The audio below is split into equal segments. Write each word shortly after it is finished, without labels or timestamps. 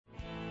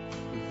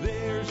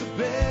a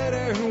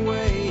better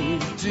way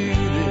to do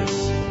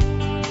this.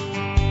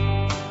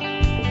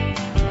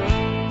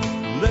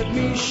 Let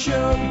me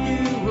show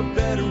you a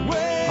better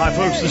way. Hi,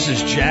 folks. This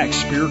is Jack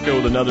Spirko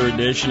with another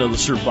edition of the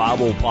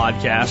Survival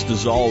Podcast.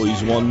 As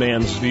always, one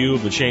man's view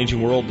of the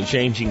changing world, the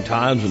changing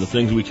times, and the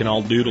things we can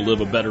all do to live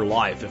a better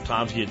life if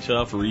times get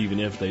tough or even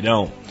if they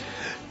don't.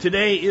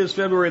 Today is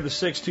February the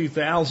 6th,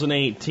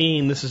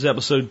 2018. This is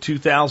episode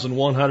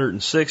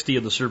 2160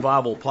 of the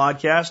Survival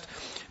Podcast.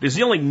 It is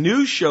the only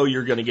new show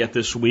you're going to get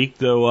this week,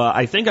 though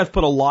I think I've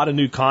put a lot of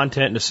new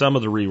content into some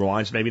of the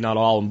rewinds, maybe not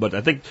all of them, but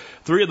I think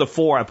 3 of the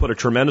 4 I put a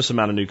tremendous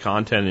amount of new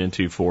content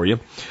into for you.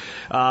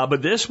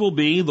 But this will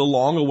be the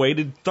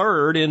long-awaited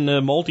third in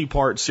the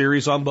multi-part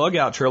series on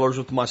bug-out trailers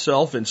with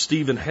myself and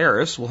Stephen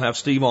Harris. We'll have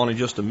Steve on in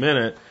just a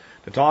minute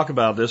to talk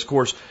about this. Of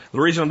course, the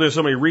reason I'm doing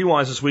so many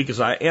rewinds this week is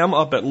I am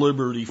up at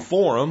Liberty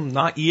Forum.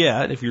 Not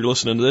yet, if you're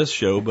listening to this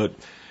show, but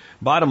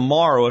by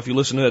tomorrow, if you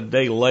listen to it a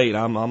day late,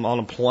 I'm on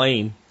a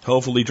plane,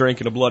 hopefully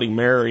drinking a Bloody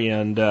Mary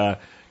and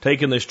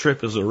taking this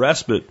trip as a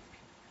respite.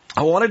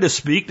 I wanted to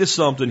speak to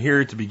something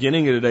here at the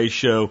beginning of today's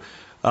show.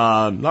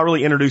 Not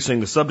really introducing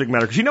the subject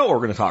matter, because you know what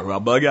we're going to talk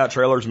about. Bug out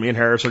trailers. Me and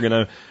Harris are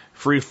going to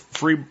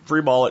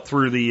free ball it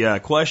through the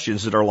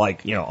questions that are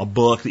like, you know, a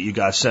book that you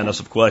guys sent us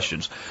of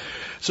questions.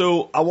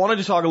 So I wanted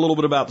to talk a little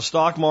bit about the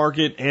stock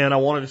market, and I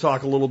wanted to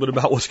talk a little bit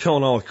about what's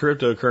going on with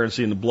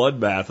cryptocurrency and the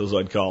bloodbath, as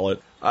I'd call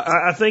it.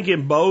 I think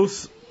in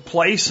both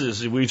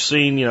places we've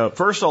seen, you know,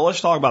 first of all,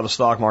 let's talk about the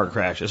stock market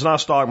crash. It's not a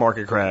stock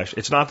market crash.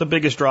 It's not the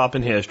biggest drop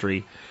in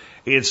history.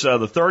 It's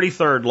the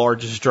 33rd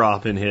largest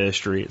drop in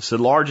history. It's the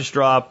largest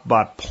drop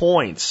by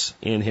points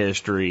in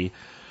history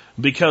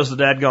because the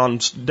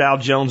dadgone Dow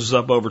Jones is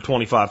up over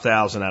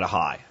 25,000 at a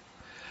high.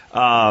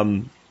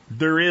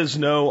 There is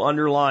no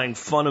underlying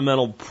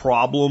fundamental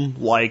problem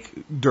like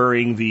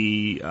during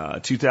the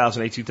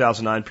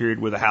 2008-2009 period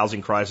with a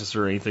housing crisis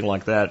or anything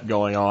like that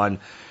going on.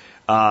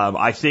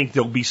 I think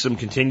there'll be some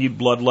continued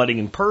bloodletting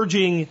and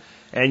purging,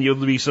 and there'll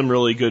be some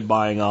really good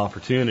buying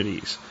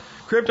opportunities.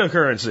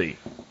 Cryptocurrency.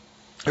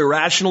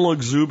 Irrational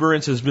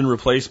exuberance has been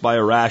replaced by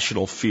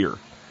irrational fear.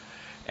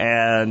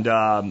 And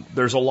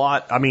there's a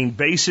lot, I mean,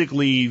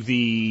 basically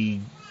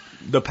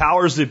the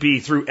powers that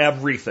be threw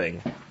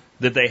everything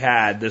that they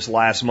had this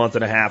last month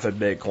and a half at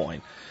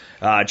Bitcoin.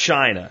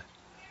 China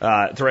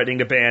threatening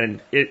to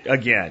ban it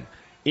again.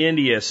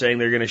 India saying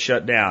they're going to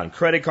shut down.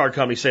 Credit card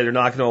companies say they're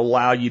not going to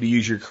allow you to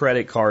use your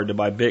credit card to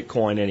buy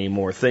Bitcoin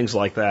anymore. Things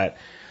like that.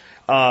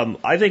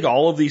 I think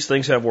all of these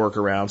things have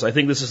workarounds. I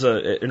think this is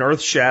an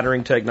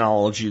earth-shattering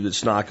technology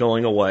that's not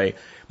going away.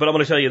 But I'm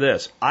going to tell you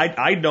this.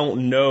 I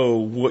don't know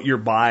what your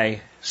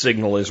buy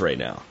signal is right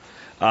now.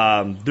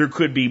 There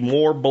could be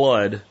more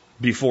blood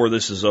before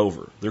this is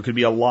over. There could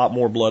be a lot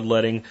more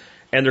bloodletting,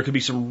 and there could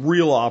be some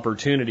real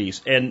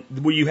opportunities. And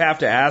what you have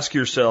to ask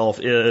yourself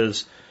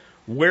is,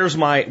 where's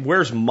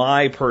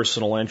my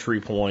personal entry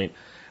point?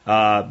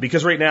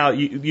 Because right now,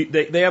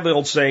 they have the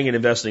old saying in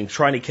investing,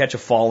 trying to catch a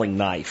falling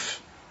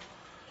knife.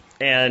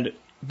 And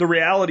the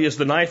reality is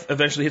the knife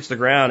eventually hits the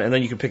ground and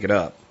then you can pick it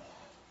up.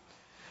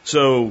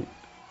 So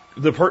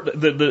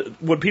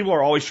what people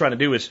are always trying to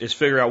do is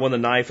figure out when the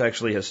knife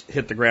actually has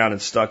hit the ground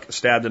and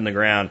stabbed in the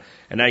ground,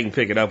 and now you can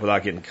pick it up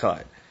without getting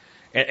cut.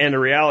 And the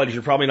reality is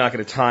you're probably not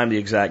going to time the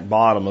exact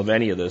bottom of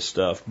any of this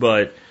stuff,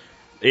 but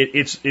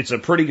it's a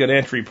pretty good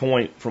entry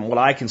point from what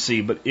I can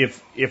see. But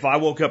if I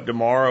woke up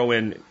tomorrow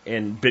and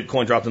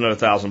Bitcoin dropped another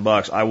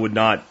 $1,000, I would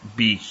not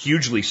be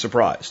hugely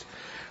surprised.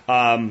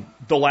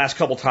 The last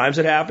couple times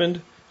it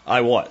happened,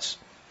 I was.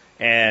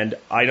 And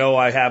I know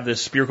I have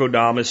this Spirko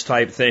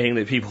type thing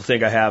that people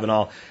think I have and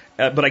all,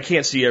 but I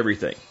can't see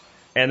everything.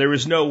 And there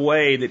was no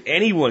way that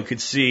anyone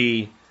could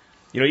see,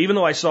 you know, even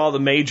though I saw the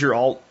major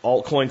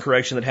altcoin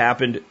correction that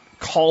happened,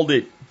 called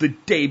it the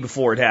day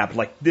before it happened,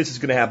 like this is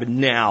going to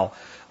happen now.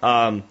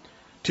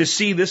 To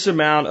see this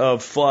amount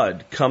of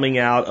FUD coming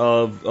out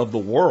of the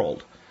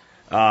world.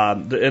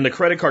 And the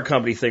credit card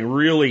company thing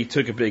really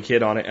took a big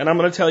hit on it. And I'm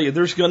going to tell you,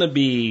 there's going to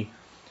be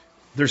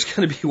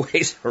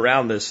ways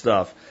around this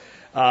stuff.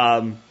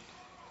 And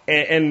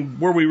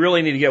where we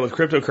really need to get with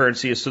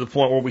cryptocurrency is to the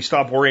point where we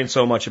stop worrying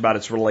so much about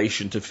its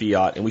relation to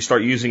fiat and we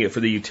start using it for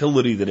the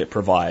utility that it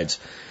provides.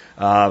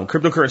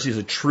 Cryptocurrency is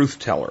a truth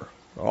teller.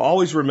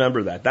 Always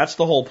remember that. That's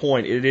the whole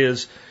point. It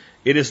is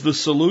the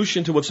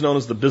solution to what's known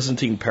as the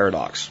Byzantine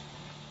paradox,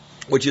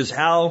 which is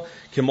how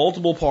can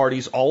multiple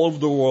parties all over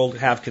the world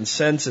have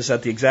consensus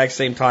at the exact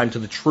same time to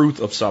the truth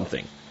of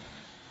something.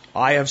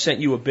 I have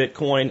sent you a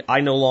Bitcoin.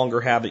 I no longer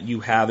have it.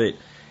 You have it.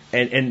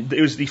 And it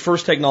was the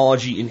first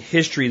technology in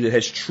history that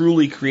has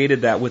truly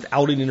created that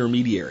without an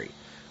intermediary,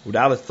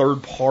 without a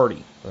third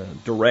party,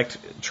 direct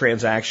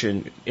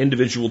transaction,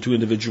 individual to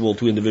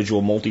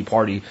individual,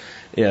 multi-party,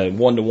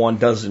 one-to-one,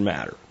 doesn't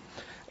matter.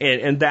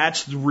 And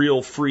that's the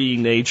real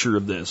freeing nature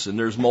of this. And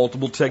there's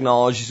multiple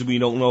technologies, and we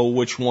don't know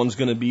which one's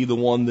going to be the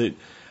one that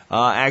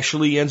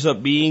actually ends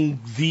up being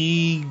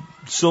the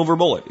silver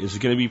bullet. Is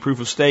it going to be proof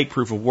of stake,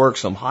 proof of work,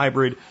 some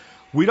hybrid?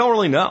 We don't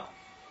really know.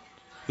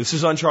 This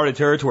is uncharted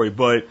territory,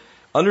 but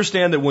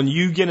understand that when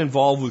you get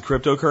involved with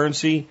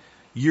cryptocurrency,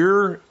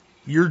 you're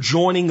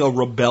joining a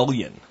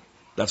rebellion.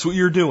 That's what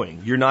you're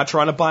doing. You're not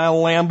trying to buy a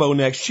Lambo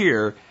next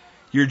year.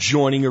 You're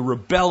joining a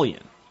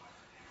rebellion.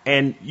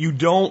 And you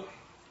don't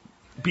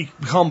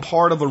become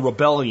part of a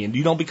rebellion.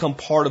 You don't become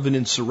part of an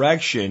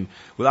insurrection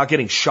without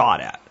getting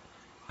shot at.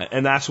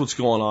 And that's what's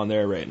going on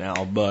there right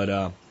now.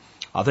 But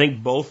I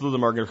think both of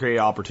them are going to create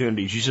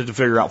opportunities. You just have to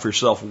figure out for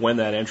yourself when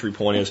that entry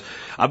point is.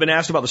 I've been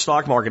asked about the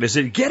stock market. Is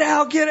it get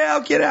out, get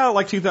out, get out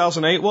like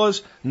 2008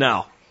 was?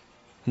 No.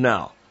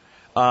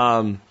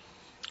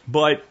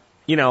 But,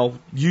 you know,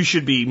 you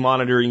should be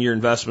monitoring your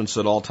investments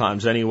at all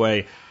times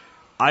anyway.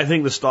 I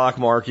think the stock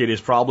market is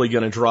probably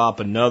going to drop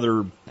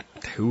another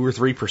 2 or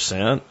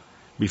 3%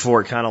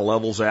 before it kind of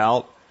levels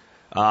out.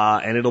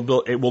 And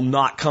it will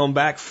not come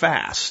back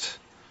fast,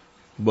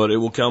 but it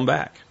will come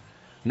back.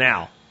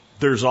 Now,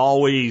 there's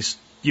always,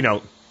 you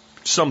know,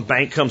 some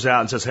bank comes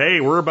out and says,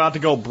 hey, we're about to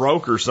go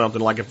broke or something.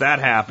 Like if that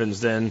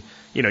happens, then,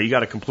 you know, you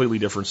got a completely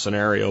different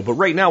scenario. But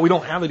right now, we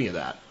don't have any of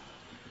that.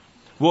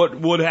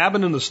 What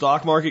happened in the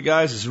stock market,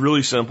 guys, is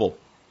really simple.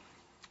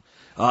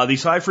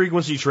 These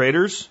high-frequency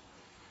traders,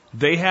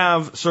 they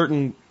have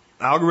certain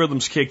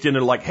algorithms kicked in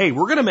and are like, hey,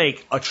 we're going to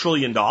make $1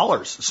 trillion,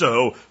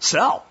 so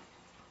sell.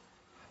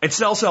 And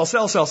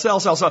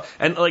sell.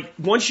 And like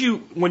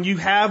when you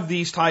have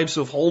these types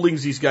of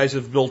holdings these guys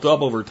have built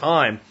up over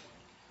time,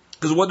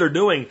 because what they're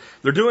doing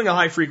a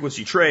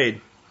high-frequency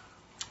trade,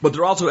 but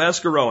they're also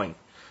escrowing.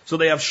 So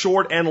they have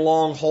short and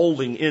long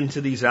holding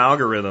into these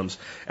algorithms.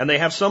 And they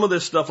have some of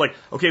this stuff like,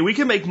 okay, we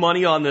can make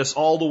money on this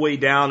all the way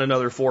down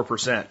another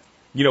 4%.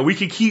 You know, we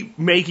can keep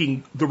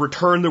making the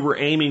return that we're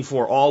aiming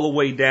for all the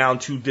way down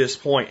to this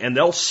point. And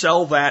they'll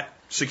sell that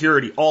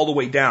security all the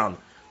way down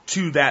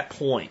to that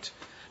point.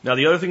 Now,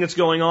 the other thing that's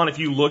going on, if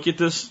you look at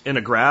this in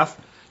a graph,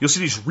 you'll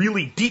see these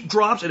really deep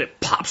drops and it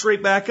pops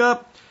right back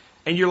up.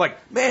 And you're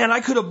like, man,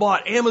 I could have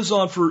bought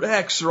Amazon for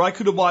X or I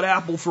could have bought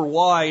Apple for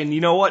Y. And you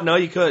know what? No,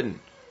 you couldn't.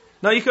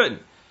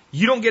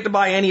 You don't get to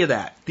buy any of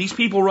that. These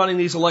people running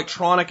these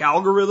electronic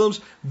algorithms,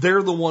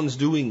 they're the ones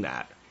doing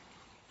that.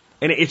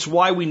 And it's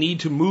why we need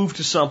to move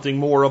to something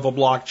more of a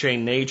blockchain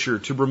nature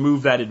to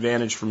remove that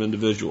advantage from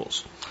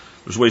individuals.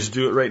 There's ways to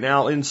do it right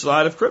now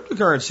inside of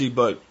cryptocurrency,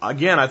 but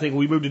again, I think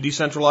we move to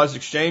decentralized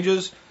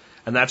exchanges,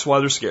 and that's why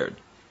they're scared.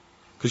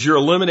 Because you're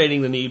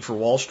eliminating the need for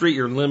Wall Street,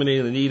 you're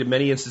eliminating the need in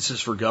many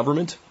instances for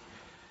government.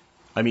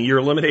 I mean, you're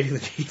eliminating the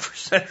need for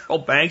central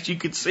banks. You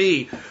could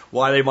see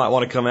why they might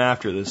want to come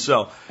after this.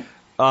 So,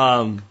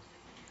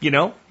 you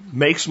know,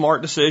 make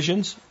smart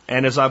decisions.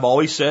 And as I've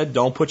always said,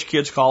 don't put your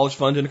kids' college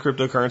fund into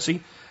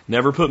cryptocurrency.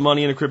 Never put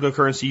money into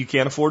cryptocurrency you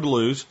can't afford to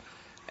lose.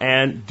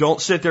 And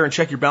don't sit there and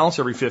check your balance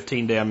every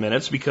 15 damn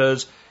minutes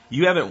because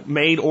you haven't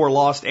made or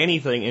lost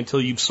anything until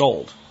you've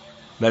sold.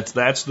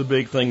 That's the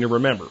big thing to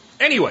remember.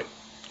 Anyway,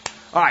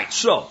 all right,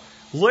 so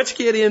let's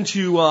get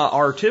into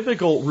our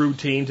typical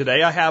routine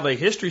today. I have a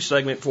history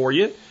segment for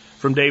you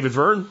from David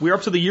Verne. We're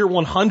up to the year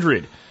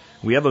 100.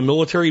 We have a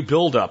military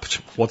buildup.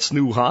 What's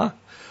new, huh?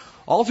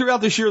 All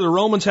throughout this year, the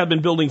Romans have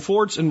been building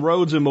forts and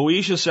roads in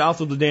Moesia,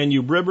 south of the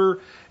Danube River,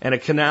 and a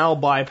canal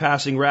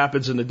bypassing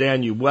rapids in the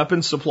Danube.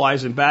 Weapons,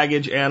 supplies, and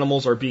baggage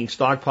animals are being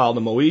stockpiled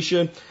in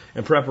Moesia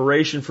in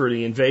preparation for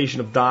the invasion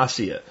of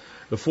Dacia.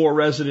 The 4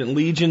 resident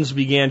legions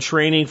began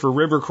training for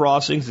river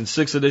crossings, and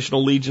 6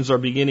 additional legions are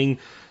being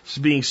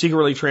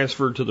secretly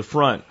transferred to the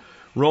front.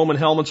 Roman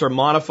helmets are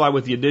modified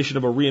with the addition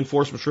of a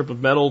reinforcement strip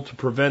of metal to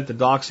prevent the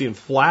Dacian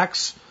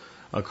phalanx,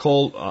 a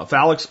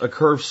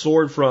curved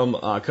sword from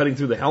cutting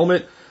through the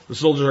helmet. The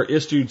soldiers are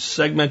issued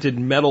segmented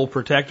metal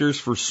protectors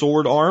for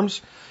sword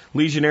arms.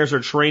 Legionnaires are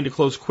trained to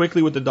close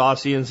quickly with the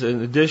Dacians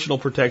and additional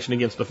protection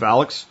against the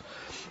phalanx.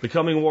 The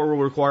coming war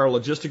will require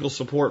logistical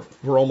support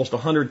for almost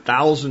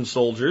 100,000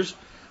 soldiers,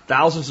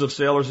 thousands of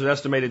sailors, and an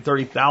estimated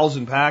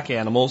 30,000 pack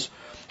animals.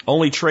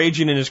 Only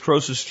Trajan and his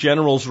closest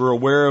generals were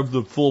aware of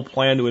the full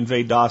plan to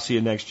invade Dacia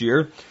next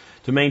year.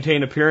 To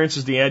maintain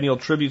appearances, the annual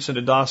tributes to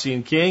the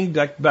Dacian king,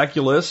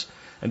 Baculus,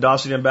 and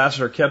Dacian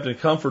ambassador are kept in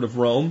comfort of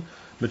Rome.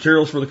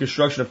 Materials for the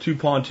construction of 2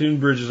 pontoon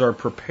bridges are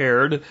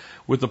prepared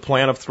with the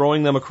plan of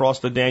throwing them across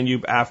the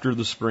Danube after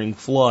the spring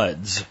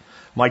floods.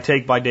 My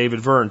take by David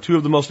Verne. 2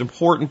 of the most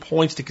important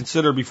points to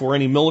consider before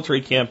any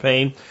military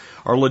campaign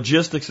are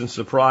logistics and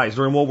supplies.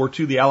 During World War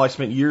II, the Allies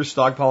spent years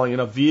stockpiling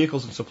enough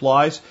vehicles and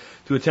supplies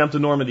to attempt the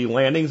Normandy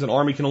landings. An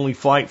army can only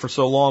fight for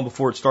so long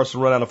before it starts to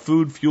run out of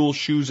food, fuel,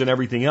 shoes, and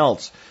everything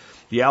else.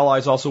 The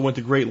Allies also went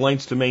to great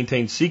lengths to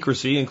maintain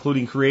secrecy,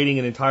 including creating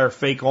an entire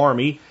fake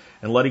army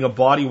and letting a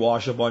body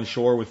wash up on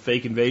shore with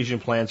fake invasion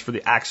plans for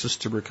the Axis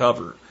to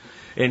recover.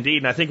 Indeed,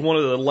 and I think one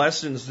of the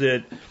lessons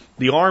that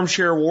the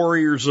armchair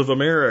warriors of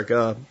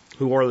America,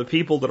 who are the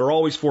people that are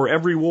always for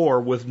every war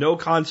with no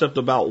concept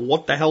about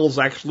what the hell is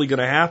actually going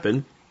to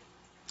happen,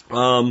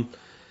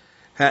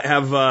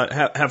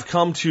 have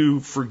come to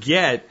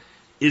forget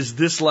is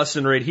this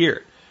lesson right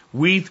here.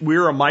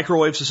 We're a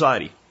microwave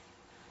society.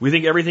 We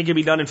think everything can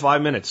be done in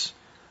 5 minutes.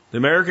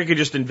 America could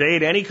just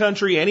invade any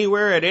country,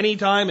 anywhere, at any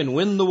time, and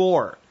win the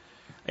war.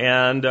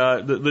 And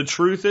the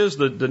truth is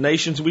that the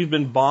nations we've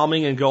been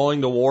bombing and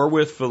going to war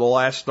with for the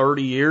last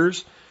 30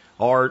 years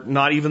are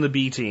not even the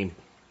B team.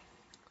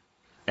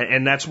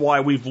 And that's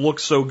why we've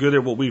looked so good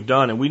at what we've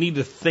done. And we need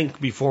to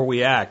think before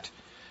we act.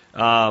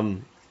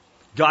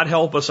 God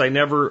help us.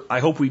 I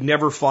hope we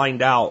never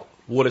find out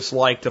what it's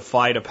like to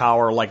fight a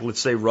power like,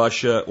 let's say,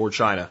 Russia or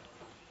China.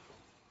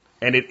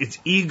 And it's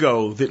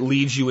ego that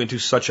leads you into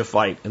such a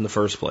fight in the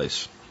first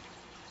place.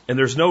 And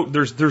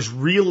there's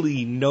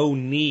really no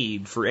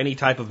need for any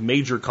type of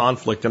major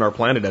conflict in our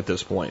planet at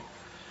this point.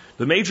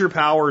 The major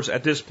powers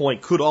at this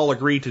point could all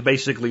agree to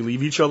basically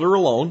leave each other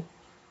alone.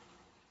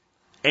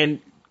 And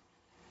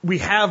we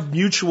have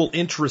mutual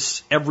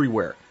interests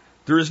everywhere.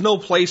 There is no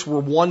place where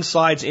one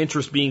side's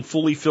interest being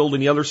fully filled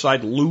and the other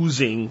side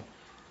losing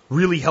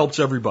really helps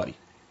everybody.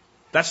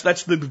 That's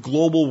the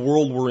global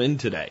world we're in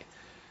today.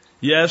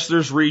 Yes,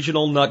 there's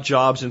regional nut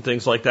jobs and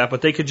things like that,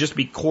 but they could just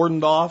be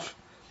cordoned off,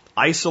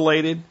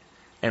 isolated,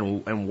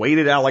 and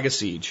waited out like a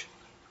siege.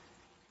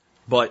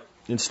 But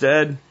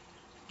instead,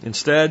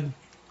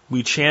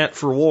 we chant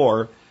for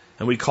war,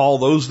 and we call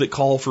those that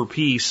call for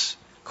peace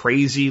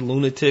crazy,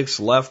 lunatics,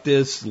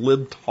 leftists,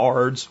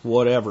 libtards,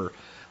 whatever.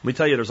 Let me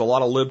tell you, there's a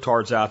lot of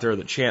libtards out there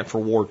that chant for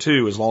war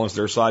too, as long as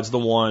their side's the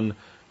one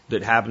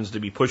that happens to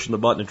be pushing the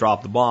button to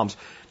drop the bombs.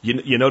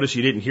 You notice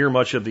you didn't hear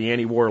much of the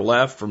anti-war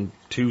left from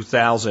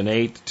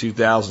 2008 to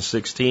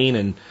 2016,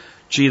 and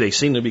gee, they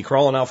seem to be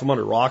crawling out from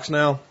under rocks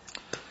now.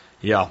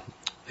 Yeah,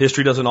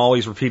 history doesn't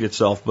always repeat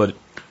itself, but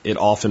it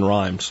often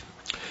rhymes.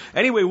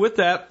 Anyway, with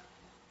that,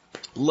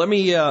 let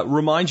me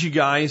remind you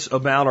guys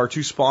about our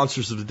two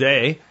sponsors of the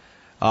day.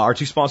 Our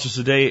two sponsors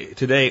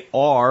today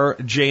are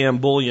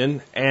JM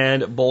Bullion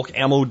and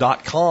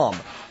BulkAmmo.com.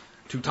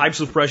 Two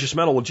types of precious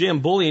metal. With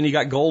JM Bullion, you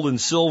got gold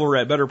and silver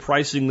at better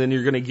pricing than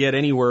you're going to get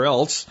anywhere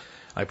else.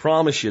 I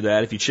promise you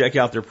that. If you check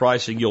out their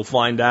pricing, you'll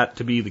find that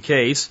to be the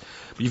case.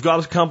 But you've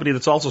got a company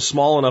that's also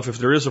small enough, if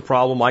there is a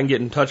problem, I can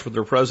get in touch with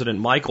their president,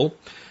 Michael,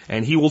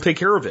 and he will take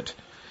care of it.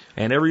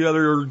 And every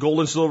other gold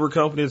and silver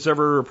company that's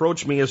ever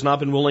approached me has not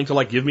been willing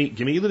to give me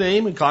the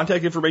name and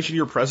contact information of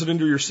your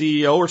president or your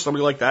CEO or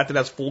somebody like that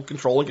has full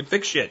control and can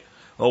fix shit.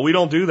 Oh, we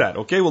don't do that.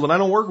 Okay, well then I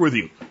don't work with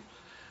you.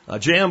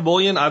 JM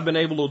Bullion, I've been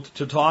able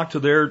to talk to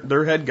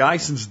their head guy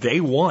since day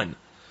one.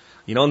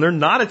 You know, and they're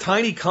not a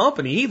tiny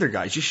company either,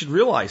 guys. You should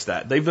realize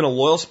that. They've been a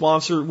loyal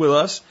sponsor with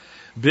us.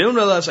 Been with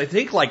us, I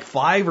think,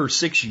 5 or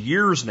 6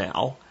 years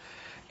now.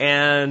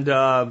 And,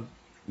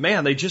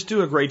 man, they just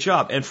do a great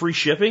job. And free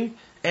shipping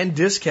and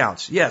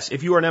discounts. Yes,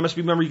 if you are an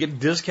MSB member, you get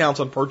discounts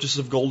on purchases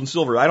of gold and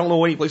silver. I don't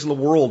know any place in the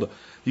world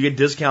you get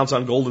discounts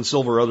on gold and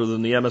silver other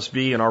than the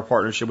MSB and our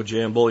partnership with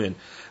JM Bullion.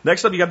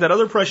 Next up, you got that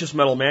other precious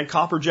metal, man,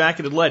 copper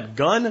jacketed lead.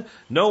 Gun,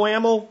 no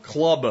ammo,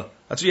 club.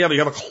 That's what you have. You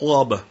have a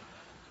club.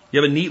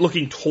 You have a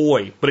neat-looking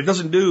toy, but it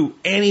doesn't do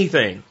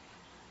anything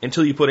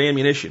until you put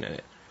ammunition in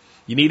it.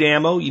 You need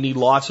ammo. You need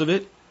lots of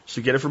it.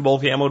 So get it from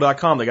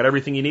BulkAmmo.com. They got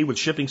everything you need with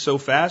shipping so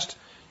fast,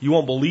 you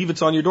won't believe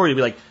it's on your door. You'll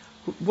be like,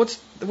 what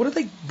are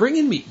they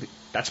bringing me?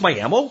 That's my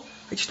ammo?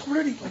 I just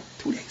ordered it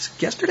 2 days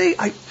yesterday.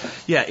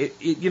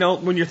 You know,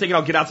 when you're thinking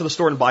I'll get out to the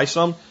store and buy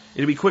some,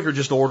 it'd be quicker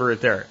just to order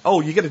it there. Oh,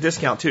 you get a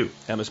discount too,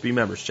 MSB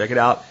members. Check it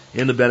out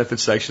in the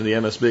benefits section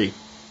of the MSB.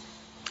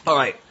 All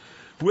right.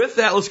 With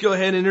that, let's go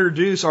ahead and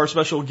introduce our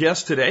special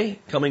guest today,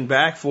 coming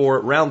back for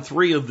round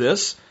 3 of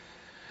this,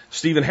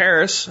 Stephen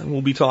Harris, and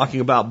we'll be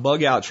talking about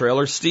bug out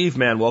trailers. Steve,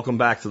 man, welcome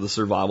back to the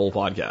Survival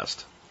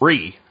Podcast.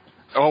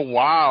 Oh,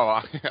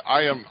 wow.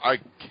 I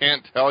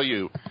can't tell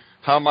you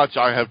how much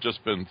I have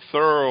just been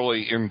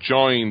thoroughly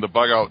enjoying the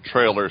Bug Out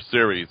Trailer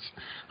series.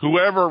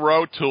 Whoever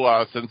wrote to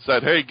us and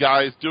said, hey,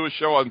 guys, do a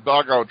show on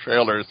Bug Out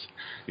Trailers,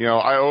 you know,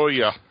 I owe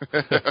you.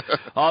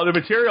 The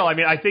material, I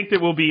mean, I think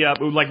that we'll be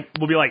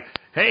like,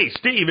 hey,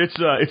 Steve,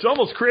 it's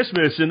almost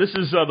Christmas, and this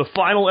is the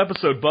final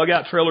episode, Bug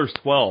Out Trailers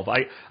 12.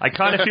 I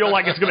kind of feel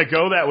like it's going to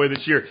go that way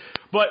this year.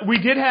 But we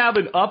did have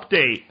an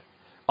update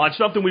on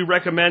something we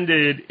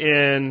recommended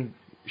in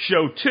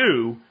show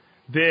 2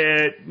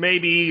 that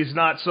maybe is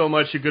not so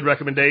much a good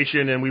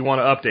recommendation, and we want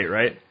to update,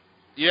 right?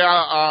 Yeah,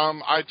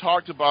 I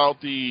talked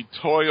about the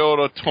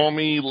Toyota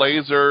Tomy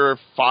Laser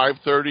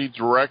 530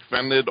 direct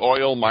vented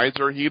oil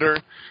miser heater.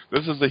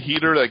 This is a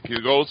heater that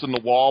goes in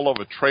the wall of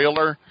a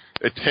trailer.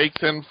 It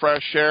takes in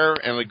fresh air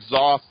and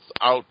exhausts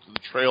out the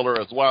trailer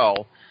as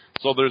well.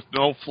 So there's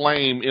no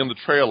flame in the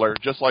trailer,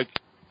 just like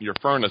your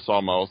furnace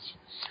almost.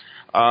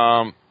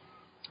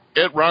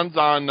 It runs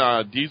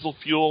on diesel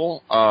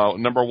fuel,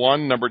 number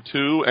 1, number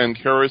 2,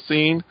 and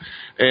kerosene.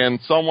 And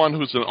someone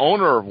who's an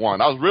owner of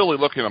one, I was really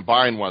looking at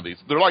buying one of these.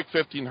 They're like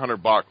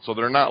 $1,500, so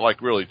they're not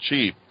really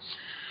cheap,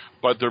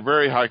 but they're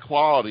very high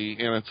quality.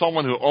 And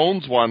someone who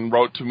owns one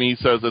wrote to me,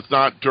 says it's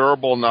not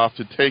durable enough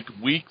to take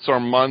weeks or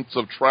months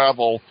of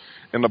travel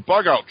in a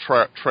bug-out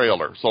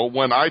trailer. So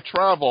when I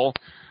travel,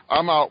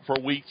 I'm out for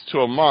weeks to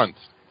a month.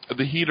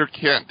 The heater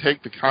can't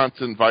take the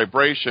constant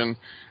vibration,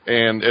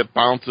 and it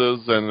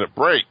bounces and it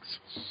breaks.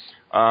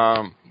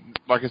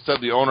 Like I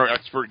said, the owner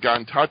expert got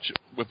in touch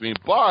with me,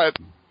 but,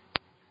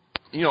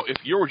 you know, if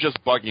you were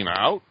just bugging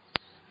out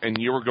and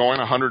you were going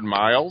 100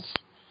 miles,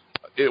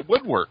 it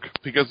would work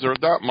because there's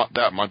not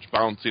that much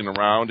bouncing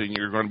around, and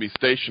you're going to be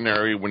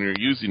stationary when you're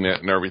using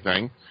it and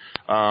everything.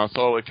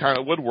 So it kind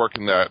of would work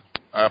in that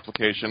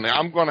application. Now,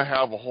 I'm going to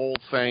have a whole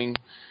thing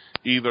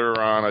either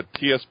on a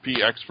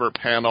TSP expert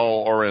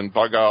panel or in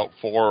Bug Out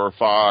 4 or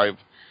 5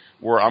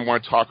 where I'm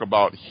going to talk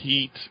about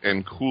heat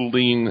and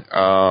cooling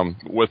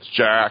with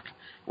Jack.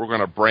 We're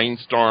going to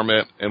brainstorm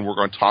it, and we're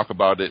going to talk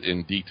about it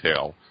in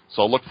detail.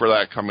 So look for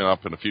that coming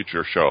up in a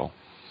future show.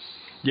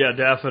 Yeah,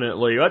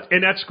 definitely.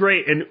 And that's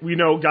great. And,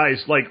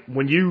 guys, like,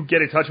 when you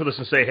get in touch with us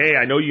and say, hey,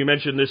 I know you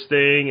mentioned this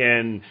thing,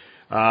 and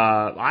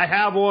I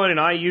have one,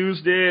 and I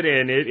used it,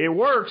 and it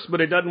works,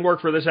 but it doesn't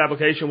work for this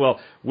application. Well,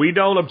 we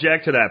don't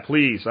object to that,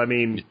 please. I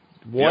mean,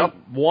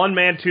 one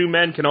man, two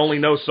men can only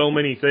know so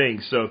many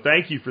things. So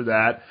thank you for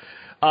that.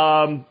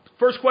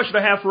 First question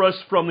I have for us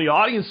from the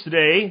audience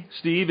today,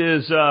 Steve,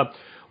 is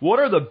what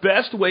are the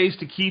best ways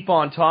to keep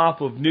on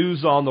top of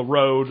news on the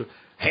road?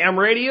 Ham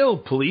radio,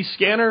 police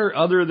scanner,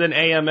 other than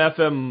AM,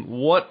 FM,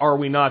 what are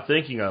we not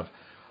thinking of?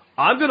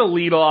 I'm going to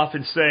lead off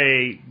and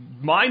say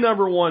my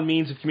number one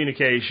means of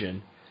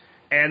communication,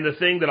 and the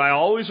thing that I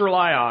always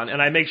rely on, and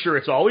I make sure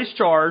it's always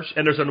charged,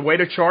 and there's a way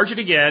to charge it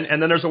again,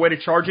 and then there's a way to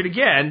charge it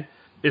again,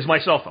 is my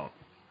cell phone.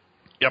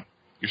 Yep,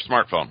 your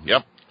smartphone.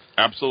 Yep,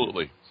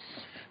 absolutely.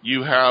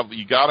 You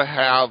got to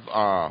have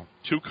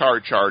 2 car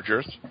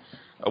chargers.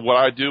 What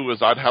I do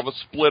is I'd have a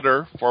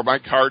splitter for my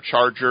car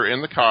charger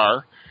in the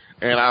car,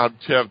 and I'd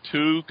have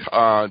 2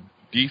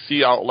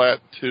 DC outlet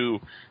to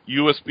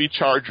USB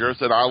chargers,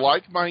 and I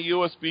like my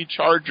USB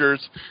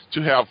chargers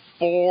to have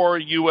 4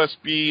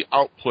 USB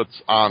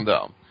outputs on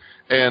them.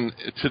 And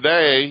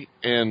today,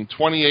 in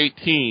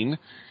 2018,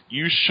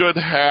 you should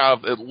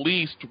have at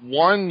least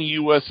 1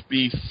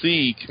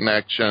 USB-C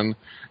connection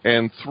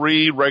and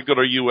 3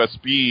 regular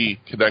USB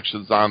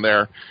connections on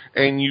there,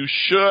 and you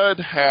should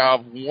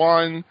have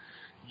 1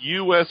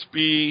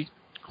 USB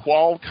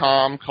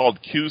Qualcomm called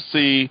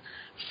QC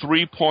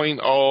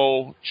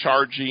 3.0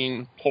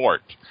 charging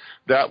port.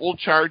 That will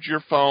charge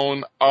your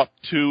phone up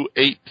to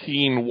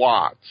 18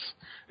 watts.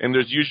 And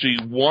there's usually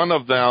 1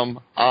 of them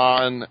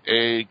on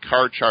a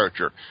car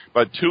charger.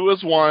 But 2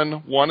 is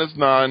 1, 1 is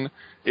none.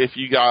 If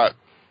you got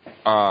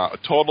a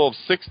total of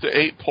 6 to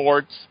 8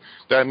 ports,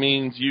 that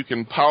means you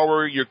can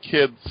power your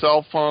kids'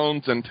 cell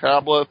phones and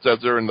tablets as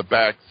they're in the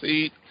back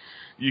seat.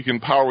 You can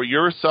power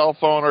your cell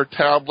phone or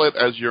tablet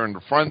as you're in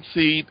the front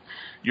seat.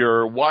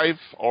 Your wife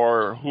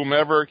or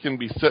whomever can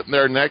be sitting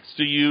there next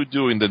to you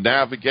doing the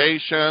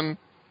navigation.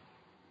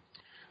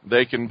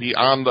 They can be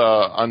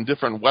on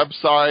different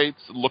websites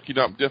looking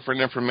up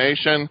different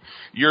information.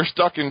 You're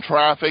stuck in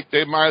traffic.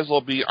 They might as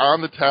well be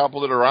on the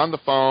tablet or on the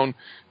phone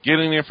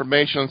getting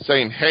information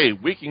saying, hey,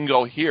 we can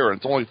go here.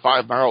 It's only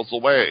 5 miles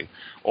away.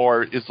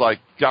 Or it's like,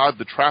 God,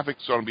 the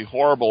traffic's going to be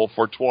horrible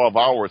for 12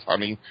 hours. I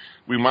mean,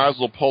 we might as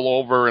well pull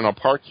over in a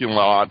parking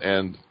lot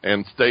and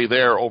stay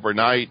there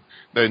overnight,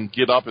 then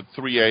get up at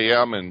 3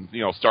 a.m. and,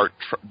 start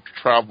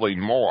traveling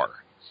more.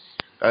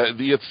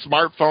 The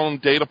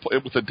smartphone data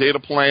with a data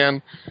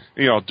plan,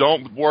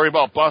 don't worry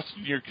about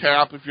busting your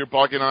cap if you're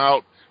bugging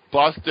out.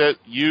 Bust it,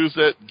 use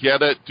it,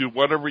 get it, do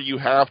whatever you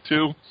have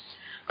to.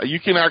 You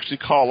can actually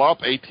call up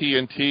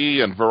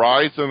AT&T and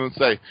Verizon and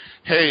say,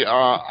 hey,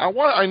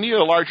 I need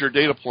a larger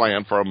data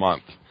plan for a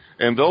month.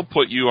 And they'll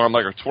put you on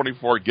like a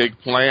 24 gig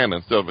plan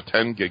instead of a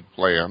 10 gig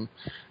plan.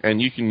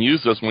 And you can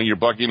use this when you're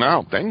bugging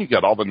out. Then you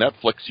get all the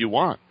Netflix you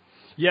want.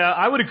 Yeah,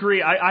 I would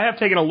agree. I have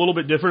taken a little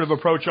bit different of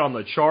approach on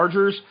the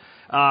chargers.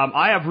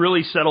 I have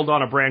really settled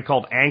on a brand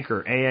called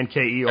Anker,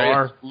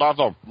 A-N-K-E-R. Hey, love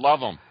them.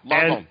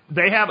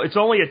 They have, it's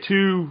only a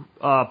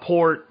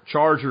 2-port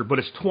charger, but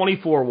it's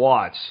 24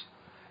 watts.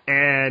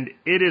 And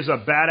it is a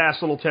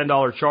badass little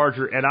 $10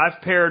 charger. And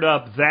I've paired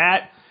up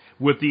that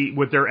with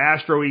their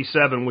Astro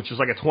E7, which is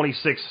like a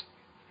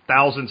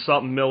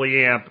 26,000-something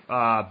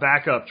milliamp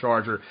backup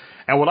charger.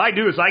 And what I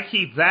do is I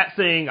keep that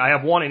thing, I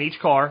have 1 in each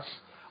car.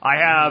 I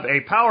have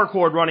a power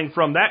cord running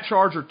from that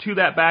charger to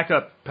that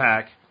backup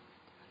pack.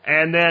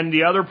 And then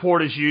the other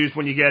port is used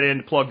when you get in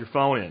to plug your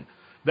phone in.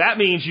 That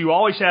means you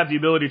always have the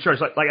ability to charge.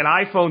 Like an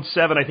iPhone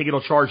 7, I think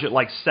it'll charge it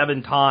like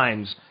 7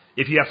 times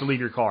if you have to leave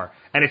your car.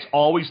 And it's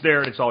always there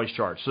and it's always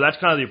charged. So that's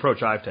kind of the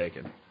approach I've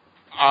taken.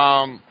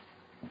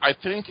 I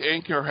think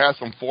Anker has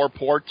some 4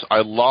 ports.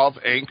 I love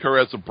Anker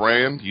as a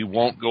brand. You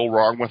won't go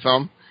wrong with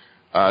them.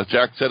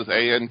 Jack said it's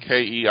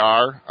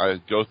A-N-K-E-R.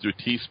 I go through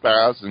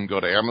T-Spaz and go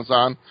to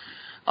Amazon.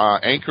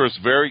 Anker is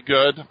very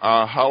good.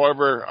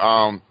 However,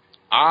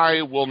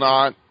 I will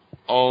not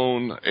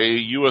own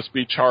a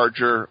USB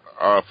charger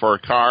for a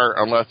car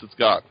unless it's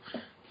got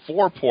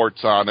 4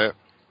 ports on it.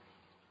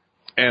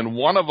 And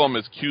one of them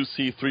is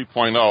QC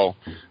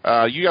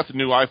 3.0. You got the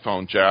new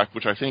iPhone, Jack,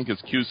 which I think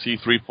is QC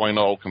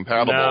 3.0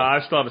 compatible. No, I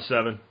still have a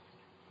 7.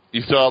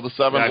 You still have the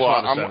 7? Yeah,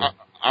 well,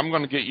 I'm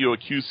going to get you a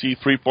QC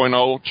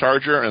 3.0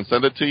 charger and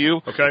send it to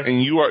you. Okay.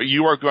 And you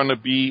are going to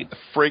be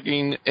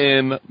frigging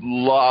in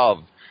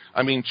love.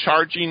 I mean,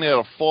 charging at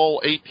a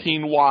full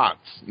 18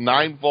 watts,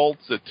 9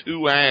 volts at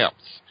 2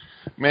 amps.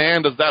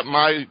 Man, does that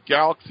my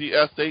Galaxy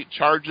S8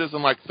 charges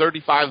in like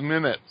 35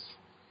 minutes.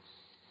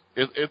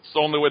 It's the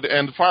only way to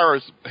end. As far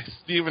as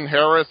Stephen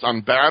Harris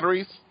on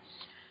batteries,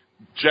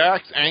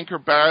 Jack's Anchor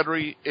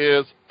battery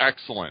is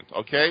excellent,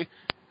 okay?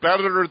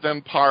 Better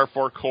than Par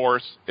for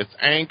course. It's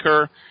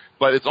Anchor,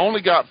 but it's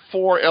only got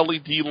 4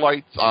 LED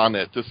lights on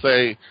it to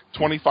say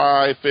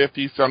 25,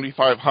 50,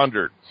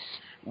 7500.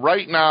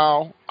 Right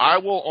now, I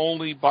will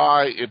only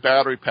buy a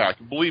battery pack.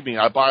 Believe me,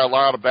 I buy a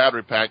lot of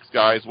battery packs,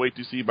 guys. Wait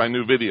to see my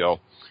new video.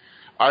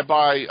 I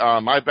buy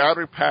my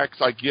battery packs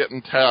I get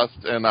and test,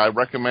 and I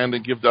recommend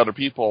and give to other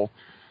people.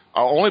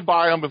 I'll only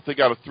buy them if they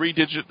got a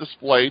 3-digit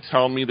display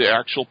telling me the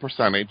actual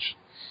percentage.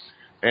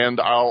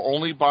 And I'll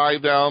only buy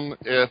them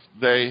if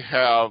they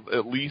have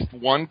at least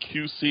one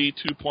QC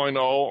 2.0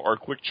 or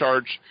Quick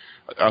Charge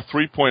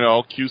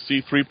 3.0,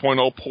 QC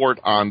 3.0 port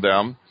on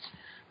them.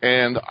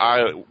 And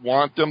I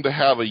want them to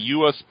have a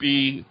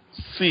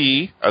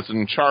USB-C, as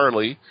in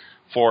Charlie,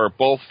 for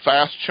both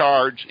fast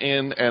charge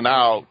in and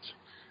out.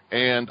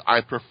 And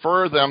I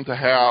prefer them to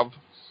have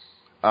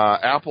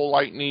Apple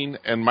Lightning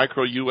and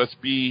micro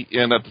USB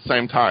in at the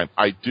same time.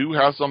 I do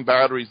have some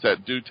batteries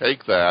that do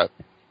take that.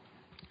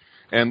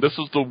 And this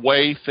is the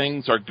way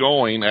things are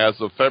going as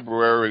of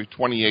February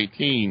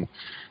 2018.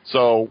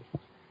 So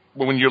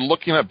when you're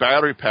looking at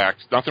battery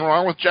packs, nothing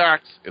wrong with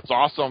Jack's. It's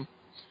awesome.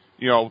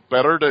 You know,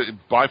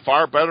 by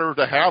far better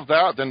to have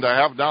that than to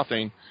have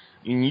nothing.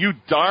 And you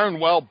darn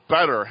well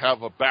better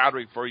have a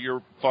battery for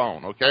your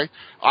phone, okay?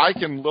 I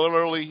can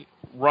literally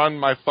run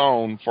my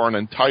phone for an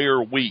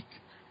entire week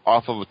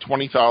off of a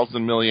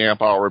 20,000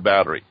 milliamp hour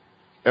battery.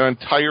 An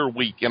entire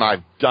week, and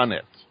I've done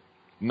it.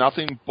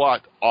 Nothing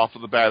but off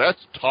of the battery.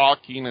 That's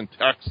talking and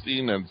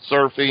texting and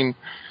surfing.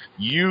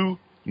 You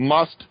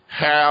must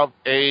have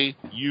a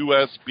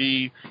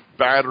USB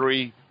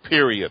battery,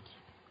 period.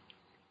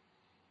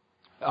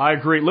 I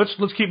agree. Let's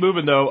keep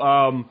moving,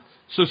 though.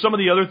 So some of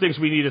the other things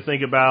we need to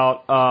think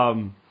about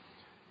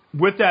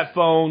with that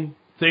phone,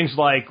 things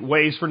like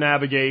Waze for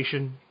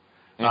navigation,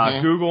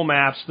 Google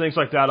Maps, things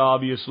like that,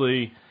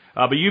 obviously.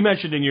 But you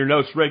mentioned in your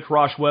notes Red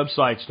Cross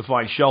websites to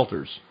find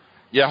shelters.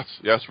 Yes.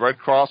 Red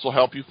Cross will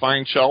help you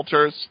find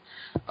shelters.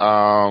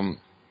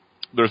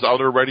 There's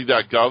other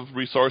Ready.gov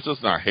resources,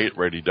 and I hate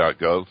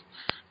Ready.gov.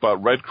 But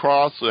Red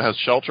Cross has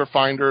shelter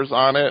finders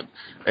on it.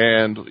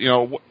 And, you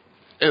know,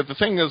 the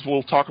thing is,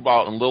 we'll talk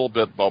about in a little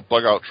bit about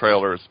bug-out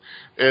trailers,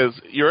 is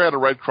you're at a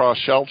Red Cross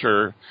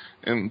shelter,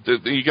 and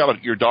you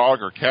got your dog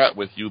or cat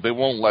with you. They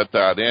won't let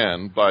that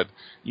in, but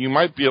you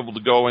might be able to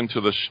go into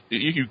the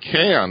you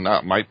can go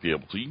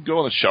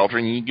in the shelter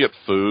and you can get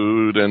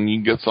food and you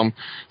can get some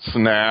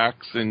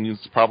snacks and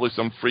probably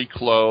some free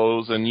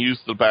clothes and use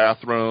the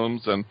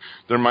bathrooms, and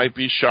there might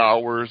be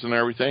showers and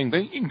everything.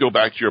 Then you can go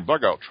back to your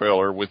bug-out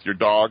trailer with your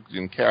dog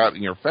and cat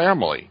and your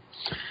family.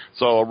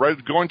 So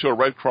going to a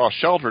Red Cross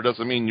shelter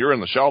doesn't mean you're in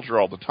the shelter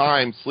all the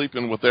time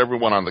sleeping with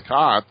everyone on the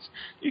cots.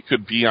 You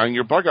could be on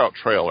your bug-out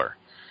trailer.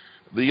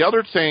 The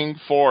other thing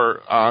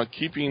for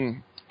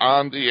keeping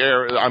on the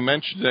air, I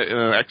mentioned it in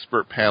an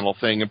expert panel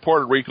thing. In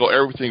Puerto Rico,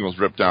 everything was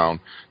ripped down.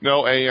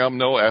 No AM,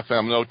 no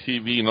FM, no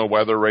TV, no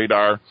weather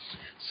radar.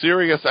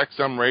 Sirius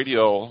XM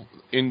radio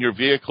in your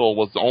vehicle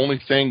was the only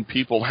thing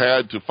people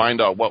had to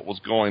find out what was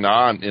going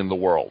on in the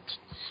world.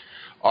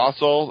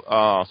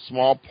 Also,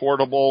 small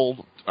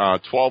portable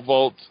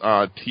 12-volt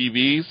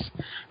TVs,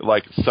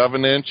 like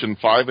 7-inch and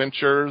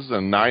 5-inchers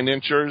and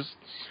 9-inchers,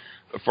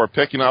 for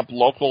picking up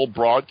local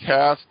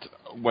broadcast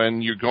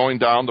when you're going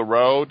down the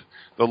road.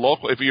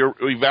 If you're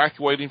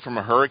evacuating from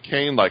a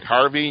hurricane like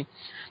Harvey,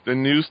 the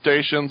news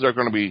stations are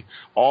going to be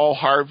all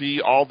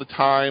Harvey all the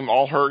time,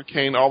 all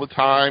hurricane all the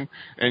time,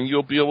 and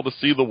you'll be able to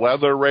see the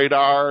weather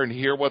radar and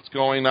hear what's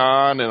going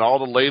on and all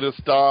the latest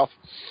stuff.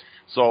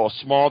 So a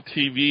small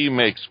TV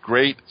makes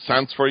great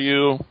sense for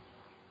you.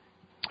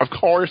 Of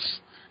course,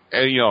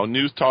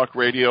 news talk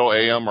radio,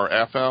 AM or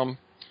FM.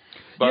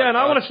 But, yeah, and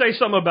I want to say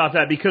something about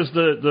that, because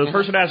the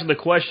person asking the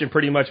question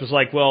pretty much was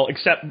like, well,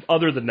 except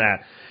other than that.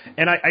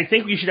 And I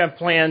think we should have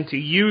planned to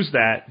use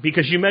that,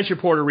 because you mentioned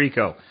Puerto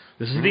Rico.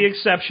 This is the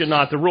exception,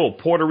 not the rule.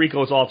 Puerto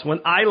Rico is also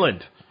an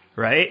island,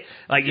 right?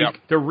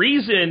 The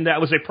reason that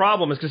was a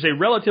problem is because it's a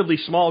relatively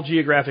small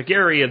geographic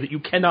area that you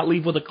cannot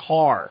leave with a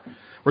car.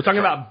 We're talking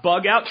about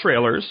bug-out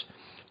trailers,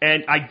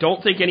 and I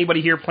don't think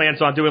anybody here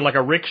plans on doing like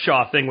a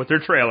rickshaw thing with their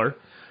trailer.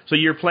 So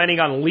you're planning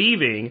on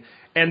leaving,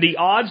 and the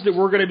odds that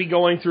we're going to be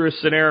going through a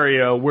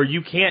scenario where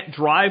you can't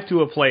drive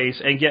to a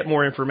place and get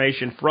more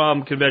information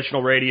from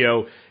conventional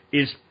radio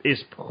is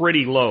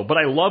pretty low. But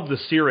I love the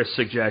Cirrus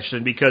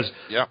suggestion, because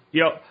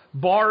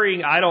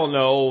barring, I don't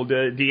know,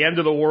 the end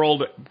of the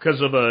world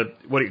because of a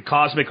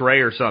cosmic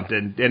ray or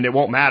something, and it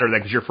won't matter then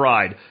because you're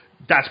fried,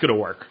 that's going to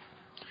work.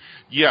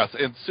 Yes,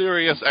 and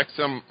Sirius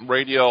XM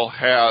Radio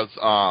has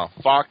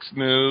Fox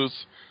News,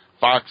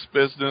 Fox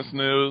Business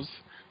News,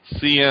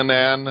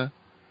 CNN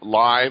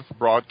live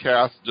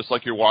broadcast, just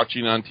like you're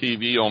watching on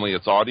TV, only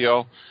it's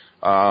audio.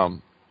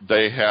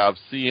 They have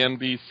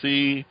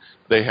CNBC,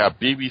 they have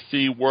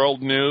BBC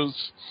World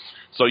News,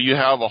 so you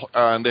have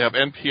and they have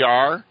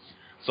NPR.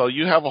 So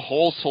you have a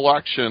whole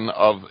selection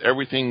of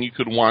everything you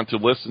could want to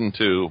listen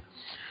to.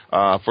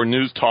 for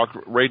news talk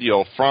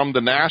radio from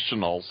the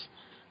nationals.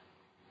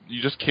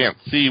 You just can't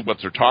see what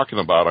they're talking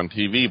about on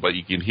TV, but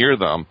you can hear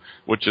them,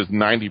 which is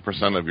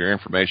 90% of your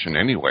information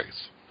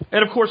anyways.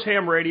 And, of course,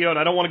 ham radio, and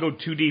I don't want to go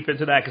too deep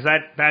into that because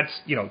that's,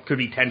 could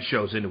be 10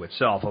 shows into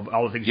itself of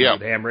all the things you do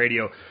with ham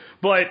radio.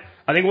 But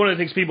I think one of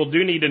the things people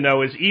do need to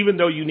know is even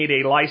though you need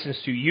a license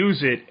to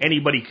use it,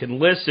 anybody can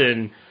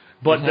listen,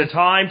 but the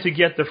time to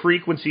get the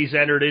frequencies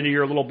entered into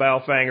your little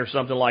Baofeng or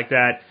something like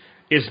that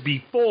is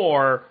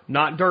before,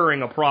 not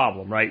during a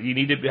problem, right? You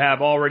need to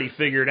have already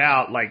figured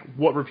out, like,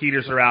 what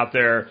repeaters are out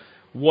there,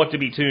 what to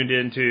be tuned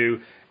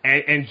into,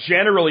 and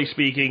generally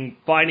speaking,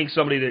 finding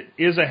somebody that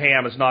is a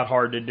ham is not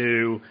hard to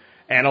do,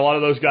 and a lot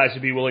of those guys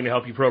would be willing to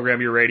help you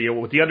program your radio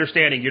with the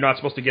understanding you're not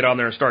supposed to get on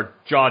there and start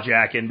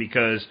jaw-jacking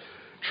because,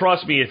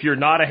 trust me, if you're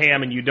not a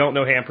ham and you don't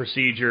know ham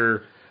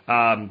procedure,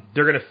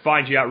 they're going to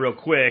find you out real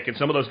quick, and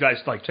some of those guys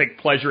like take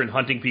pleasure in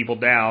hunting people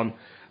down.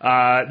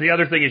 The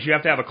other thing is you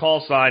have to have a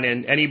call sign,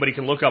 and anybody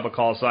can look up a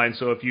call sign.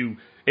 So if you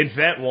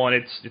invent one,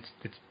 it's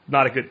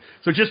not a good.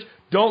 So just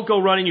don't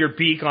go running your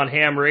beak on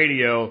ham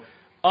radio,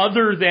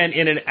 other than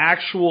in an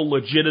actual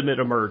legitimate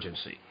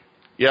emergency.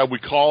 Yeah, we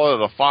call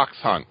it a fox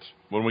hunt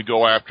when we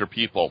go after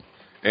people,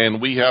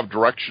 and we have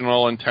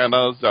directional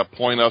antennas that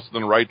point us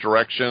in the right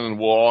direction, and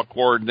we'll all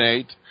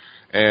coordinate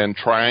and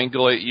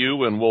triangulate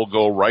you, and we'll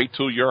go right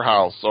to your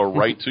house or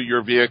right to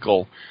your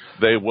vehicle.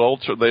 They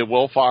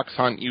will fox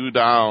hunt you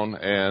down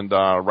and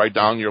write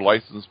down your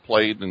license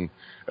plate and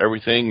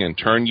everything and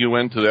turn you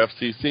into the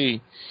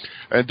FCC.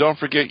 And don't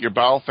forget, your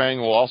Baofeng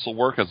will also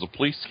work as a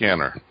police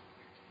scanner.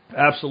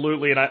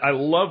 Absolutely, and I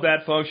love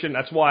that function.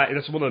 That's one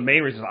of the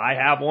main reasons I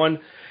have one.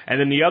 And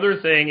then the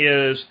other thing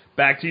is,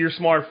 back to your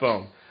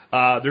smartphone.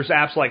 There's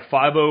apps like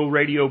 50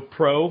 Radio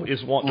Pro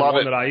is one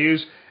that I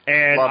use.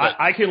 And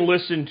I can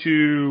listen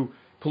to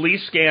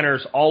police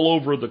scanners all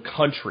over the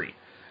country.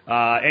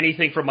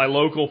 Anything from my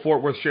local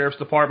Fort Worth Sheriff's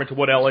Department to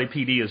what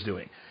LAPD is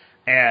doing.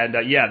 And,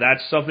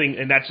 that's something,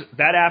 and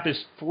that app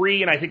is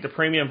free, and I think the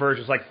premium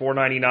version is like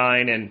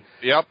 $4.99, and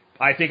yep.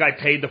 I think I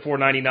paid the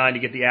 $4.99 to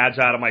get the ads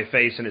out of my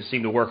face, and it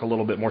seemed to work a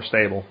little bit more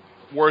stable.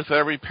 Worth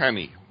every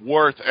penny.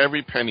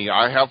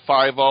 I have 50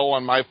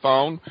 on my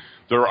phone.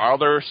 There are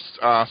other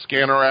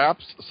scanner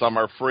apps. Some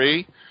are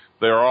free.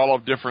 They're all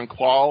of different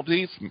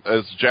qualities.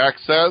 As Jack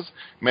says,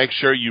 make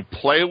sure you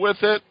play with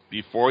it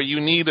before you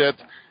need it,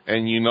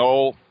 and you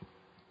know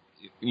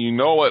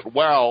it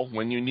well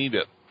when you need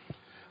it.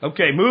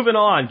 Okay, moving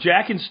on.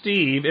 Jack and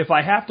Steve, if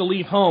I have to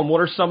leave home,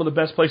 what are some of the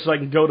best places I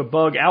can go to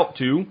bug out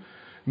to?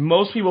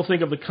 Most people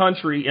think of the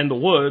country and the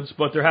woods,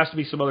 but there has to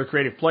be some other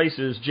creative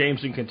places.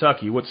 James in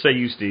Kentucky. What say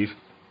you, Steve?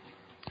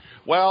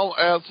 Well,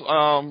 as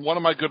one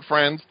of my good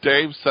friends,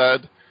 Dave,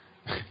 said,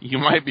 you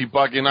might be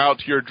bugging out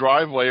to your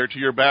driveway or to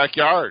your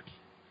backyard.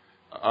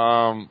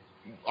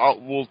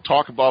 We'll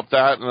talk about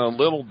that in a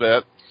little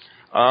bit.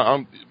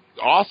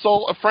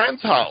 Also, a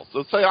friend's house.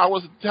 Let's say I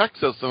was in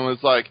Texas and it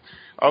was like,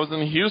 I was in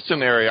the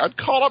Houston area. I'd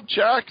call up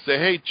Jack, say,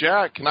 hey,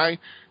 Jack, can I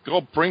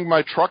go bring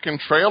my truck and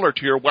trailer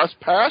to your west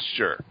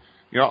pasture?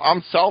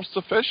 I'm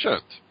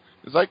self-sufficient.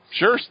 He's like,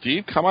 sure,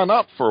 Steve, come on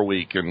up for a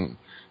week and,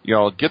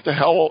 get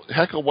the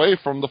heck away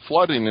from the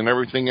flooding and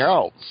everything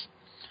else.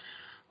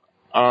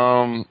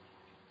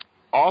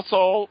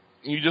 Also,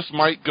 you just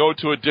might go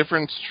to a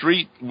different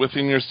street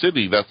within your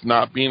city that's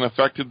not being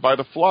affected by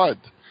the flood.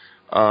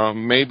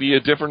 Maybe a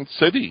different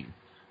city.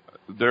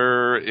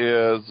 There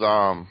is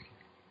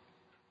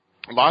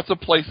lots of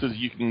places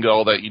you can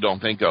go that you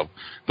don't think of.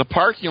 The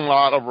parking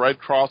lot of Red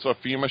Cross or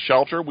FEMA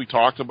shelter we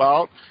talked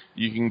about,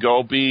 you can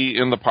go be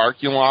in the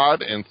parking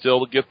lot and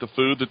still get the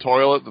food, the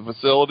toilet, the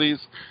facilities,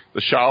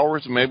 the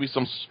showers, maybe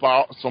some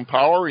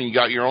power, and you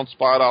got your own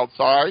spot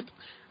outside,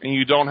 and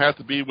you don't have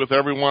to be with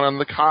everyone on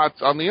the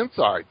cots on the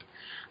inside.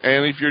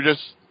 And if you're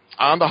just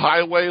on the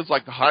highways,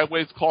 like the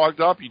highway's clogged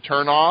up, you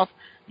turn off,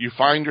 you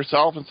find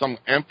yourself in some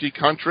empty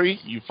country,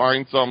 you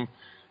find some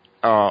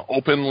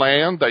open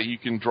land that you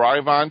can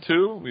drive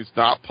onto. It's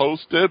not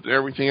posted,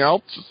 everything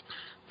else. Just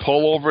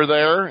pull over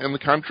there in the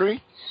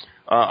country.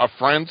 A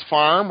friend's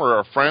farm or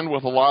a friend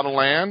with a lot of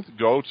land,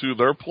 go to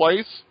their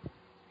place.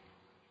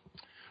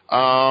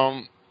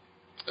 Then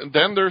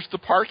there's the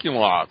parking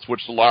lots,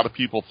 which a lot of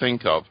people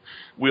think of.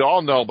 We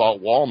all know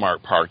about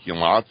Walmart parking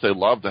lots. They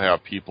love to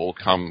have people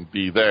come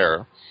be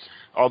there,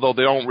 although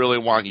they don't really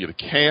want you to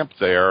camp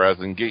there, as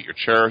in get your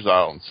chairs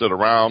out and sit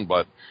around.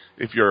 But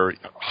if you're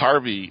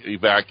Harvey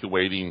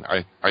evacuating,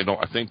 I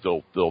think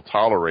they'll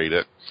tolerate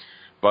it.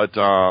 But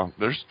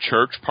there's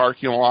church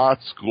parking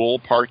lots, school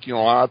parking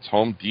lots,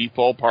 Home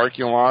Depot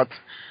parking lots,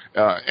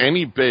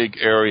 any big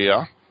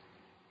area.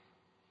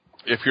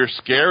 If you're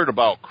scared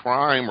about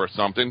crime or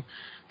something,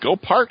 go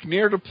park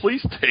near the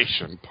police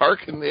station.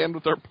 Park in the end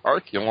of their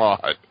parking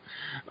lot.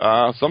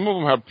 Some of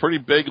them have pretty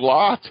big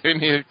lots.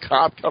 Any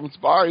cop comes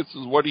by and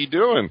says, what are you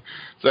doing?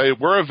 Say,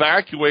 we're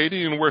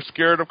evacuating and we're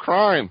scared of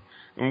crime.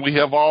 And we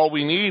have all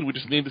we need. We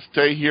just need to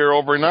stay here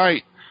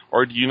overnight.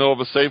 Or do you know of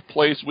a safe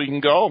place we can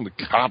go? And the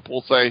cop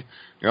will say,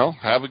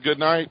 have a good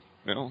night.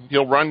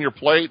 He'll run your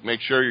plate, make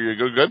sure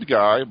you're a good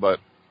guy. But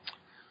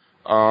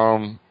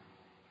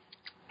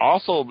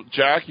Also,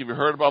 Jack, have you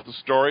heard about the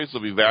stories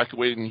of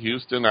evacuating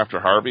Houston after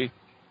Harvey?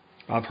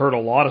 I've heard a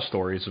lot of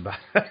stories about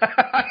it.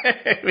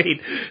 I mean,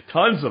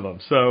 tons of them.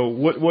 So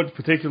what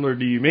particular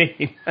do you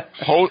mean?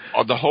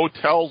 The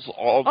hotels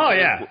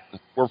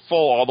were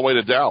full all the way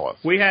to Dallas.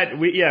 We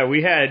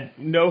had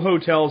no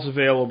hotels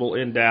available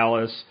in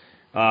Dallas.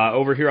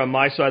 Over here on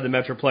my side of the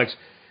Metroplex,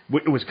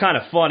 it was kind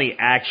of funny,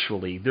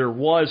 actually. There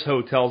was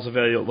hotels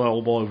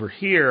available over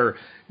here,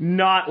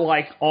 not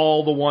like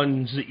all the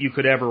ones that you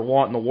could ever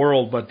want in the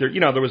world, but there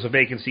was a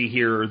vacancy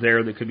here or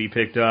there that could be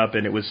picked up,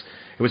 and it was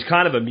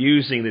kind of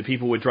amusing that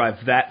people would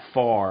drive that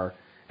far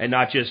and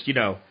not just,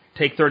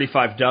 take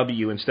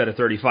 35W instead of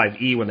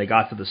 35E when they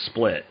got to the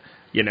split,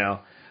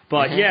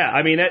 But yeah,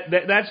 I mean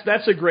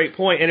that's a great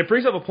point, and it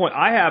brings up a point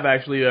I have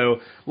actually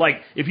though.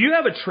 Like if you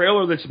have a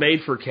trailer that's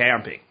made for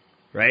camping,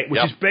 right,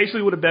 which is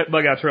basically what a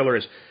bug out trailer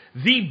is,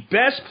 the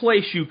best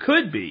place you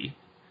could be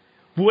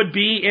would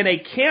be in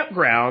a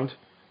campground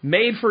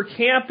made for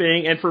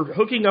camping and for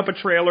hooking up a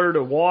trailer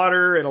to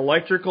water and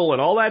electrical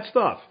and all that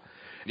stuff.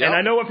 Yep. And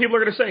I know what people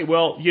are going to say.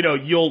 Well,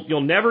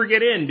 you'll never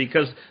get in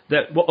because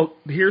that. Well,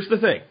 here's the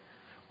thing: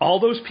 all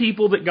those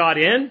people that got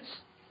in,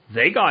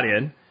 they got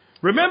in.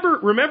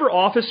 Remember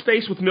Office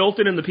Space with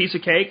Milton and the piece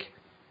of cake?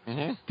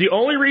 Mm-hmm. The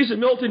only reason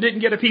Milton didn't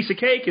get a piece of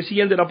cake is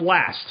he ended up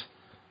last.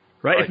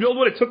 Right? If Milton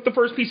would have took the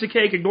first piece of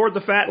cake, ignored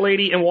the fat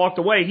lady, and walked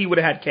away, he would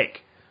have had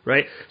cake.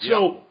 Right? Yep.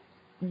 So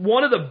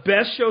one of the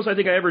best shows I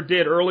think I ever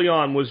did early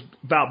on was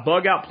about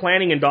bug out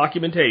planning and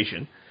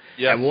documentation.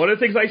 Yes. And one of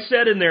the things I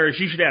said in there is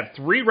you should have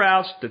 3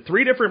 routes to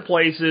 3 different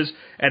places,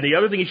 and the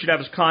other thing you should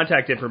have is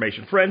contact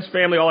information. Friends,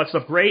 family, all that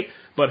stuff, great,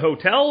 but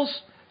hotels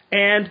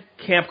and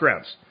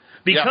campgrounds.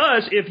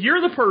 Because if you're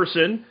the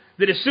person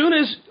that as soon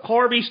as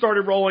Harvey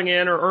started rolling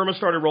in or Irma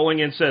started rolling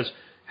in says,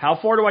 how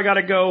far do I got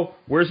to go?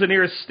 Where's the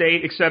nearest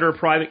state, et cetera,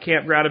 private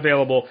campground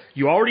available?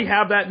 You already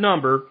have that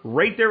number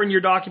right there in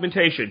your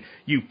documentation.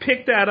 You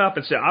pick that up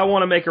and say, I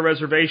want to make a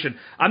reservation.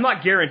 I'm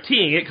not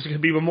guaranteeing it because it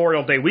could be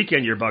Memorial Day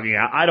weekend you're bugging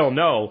out. I don't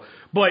know.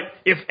 But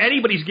if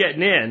anybody's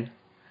getting in,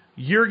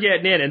 you're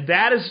getting in. And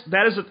that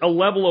is a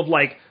level of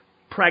like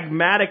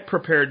pragmatic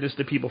preparedness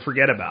that people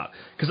forget about.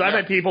 Because I've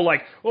had people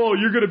like, oh,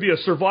 you're going to be a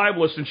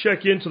survivalist and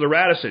check into the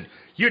Radisson.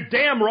 You're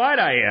damn right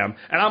I am.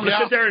 And I'm going to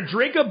sit there and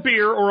drink a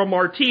beer or a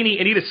martini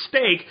and eat a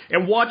steak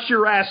and watch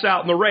your ass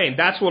out in the rain.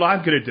 That's what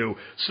I'm going to do.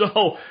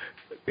 So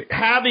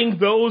having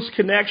those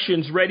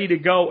connections ready to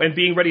go and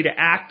being ready to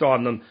act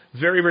on them,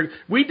 very, very...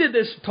 We did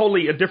this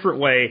totally a different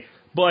way,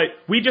 but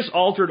we just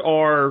altered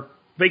our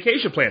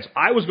vacation plans.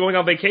 I was going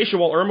on vacation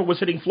while Irma was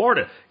hitting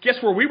Florida. Guess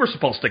where we were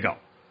supposed to go?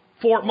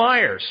 Fort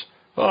Myers.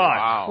 Oh,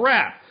 wow.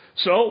 Crap.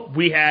 So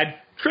we had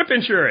trip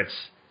insurance.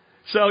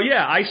 So,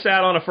 yeah, I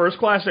sat on a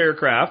first-class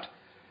aircraft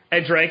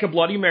and drank a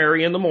Bloody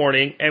Mary in the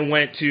morning and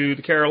went to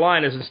the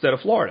Carolinas instead of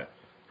Florida,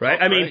 right?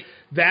 Oh, I mean,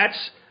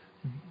 there's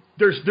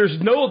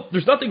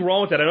nothing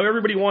wrong with that. I know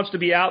everybody wants to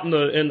be out in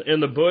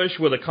the bush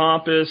with a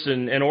compass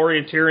and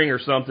orienteering or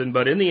something,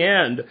 but in the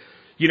end,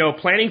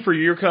 planning for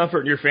your comfort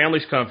and your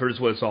family's comfort is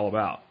what it's all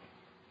about.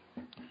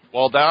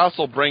 Well, that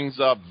also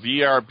brings up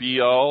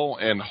VRBO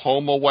and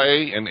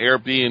HomeAway and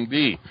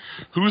Airbnb.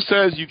 Who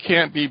says you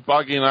can't be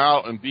bugging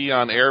out and be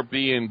on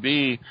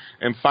Airbnb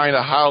and find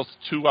a house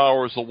 2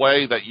 hours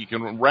away that you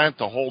can rent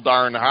the whole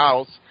darn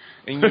house,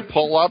 and you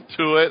pull up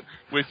to it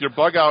with your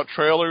bug-out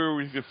trailer,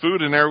 with your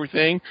food and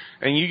everything,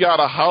 and you got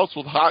a house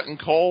with hot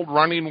and cold,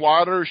 running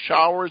water,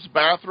 showers,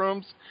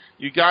 bathrooms.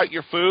 You got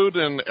your food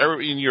and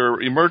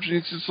your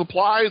emergency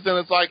supplies, and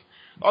it's like,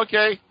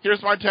 okay,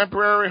 here's my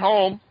temporary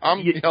home.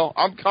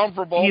 I'm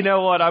comfortable. You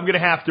know what? I'm going to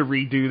have to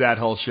redo that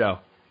whole show.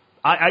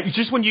 I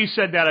just when you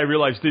said that, I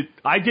realized that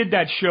I did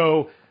that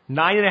show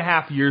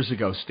 9.5 years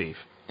ago, Steve.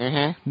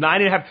 Mm-hmm.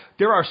 9.5.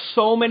 There are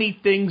so many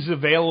things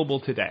available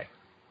today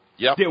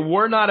that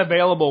were not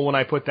available when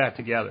I put that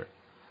together.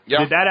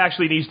 Yep. That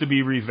actually needs to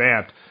be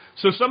revamped.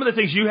 So some of the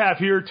things you have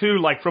here, too,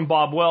 like from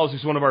Bob Wells,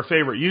 who's one of our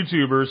favorite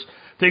YouTubers,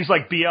 things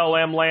like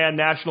BLM land,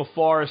 National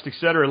Forest, et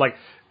cetera, like,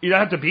 you don't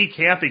have to be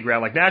camping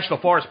ground. Like National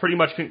Forest, pretty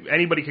much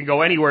anybody can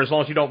go anywhere as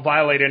long as you don't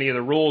violate any of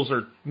the rules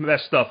or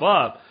mess stuff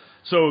up.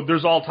 So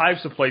there's all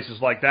types of places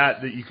like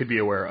that you could be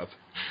aware of.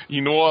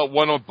 You know what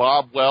one of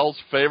Bob Wells'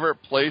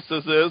 favorite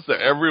places is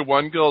that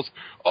everyone goes,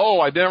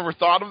 oh, I never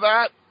thought of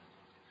that?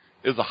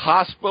 Is a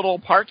hospital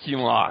parking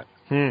lot.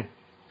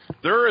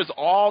 There is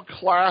all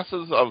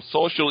classes of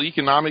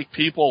socioeconomic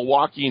people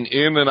walking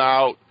in and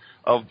out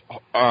of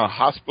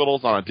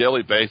hospitals on a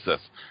daily basis.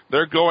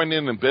 They're going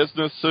in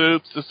business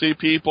suits to see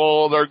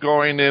people. They're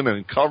going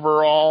in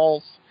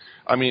coveralls.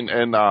 I mean,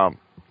 and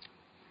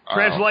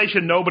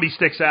translation: nobody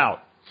sticks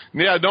out.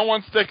 Yeah, no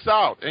one sticks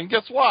out. And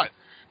guess what?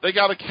 They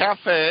got a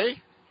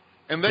cafe,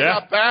 and they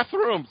got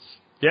bathrooms.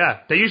 Yeah,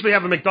 they usually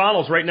have a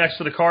McDonald's right next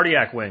to the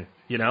cardiac wing.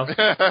 No,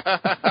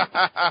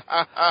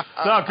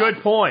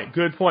 good point.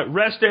 Good point.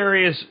 Rest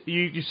areas,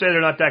 you say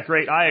they're not that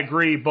great. I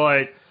agree,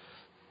 but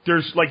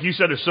there's, like you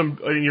said, there's some,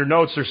 in your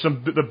notes, there's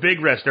the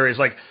big rest areas.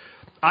 Like,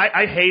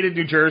 I hated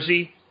New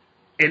Jersey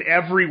in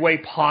every way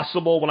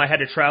possible when I had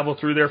to travel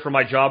through there for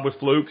my job with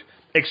Fluke,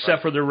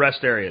 except for the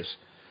rest areas.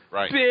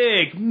 Right.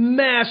 Big,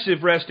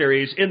 massive rest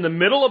areas in the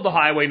middle of the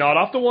highway, not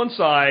off to one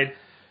side.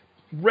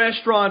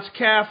 Restaurants,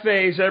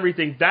 cafes,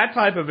 everything. That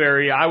type of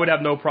area, I would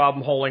have no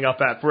problem holding up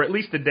at for at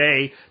least a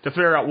day to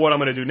figure out what I'm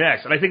going to do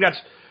next. And I think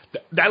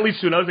that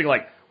leads to another thing.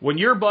 Like, when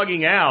you're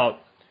bugging out,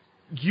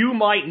 you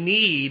might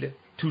need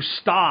to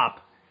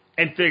stop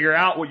and figure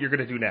out what you're going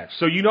to do next.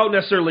 So you don't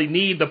necessarily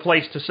need the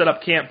place to set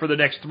up camp for the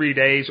next 3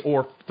 days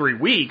or 3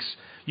 weeks.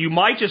 You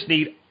might just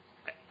need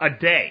a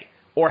day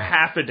or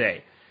half a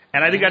day.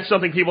 And I think that's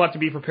something people have to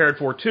be prepared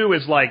for, too,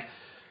 is like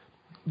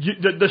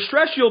the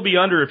stress you'll be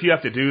under if you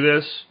have to do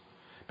this.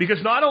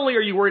 Because not only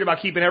are you worried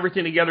about keeping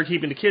everything together,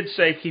 keeping the kids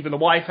safe, keeping the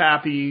wife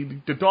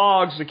happy, the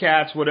dogs, the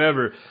cats,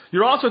 whatever,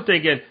 you're also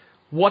thinking,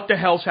 what the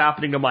hell's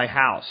happening to my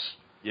house?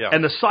 Yeah.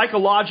 And the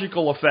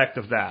psychological effect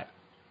of that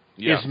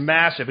is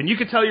massive. And you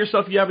can tell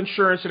yourself you have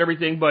insurance and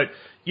everything, but,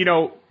 you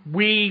know,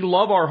 we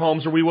love our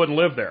homes or we wouldn't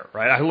live there,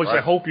 right?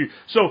 I hope you...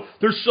 So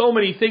there's so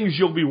many things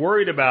you'll be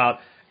worried about,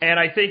 and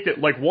I think that,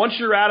 like, once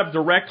you're out of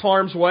direct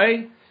harm's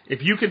way,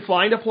 if you can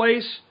find a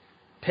place,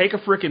 take a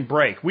frickin'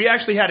 break. We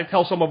actually had to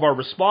tell some of our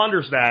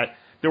responders that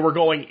were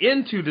going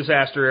into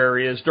disaster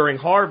areas during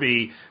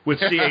Harvey with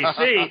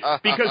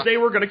CAC because they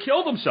were going to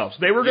kill themselves.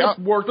 They were going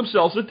to work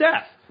themselves to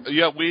death.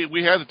 Yeah,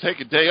 we had to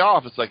take a day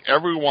off. It's like,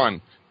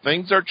 everyone,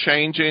 things are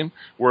changing.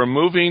 We're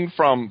moving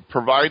from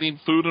providing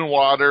food and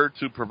water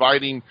to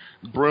providing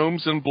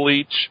brooms and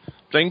bleach.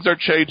 Things are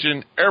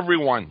changing.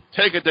 Everyone,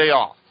 take a day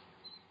off.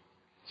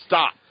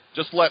 Stop.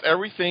 Just let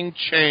everything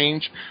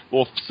change.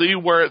 We'll see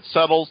where it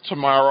settles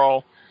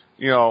tomorrow.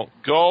 You know,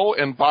 go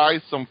and buy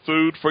some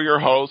food for your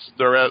host.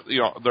 They're at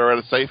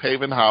a safe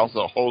haven house.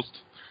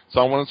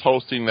 Someone is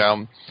hosting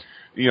them.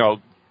 You know,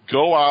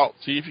 go out,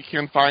 see if you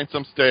can find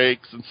some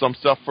steaks and some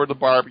stuff for the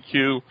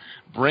barbecue.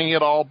 Bring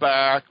it all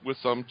back with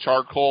some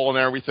charcoal and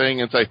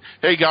everything, and say,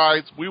 "Hey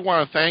guys, we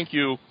want to thank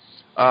you.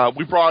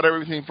 We brought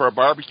everything for a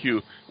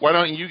barbecue. Why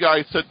don't you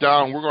guys sit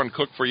down? We're going to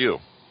cook for you."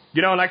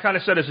 You know, and I kind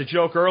of said as a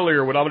joke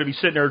earlier when I'm going to be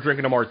sitting there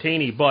drinking a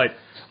martini, but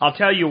I'll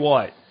tell you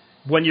what.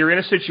 When you're in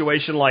a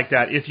situation like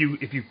that, if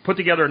you put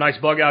together a nice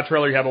bug-out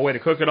trailer, you have a way to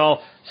cook it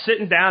all,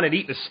 sitting down and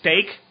eating a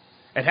steak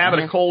and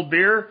having a cold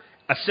beer,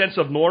 a sense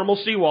of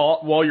normalcy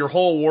while your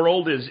whole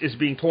world is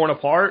being torn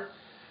apart,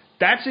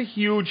 that's a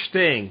huge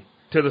thing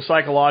to the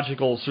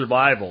psychological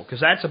survival, because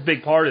that's a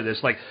big part of this.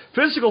 Like,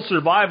 physical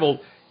survival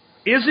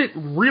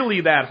isn't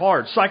really that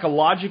hard.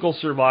 Psychological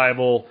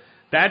survival,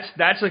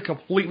 that's a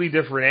completely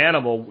different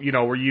animal, you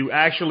know, where you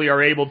actually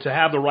are able to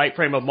have the right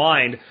frame of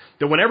mind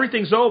that when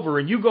everything's over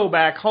and you go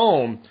back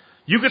home,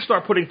 you can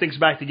start putting things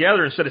back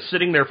together instead of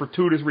sitting there for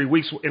 2 to 3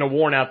 weeks in a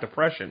worn-out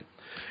depression.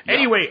 Yeah.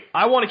 Anyway,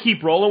 I want to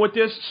keep rolling with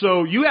this.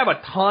 So you have a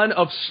ton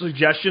of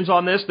suggestions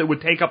on this that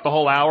would take up the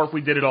whole hour if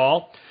we did it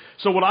all.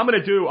 So what I'm going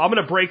to do, I'm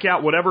going to break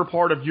out whatever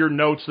part of your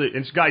notes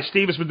and guys,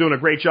 Steve has been doing a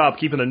great job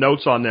keeping the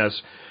notes on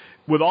this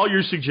with all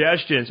your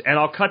suggestions, and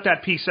I'll cut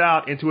that piece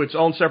out into its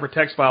own separate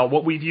text file,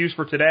 what we've used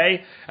for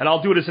today, and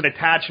I'll do it as an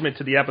attachment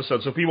to the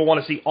episode. So if people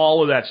want to see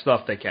all of that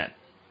stuff, they can.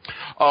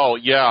 Oh,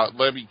 yeah,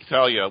 let me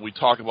tell you, we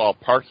talk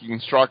about parking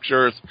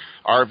structures,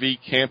 RV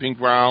camping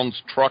grounds,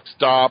 truck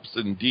stops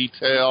in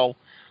detail,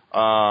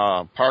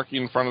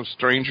 parking in front of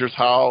strangers'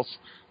 house,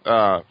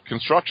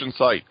 construction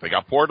site. They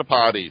got porta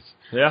potties.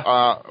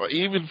 Yeah.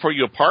 Even for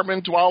you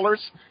apartment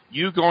dwellers,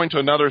 you going to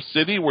another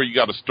city where you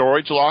got a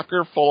storage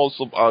locker full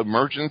of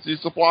emergency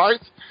supplies,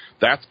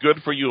 that's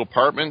good for you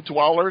apartment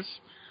dwellers.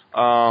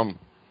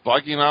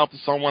 Bugging out to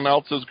someone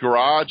else's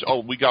garage.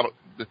 Oh,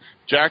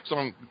 Jack's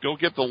on. Go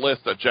get the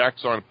list that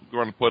Jack's going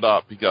to put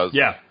up because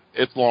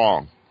it's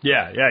long.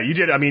 Yeah, you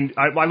did. I mean,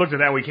 I looked at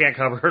that. We can't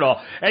cover it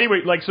all. Anyway,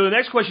 so the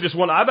next question is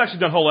one I've actually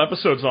done whole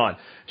episodes on.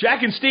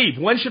 Jack and Steve,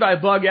 when should I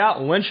bug out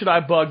and when should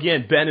I bug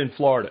in? Ben in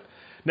Florida.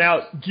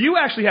 Now, you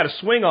actually had a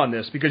swing on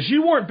this because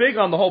you weren't big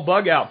on the whole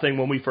bug out thing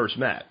when we first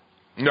met.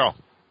 No.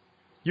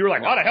 You were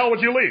like, why the hell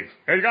would you leave?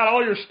 You got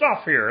all your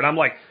stuff here. And I'm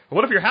like,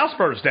 what if your house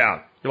burns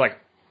down? You're like,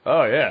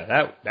 oh,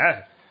 yeah,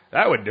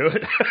 that would do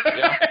it.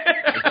 Yeah.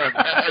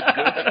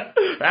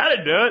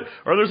 That'd do it.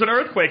 Or there's an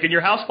earthquake and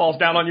your house falls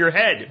down on your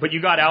head, but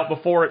you got out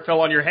before it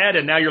fell on your head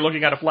and now you're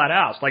looking at a flat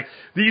house. Like,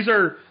 these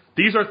are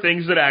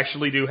things that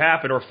actually do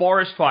happen. Or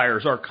forest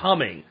fires are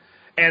coming.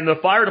 And the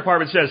fire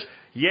department says,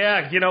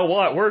 yeah, you know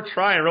what, we're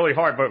trying really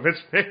hard, but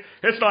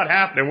it's not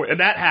happening.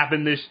 And that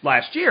happened this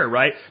last year,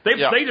 right? They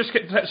just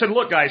said,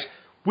 look, guys,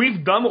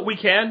 we've done what we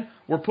can.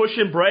 We're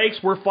pushing brakes.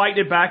 We're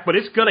fighting it back, but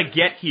it's going to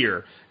get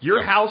here.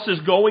 Your house is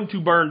going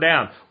to burn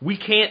down. We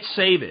can't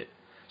save it.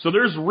 So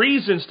there's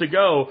reasons to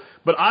go,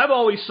 but I've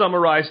always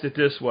summarized it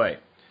this way.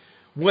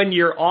 When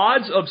your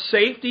odds of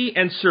safety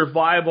and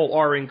survival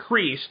are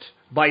increased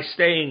by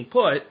staying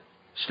put,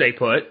 stay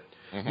put.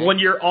 Mm-hmm. When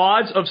your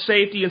odds of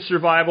safety and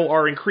survival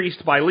are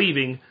increased by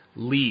leaving,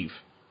 leave.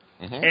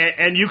 Mm-hmm.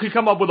 And you could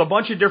come up with a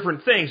bunch of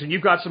different things, and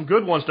you've got some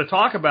good ones to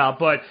talk about,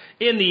 but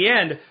in the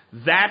end,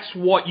 that's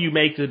what you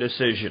make the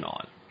decision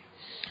on.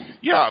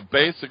 Yeah,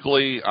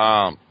 basically,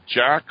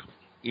 Jack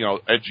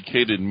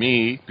educated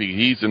me,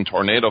 he's in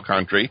tornado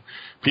country,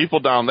 people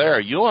down there,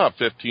 you'll have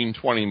 15,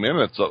 20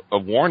 minutes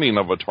of warning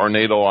of a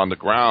tornado on the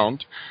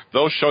ground.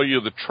 They'll show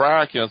you the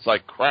track, and it's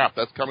like, crap,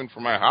 that's coming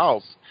from my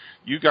house.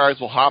 You guys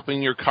will hop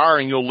in your car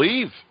and you'll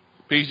leave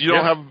because you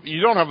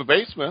don't have a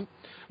basement.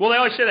 Well, they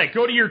always say that.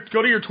 Go to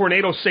your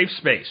tornado safe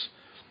space.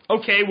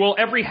 Okay, well,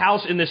 every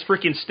house in this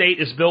freaking state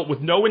is built with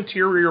no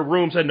interior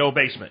rooms and no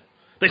basement.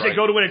 They say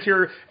go to an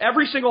interior.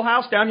 Every single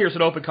house down here is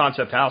an open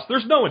concept house.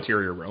 There's no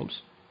interior rooms,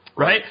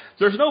 right?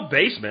 There's no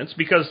basements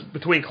because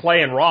between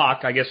clay and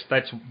rock, I guess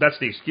that's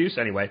the excuse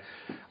anyway.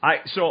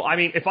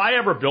 If I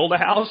ever build a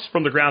house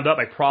from the ground up,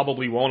 I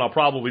probably won't.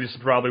 This is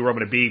probably where I'm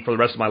going to be for the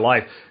rest of my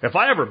life. If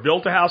I ever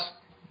built a house,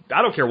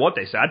 I don't care what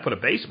they say, I'd put a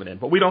basement in,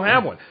 but we don't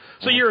have one.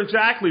 So you're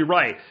exactly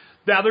right.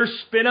 Now, there's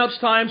spin-ups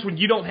times when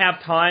you don't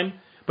have time,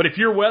 but if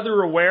you're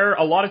weather aware,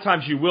 a lot of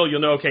times you'll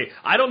know, okay,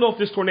 I don't know if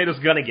this tornado's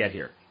going to get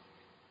here.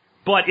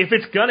 But if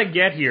it's going to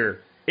get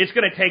here, it's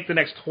going to take the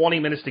next 20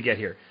 minutes to get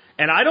here.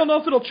 And I don't know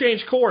if it'll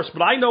change course,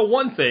 but I know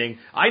one thing.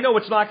 I know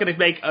it's not going to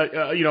make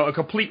a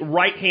complete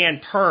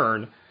right-hand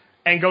turn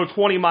and go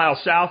 20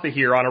 miles south of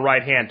here on a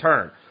right-hand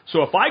turn.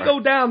 So if I go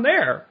down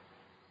there,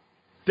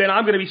 then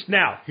I'm going to be...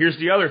 Now, here's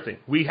the other thing.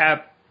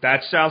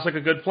 That sounds like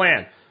a good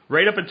plan.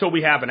 Right up until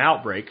we have an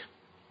outbreak.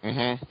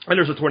 Mm-hmm. And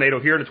there's a tornado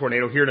here, and a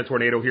tornado here, and a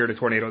tornado here, and a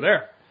tornado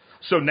there.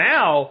 So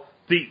now...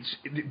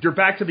 You're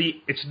back to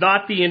it's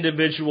not the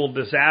individual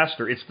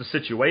disaster, it's the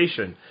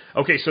situation.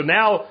 Okay, so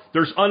now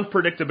there's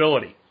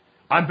unpredictability.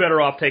 I'm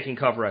better off taking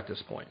cover at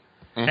this point.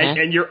 Mm-hmm.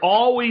 And you're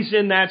always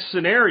in that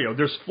scenario.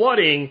 There's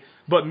flooding,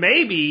 but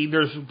maybe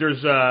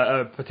there's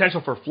a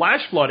potential for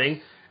flash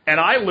flooding, and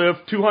I live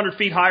 200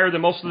 feet higher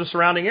than most of the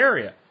surrounding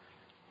area.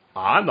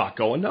 I'm not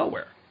going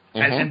nowhere.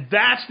 Mm-hmm. And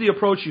that's the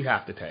approach you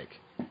have to take.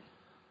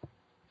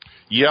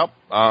 Yep,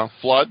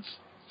 floods,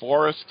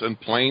 forest and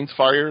plains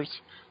fires,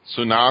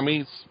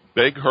 tsunamis,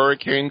 big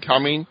hurricane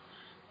coming,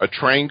 a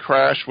train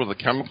crash with a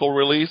chemical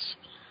release,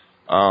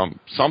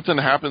 something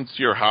happens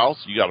to your house,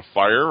 you got a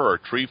fire or a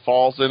tree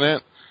falls in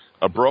it,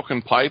 a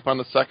broken pipe on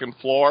the second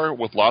floor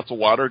with lots of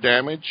water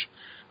damage.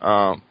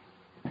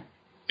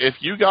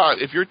 If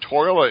your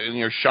toilet and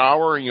your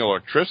shower and your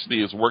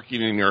electricity is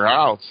working in your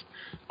house,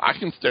 I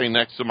can stay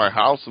next to my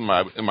house in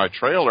my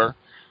trailer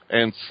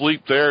and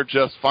sleep there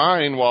just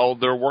fine while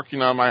they're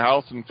working on my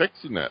house and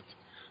fixing it.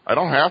 I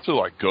don't have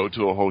to go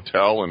to a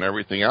hotel and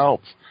everything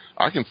else.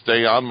 I can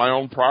stay on my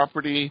own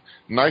property,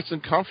 nice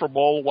and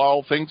comfortable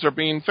while things are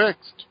being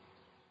fixed.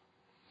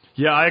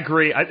 Yeah, I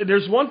agree.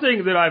 There's one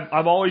thing that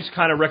I've always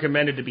kind of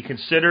recommended to be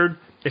considered.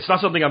 It's not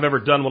something I've ever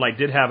done when I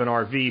did have an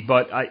RV,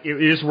 but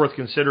it is worth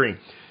considering.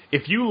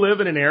 If you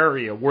live in an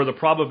area where the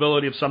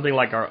probability of something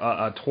like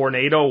a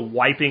tornado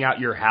wiping out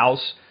your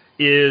house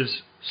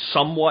is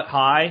somewhat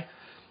high,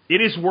 it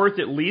is worth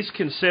at least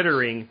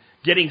considering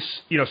getting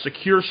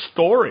secure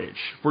storage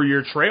for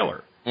your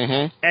trailer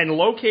and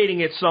locating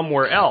it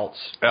somewhere else.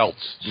 That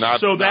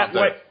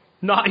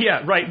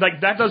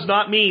does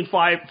not mean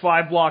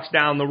five blocks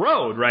down the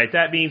road, right?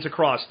 That means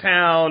across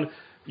town,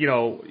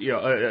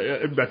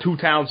 2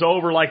 towns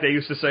over, like they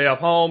used to say up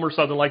home, or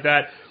something like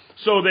that.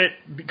 So that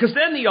because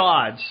then the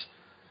odds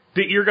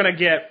that you're going to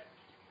get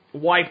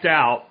wiped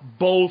out,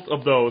 both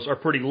of those are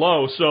pretty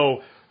low.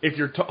 So if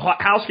your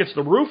house gets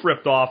the roof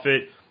ripped off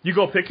it, you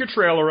go pick your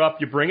trailer up,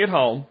 you bring it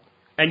home.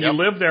 And you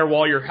live there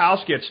while your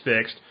house gets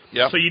fixed,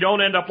 so you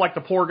don't end up like the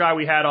poor guy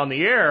we had on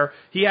the air.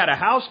 He had a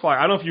house fire.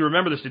 I don't know if you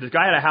remember this, dude. This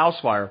guy had a house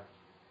fire.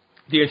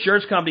 The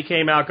insurance company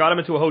came out, got him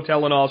into a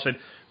hotel and all, said,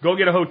 go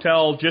get a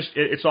hotel,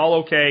 it's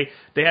all okay.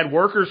 They had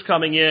workers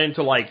coming in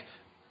to,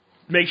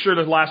 make sure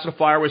the last of the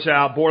fire was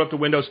out, board up the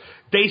windows.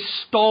 They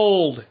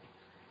stole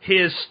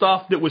his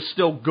stuff that was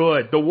still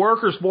good. The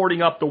workers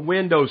boarding up the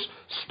windows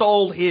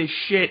stole his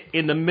shit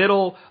in the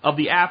middle of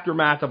the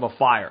aftermath of a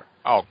fire.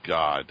 Oh,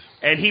 God.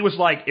 And he was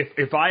like,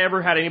 if I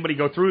ever had anybody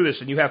go through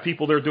this and you have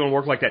people there doing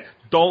work like that,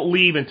 don't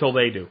leave until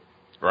they do.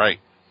 Right.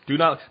 Do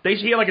not.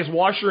 He had his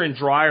washer and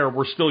dryer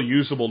were still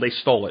usable. They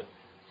stole it.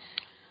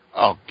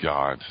 Oh,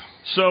 God.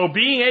 So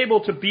being able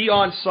to be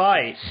on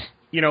site,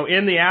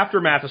 in the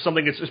aftermath of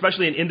something that's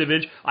especially an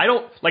individual,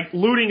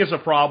 looting is a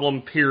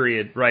problem,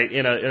 period, right,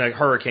 in a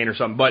hurricane or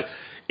something. But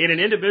in an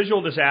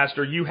individual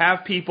disaster, you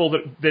have people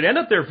that end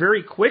up there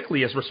very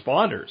quickly as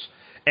responders.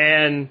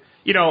 And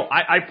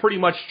I pretty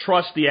much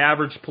trust the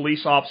average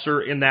police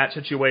officer in that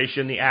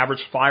situation, the average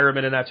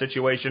fireman in that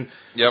situation.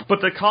 Yep. But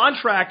the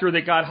contractor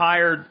that got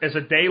hired as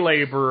a day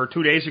laborer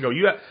 2 days ago,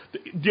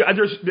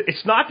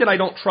 it's not that I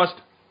don't trust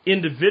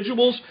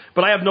individuals,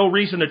 but I have no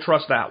reason to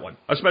trust that one,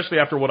 especially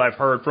after what I've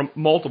heard from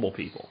multiple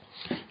people.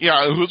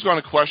 Yeah, who's going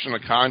to question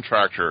a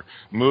contractor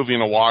moving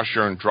a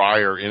washer and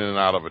dryer in and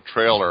out of a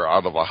trailer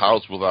out of a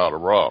house without a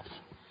roof?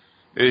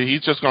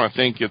 He's just going to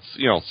think it's,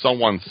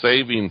 someone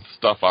saving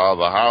stuff out of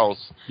the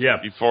house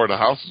before the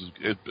house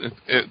is...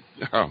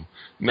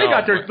 They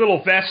got their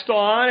little vest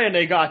on, and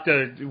they got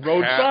the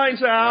road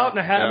signs out,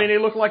 and they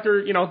look like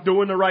they're,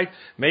 doing the right...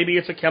 Maybe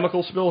it's a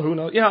chemical spill, who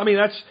knows? Yeah,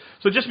 that's...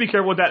 So just be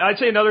careful with that. I'd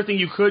say another thing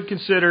you could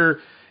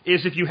consider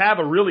is if you have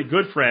a really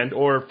good friend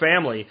or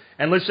family,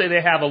 and let's say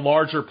they have a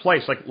larger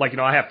place, like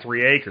I have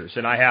 3 acres,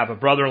 and I have a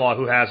brother-in-law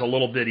who has a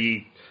little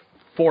bitty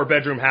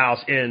 4-bedroom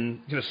house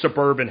in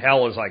suburban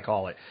hell, as I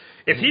call it.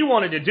 If he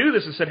wanted to do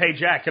this and said, "Hey,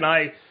 Jack, can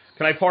I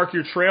park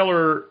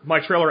my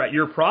trailer at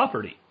your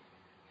property,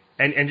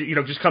 and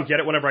just come get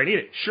it whenever I need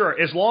it?" Sure,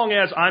 as long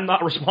as I'm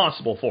not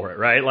responsible for it,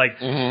 right? Like,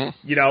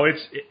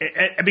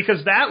 it's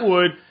because that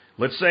would.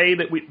 Let's say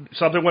that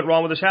something went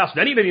wrong with his house.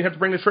 Then he didn't even have to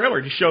bring the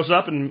trailer. He just shows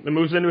up and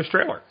moves into his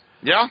trailer.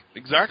 Yeah,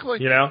 exactly.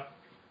 So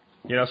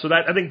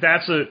that I think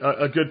that's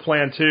a good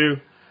plan too.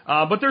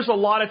 But there's a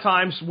lot of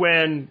times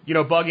when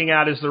bugging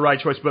out is the right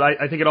choice. But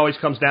I think it always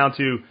comes down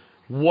to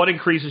what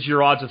increases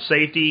your odds of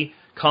safety,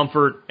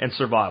 comfort, and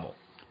survival.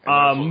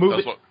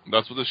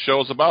 That's what this show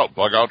is about.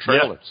 Bug out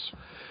trailers. Yeah.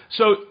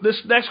 So this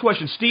next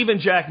question, Steve and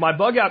Jack, my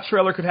bug out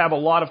trailer could have a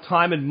lot of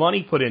time and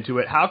money put into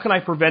it. How can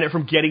I prevent it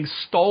from getting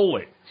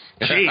stolen?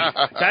 Gee,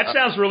 that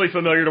sounds really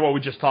familiar to what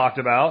we just talked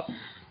about.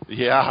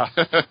 Yeah.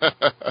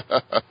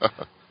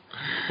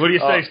 What do you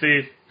say,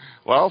 Steve?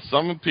 Well,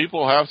 some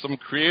people have some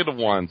creative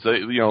ones.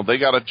 They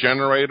got a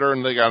generator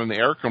and they got an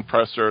air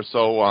compressor,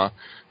 so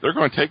they're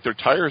going to take their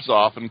tires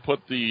off and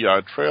put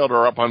the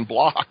trailer up on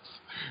blocks.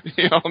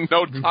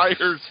 No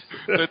tires.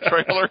 The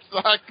trailer's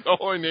not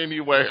going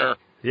anywhere.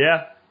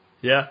 Yeah.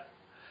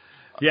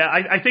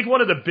 I think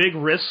one of the big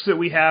risks that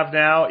we have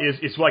now is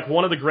it's like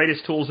one of the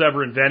greatest tools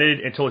ever invented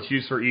until it's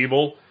used for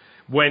evil.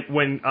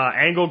 When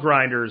angle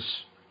grinders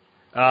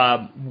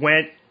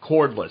went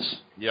cordless.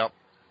 Yep.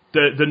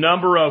 The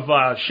number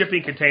of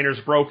shipping containers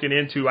broken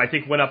into, I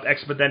think, went up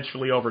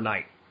exponentially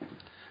overnight.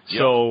 Yep.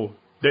 So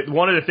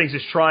one of the things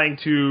is trying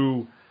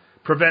to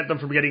prevent them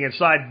from getting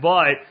inside.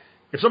 But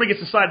if somebody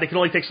gets inside, they can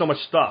only take so much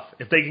stuff.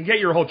 If they can get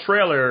your whole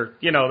trailer,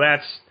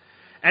 that's...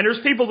 And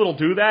there's people that'll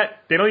do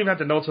that. They don't even have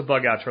to know it's a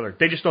bug-out trailer.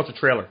 They just know it's a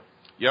trailer.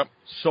 Yep.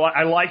 So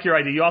I like your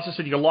idea. You also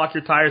said you can lock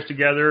your tires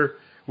together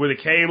with a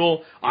cable.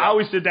 Yep. I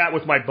always did that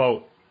with my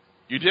boat.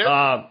 You did?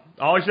 I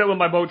always did that with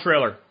my boat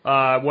trailer.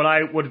 When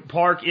I would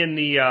park in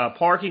the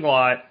parking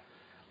lot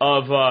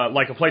of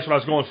like a place when I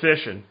was going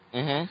fishing,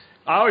 I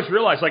always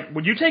realized, like,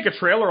 when you take a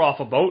trailer off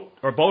a boat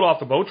or a boat off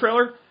the boat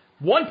trailer,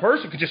 one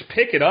person could just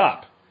pick it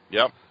up.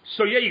 Yep.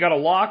 So, yeah, you got a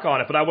lock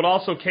on it, but I would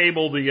also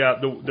cable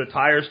the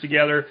tires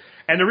together.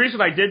 And the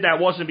reason I did that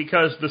wasn't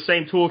because the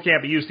same tool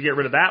can't be used to get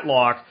rid of that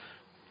lock.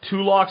 2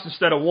 locks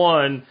instead of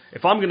 1.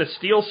 If I'm going to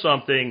steal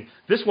something,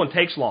 this one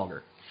takes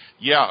longer.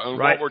 Yeah, and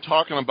right? What we're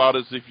talking about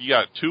is if you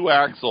got 2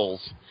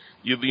 axles,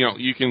 you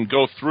can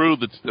go through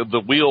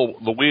the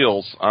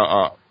wheels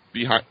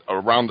behind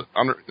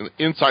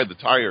inside the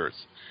tires.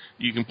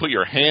 You can put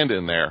your hand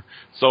in there.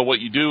 So what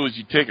you do is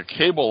you take a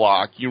cable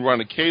lock, you run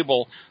a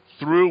cable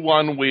through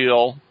one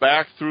wheel,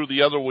 back through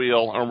the other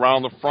wheel, and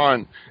around the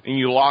front, and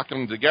you lock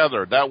them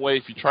together. That way,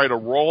 if you try to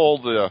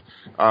roll the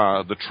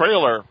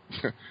trailer,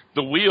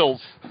 the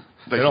wheels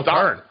they don't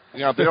turn.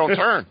 Yeah, they don't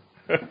turn.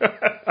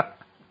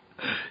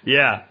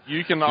 Yeah.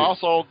 You can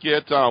also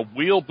get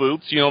wheel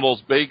boots.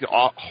 Those big,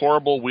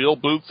 horrible wheel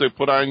boots they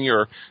put on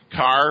your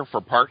car for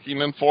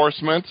parking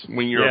enforcement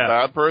when you're a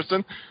bad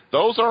person.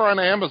 Those are on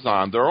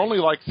Amazon. They're only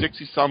like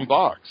 $60-some.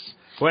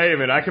 Wait a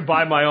minute, I could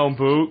buy my own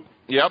boot?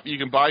 Yep, you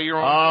can buy your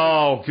own.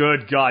 Oh,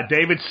 good God.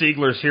 David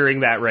Siegler's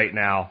hearing that right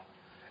now.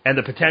 And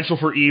the potential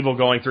for evil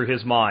going through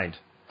his mind.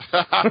 So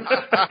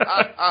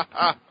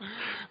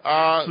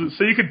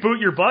you could boot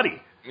your buddy.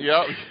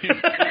 Yep.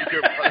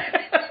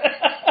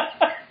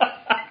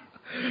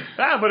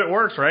 But it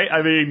works, right?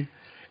 I mean,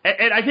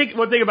 and I think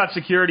one thing about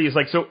security is,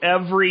 like, so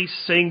every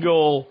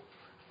single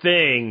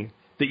thing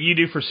that you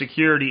do for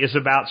security is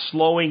about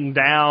slowing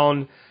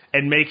down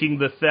and making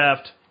the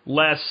theft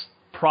less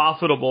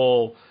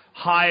profitable,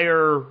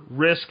 higher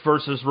risk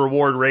versus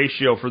reward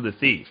ratio for the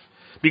thief.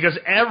 Because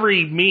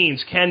every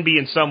means can be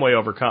in some way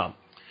overcome.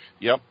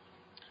 Yep.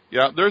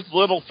 Yeah, there's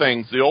little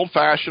things. The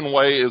old-fashioned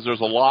way is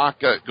there's a lock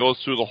that goes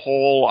through the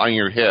hole on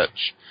your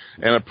hitch,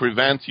 and it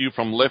prevents you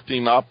from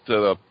lifting up to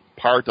the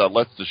part that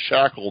lets the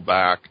shackle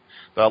back,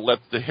 that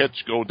lets the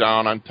hitch go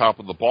down on top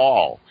of the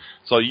ball.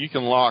 So you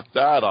can lock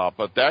that up,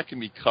 but that can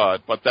be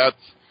cut. But that's,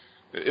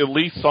 at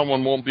least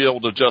someone won't be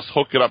able to just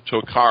hook it up to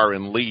a car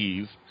and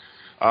leave.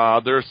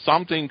 There's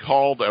something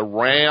called a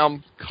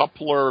RAM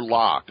coupler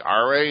lock,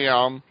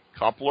 RAM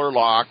coupler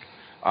lock,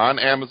 on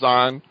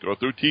Amazon. Go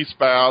through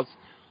T-Spaz.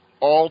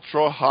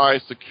 Ultra high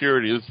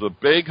security. This is a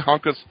big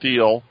hunk of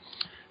steel.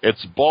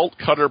 It's bolt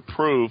cutter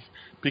proof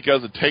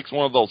because it takes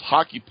one of those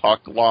hockey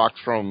puck locks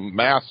from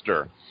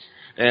Master,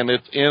 and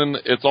it's in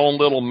its own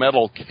little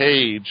metal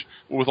cage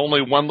with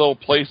only one little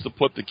place to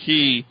put the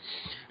key,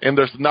 and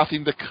there's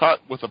nothing to cut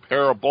with a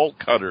pair of bolt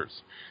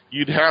cutters.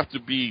 You'd have to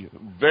be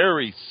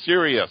very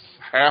serious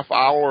half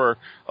hour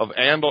of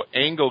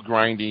angle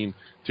grinding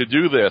to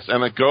do this,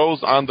 and it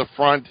goes on the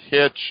front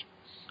hitch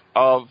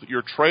of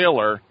your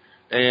trailer,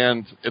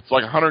 and it's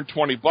like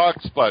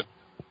 $120, but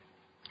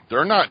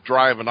they're not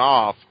driving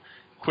off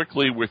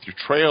quickly with your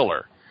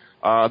trailer.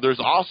 There's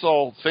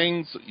also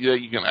things that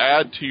you can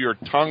add to your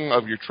tongue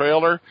of your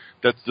trailer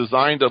that's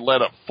designed to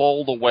let it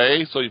fold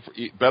away, so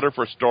better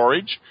for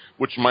storage,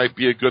 which might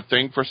be a good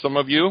thing for some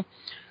of you.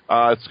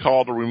 It's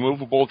called a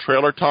removable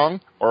trailer tongue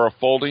or a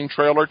folding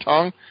trailer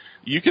tongue.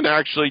 You can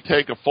actually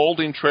take a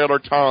folding trailer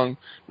tongue,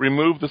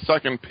 remove the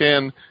second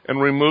pin,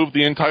 and remove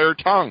the entire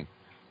tongue.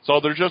 So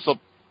there's just a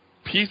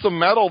piece of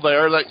metal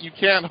there that you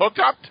can't hook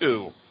up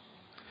to.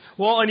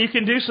 Well, and you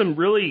can do some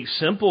really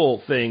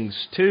simple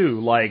things, too,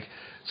 like...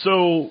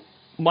 So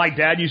my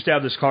dad used to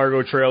have this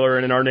cargo trailer,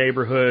 and in our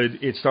neighborhood,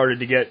 it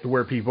started to get to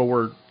where people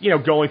were,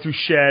 going through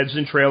sheds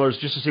and trailers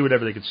just to see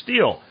whatever they could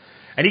steal.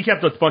 And he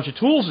kept a bunch of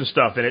tools and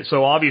stuff in it,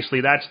 so obviously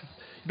that's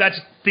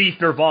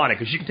thief nirvana,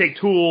 because you can take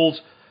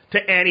tools to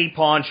any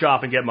pawn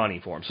shop and get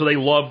money for them. So they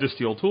love to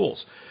steal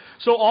tools.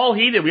 So all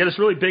he did, we had this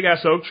really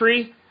big-ass oak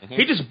tree. Mm-hmm.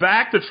 He just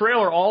backed the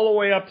trailer all the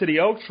way up to the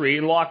oak tree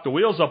and locked the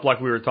wheels up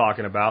like we were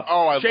talking about.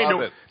 Oh, I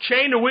love it.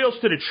 Chained the wheels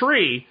to the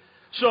tree,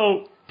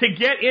 so... To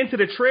get into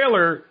the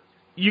trailer,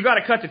 you got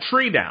to cut the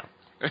tree down.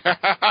 There's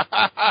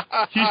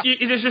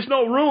just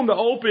no room to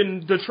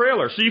open the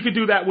trailer. So you could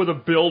do that with a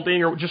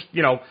building or just,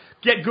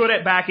 get good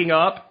at backing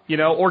up,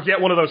 or get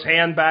one of those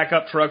hand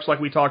backup trucks like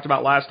we talked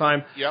about last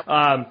time. Yep.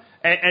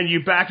 And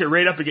you back it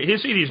right up again.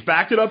 He's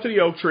backed it up to the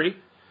oak tree,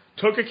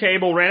 took a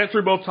cable, ran it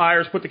through both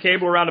tires, put the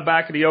cable around the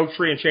back of the oak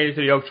tree, and chained it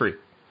to the oak tree.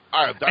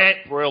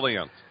 That's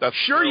brilliant. That's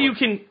sure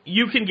brilliant.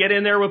 You can get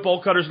in there with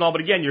bolt cutters and all, but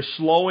again, you're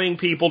slowing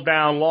people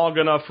down long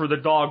enough for the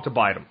dog to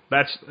bite them.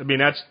 That's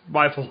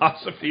my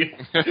philosophy.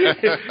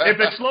 If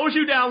it slows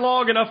you down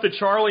long enough that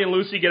Charlie and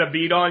Lucy get a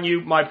beat on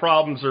you, my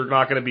problems are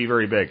not going to be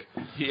very big.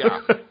 Yeah,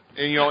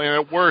 and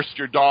at worst,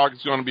 your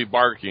dog's going to be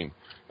barking.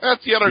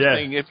 That's the other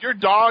thing. If your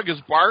dog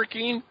is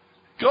barking,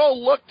 go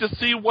look to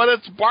see what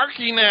it's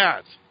barking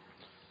at.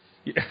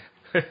 Yeah.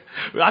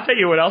 I'll tell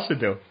you what else to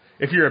do.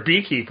 If you're a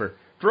beekeeper.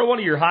 Throw one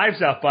of your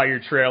hives out by your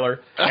trailer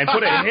and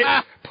put a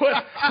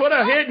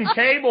hidden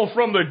cable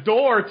from the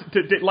door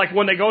to like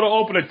when they go to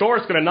open a door,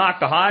 it's going to knock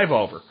the hive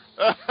over.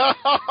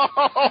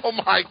 Oh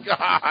my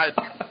God!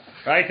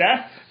 Right,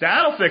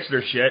 that'll fix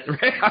their shit.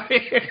 Right?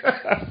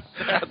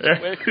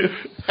 That's wicked.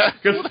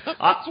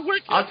 That's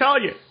wicked. I'll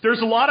tell you,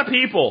 there's a lot of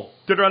people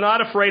that are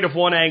not afraid of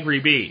one angry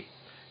bee.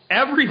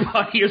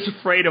 Everybody is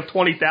afraid of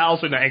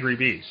 20,000 angry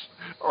bees.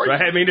 Right?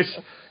 I mean, it's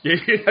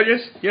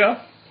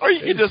Or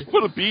you can just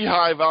put a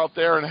beehive out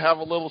there and have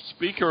a little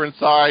speaker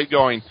inside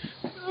going.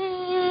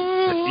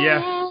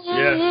 Yeah.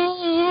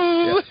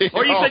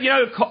 Or you said,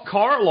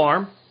 car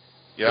alarm.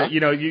 Yeah.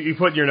 You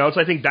put in your notes.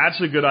 I think that's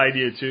a good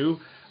idea too.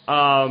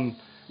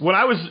 When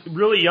I was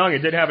really young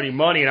and didn't have any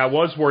money, and I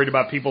was worried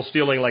about people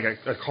stealing like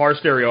a car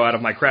stereo out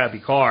of my crappy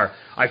car,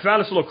 I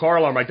found this little car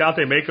alarm. I doubt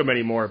they make them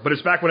anymore, but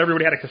it's back when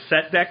everybody had a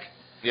cassette deck.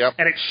 Yep.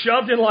 And it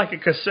shoved in like a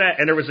cassette,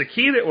 and there was a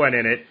key that went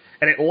in it,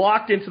 and it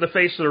locked into the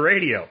face of the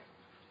radio.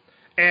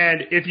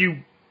 And if you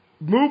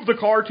moved the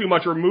car too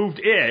much or moved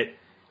it,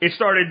 it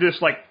started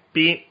this like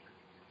beep,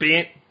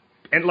 beep.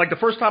 And like the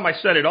first time I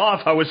set it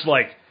off, I was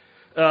like,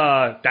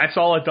 that's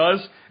all it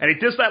does? And it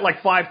does that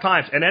like 5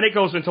 times. And then it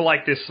goes into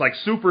like this like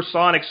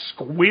supersonic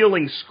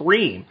squealing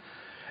scream.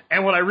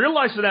 And what I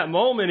realized at that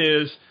moment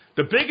is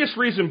the biggest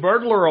reason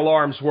burglar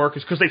alarms work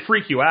is because they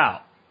freak you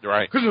out.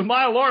 Right. Because it was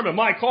my alarm in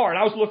my car, and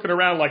I was looking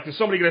around like, is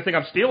somebody going to think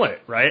I'm stealing it,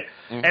 right?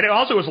 Mm-hmm. And it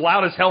also was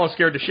loud as hell and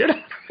scared the shit out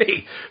of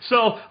me.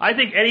 So I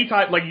think any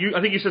time, like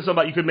I think you said something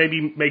about you could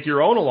maybe make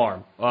your own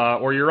alarm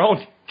or your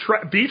own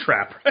bee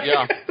trap. Right?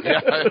 Yeah,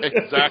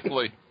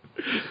 exactly.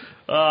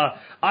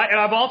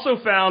 I've also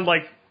found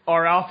like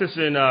our office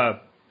in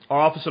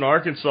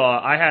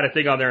Arkansas, I had a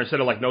thing on there instead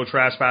of like no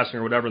trespassing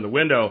or whatever in the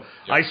window.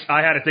 Yep.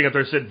 I had a thing up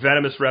there that said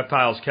venomous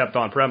reptiles kept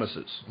on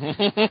premises.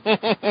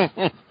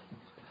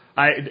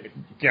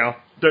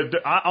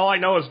 All I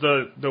know is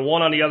the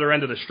one on the other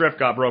end of the strip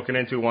got broken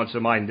into once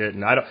and mine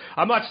didn't.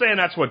 I'm not saying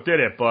that's what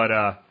did it,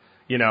 but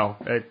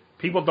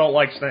people don't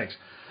like snakes.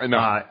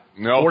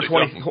 No, or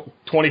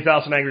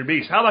 20,000 angry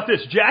bees. How about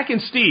this, Jack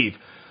and Steve?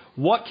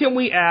 What can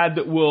we add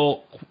that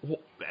will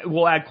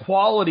add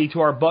quality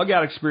to our bug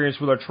out experience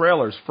with our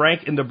trailers?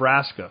 Frank in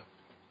Nebraska.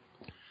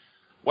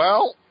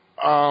 Well,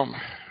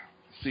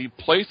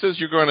 places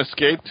you're going to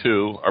escape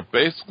to are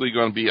basically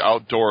going to be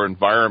outdoor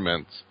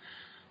environments.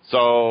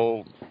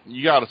 So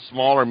you got a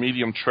smaller,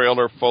 medium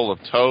trailer full of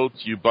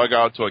totes. You bug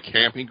out to a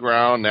camping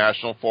ground,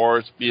 national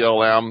forest,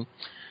 BLM,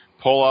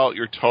 pull out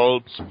your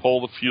totes,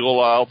 pull the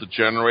fuel out, the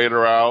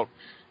generator out.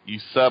 You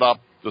set up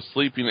the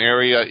sleeping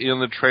area in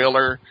the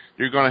trailer.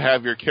 You're going to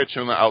have your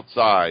kitchen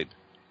outside.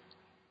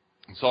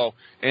 So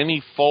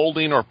any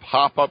folding or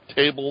pop-up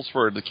tables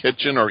for the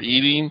kitchen or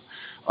eating,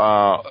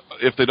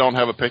 if they don't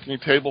have a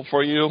picnic table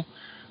for you,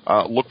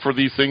 look for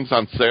these things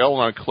on sale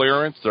and on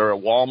clearance. They're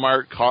at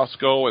Walmart,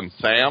 Costco, and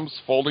Sam's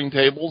folding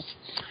tables.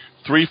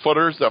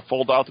 3-footers that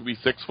fold out to be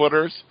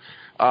 6-footers.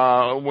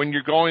 When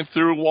you're going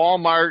through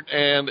Walmart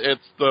and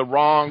it's the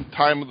wrong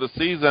time of the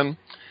season,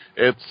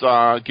 it's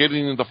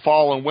getting into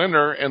fall and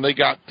winter, and they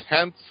got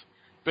tents,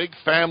 big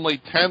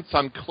family tents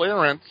on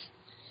clearance.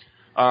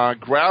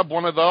 Grab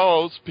one of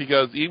those,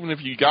 because even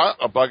if you got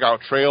a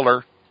bug-out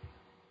trailer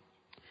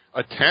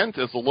A tent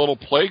is a little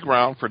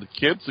playground for the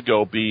kids to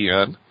go be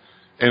in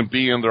and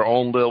be in their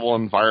own little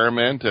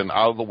environment and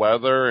out of the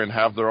weather and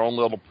have their own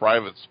little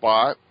private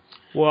spot.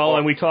 Well,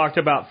 and we talked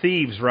about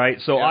thieves, right?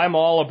 So yeah. I'm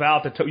all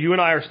about you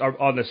and I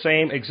are on the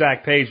same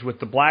exact page with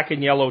the black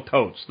and yellow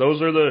totes.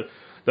 Those are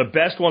the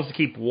best ones to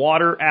keep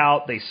water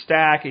out. They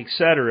stack,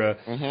 etc.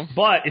 Mm-hmm.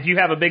 But if you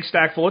have a big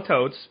stack full of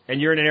totes and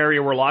you're in an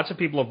area where lots of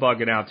people are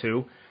bugging out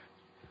to,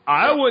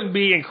 I wouldn't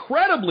be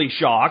incredibly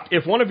shocked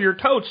if one of your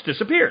totes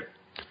disappeared.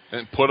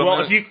 And put them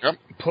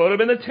put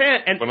them in the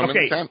tent. And put them in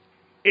the tent.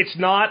 It's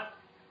not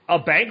a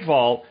bank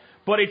vault,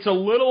 but it's a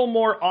little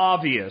more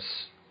obvious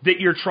that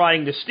you're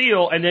trying to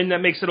steal, and then that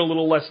makes it a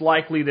little less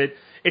likely that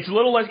it's a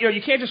little less,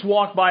 you can't just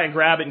walk by and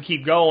grab it and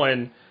keep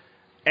going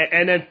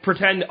and then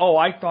pretend,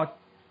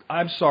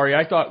 I'm sorry,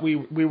 I thought we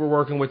were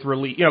working with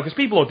relief, because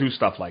people will do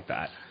stuff like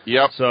that.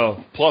 Yep.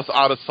 So, plus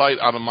out of sight,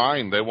 out of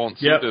mind. They won't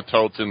see the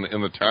totes in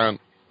the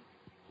tent.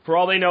 For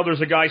all they know,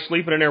 there's a guy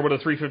sleeping in there with a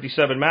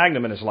 .357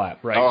 Magnum in his lap,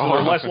 right? Oh. So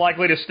they're less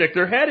likely to stick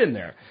their head in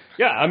there.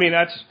 Yeah, I mean,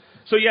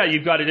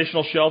 you've got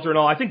additional shelter and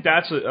all. I think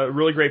that's a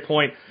really great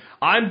point.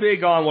 I'm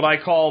big on what I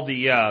call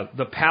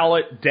the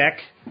pallet deck,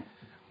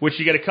 which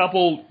you get a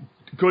couple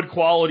good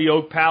quality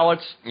oak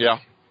pallets. Yeah.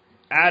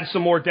 Add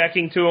some more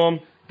decking to them.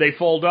 They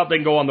fold up. They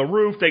can go on the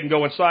roof. They can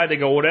go inside. They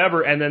go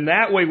whatever. And then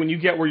that way, when you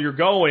get where you're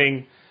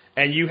going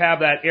and you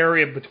have that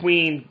area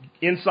between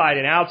inside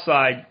and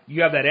outside,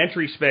 you have that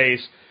entry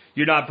space.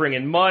 You're not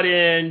bringing mud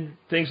in,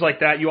 things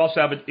like that. You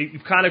also have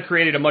you've kind of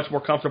created a much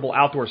more comfortable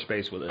outdoor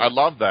space with it. I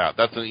love that.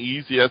 That's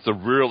a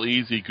real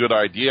easy, good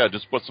idea.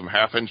 Just put some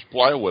 1/2-inch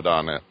plywood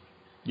on it.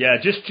 Yeah,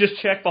 just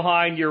check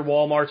behind your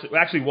Walmarts.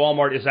 Actually,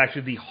 Walmart is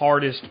actually the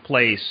hardest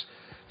place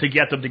to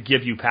get them to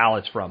give you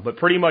pallets from. But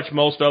pretty much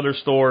most other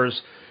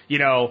stores,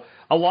 a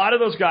lot of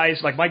those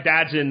guys, like my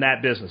dad's in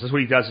that business. That's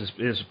what he does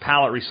is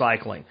pallet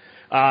recycling.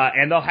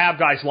 And they'll have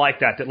guys like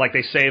that like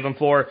they save them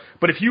for.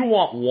 But if you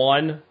want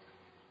one,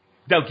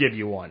 they'll give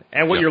you one.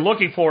 And what you're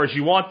looking for is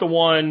you want the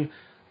one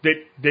that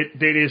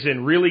is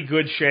in really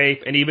good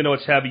shape, and even though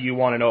it's heavy, you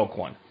want an oak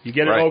one. You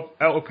get an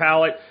oak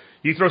pallet.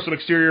 You throw some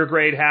exterior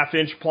grade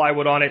 1/2-inch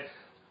plywood on it.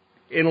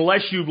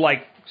 Unless you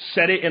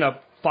set it in a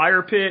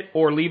fire pit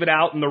or leave it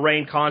out in the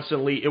rain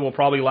constantly, it will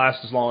probably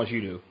last as long as you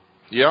do.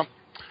 Yep.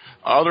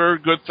 Other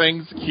good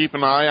things to keep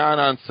an eye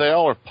on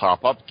sale are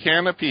pop-up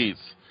canopies.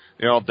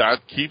 That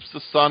keeps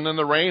the sun and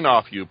the rain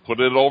off you.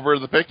 Put it over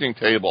the picnic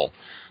table.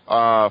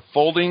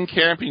 Folding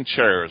camping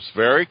chairs,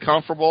 very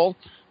comfortable,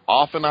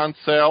 often on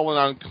sale and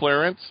on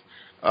clearance.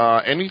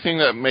 Anything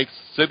that makes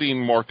sitting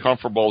more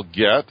comfortable,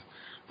 get.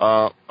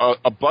 A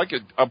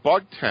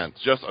bug tent,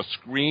 just a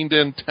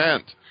screened-in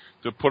tent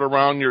to put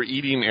around your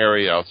eating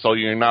area so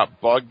you're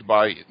not bugged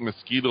by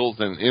mosquitoes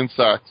and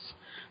insects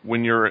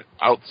when you're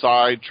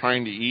outside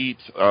trying to eat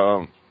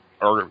or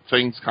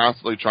things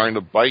constantly trying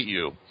to bite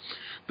you.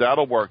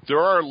 That'll work. There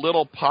are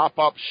little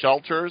pop-up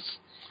shelters.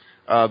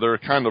 They're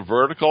kind of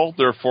vertical.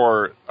 They're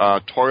for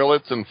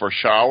toilets and for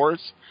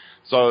showers.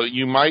 So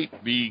you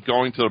might be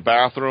going to the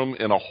bathroom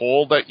in a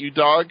hole that you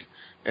dug,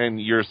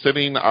 and you're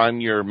sitting on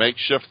your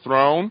makeshift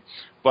throne.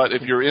 But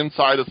if you're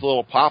inside this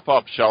little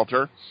pop-up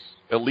shelter,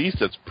 at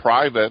least it's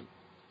private,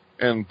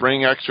 and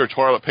bring extra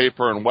toilet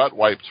paper and wet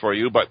wipes for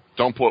you, but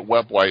don't put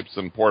wet wipes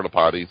in porta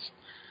potties.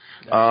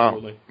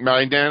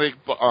 Magnetic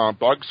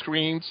bug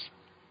screens,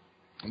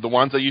 the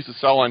ones that used to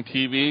sell on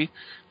TV,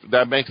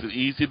 that makes it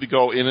easy to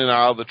go in and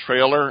out of the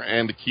trailer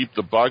and to keep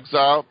the bugs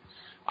out.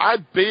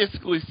 I'd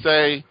basically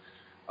say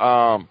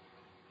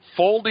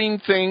folding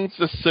things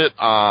to sit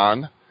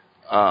on,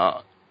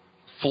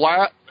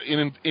 flat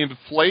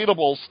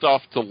inflatable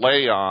stuff to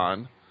lay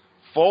on,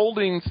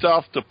 folding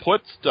stuff to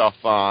put stuff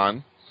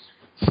on,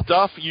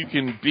 stuff you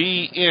can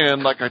be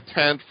in, like a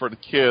tent for the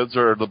kids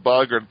or the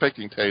bug or the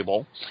picnic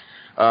table,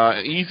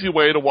 an easy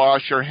way to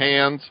wash your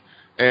hands,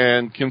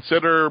 and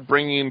consider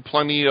bringing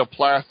plenty of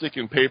plastic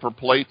and paper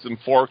plates and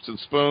forks and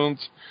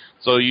spoons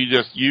so you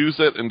just use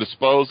it and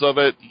dispose of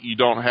it. You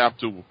don't have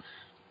to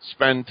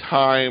spend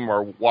time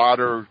or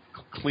water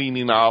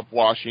cleaning up,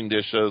 washing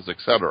dishes,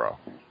 etc.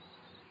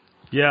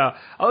 Yeah,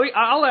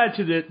 I'll add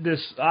to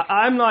this.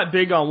 I'm not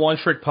big on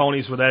one-trick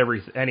ponies with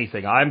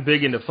anything. I'm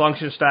big into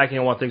function stacking.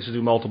 I want things to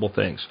do multiple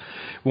things.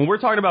 When we're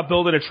talking about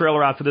building a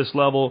trailer out to this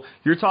level,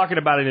 you're talking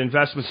about an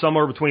investment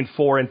somewhere between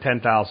 $4,000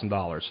 and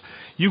 $10,000.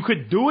 You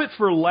could do it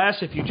for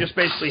less if you just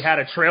basically had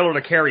a trailer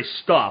to carry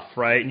stuff,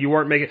 right? And you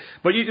weren't making,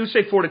 but you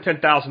say $4,000 to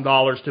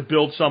 $10,000 to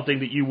build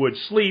something that you would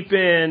sleep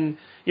in,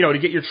 to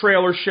get your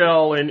trailer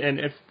shell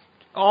and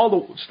all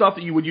the stuff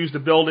that you would use to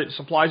build it,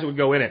 supplies that would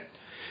go in it.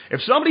 If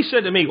somebody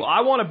said to me, well,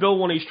 I want to build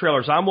one of these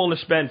trailers, I'm willing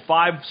to spend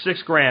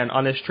 $5-6 grand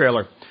on this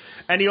trailer,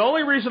 and the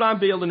only reason I'm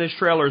building this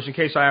trailer is in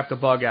case I have to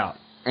bug out.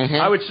 Mm-hmm.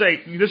 I would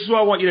say, this is what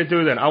I want you to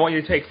do then. I want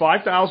you to take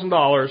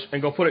 $5,000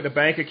 and go put it in a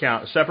bank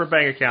account, a separate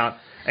bank account,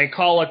 and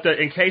call it the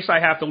in case I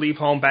have to leave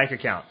home bank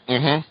account.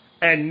 Mm-hmm.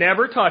 And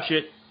never touch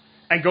it,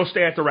 and go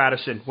stay at the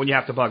Radisson when you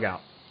have to bug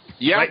out.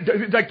 Yeah.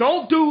 Like,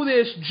 don't do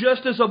this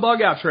just as a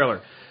bug out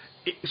trailer.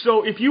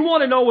 So if you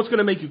want to know what's going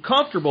to make you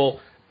comfortable,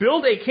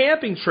 build a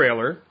camping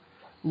trailer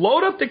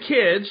load up the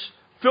kids,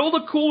 fill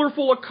the cooler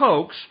full of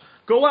Cokes,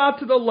 go out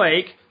to the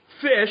lake,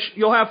 fish.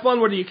 You'll have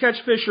fun whether you catch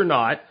fish or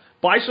not.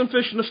 Buy some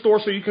fish in the store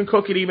so you can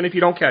cook it even if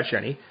you don't catch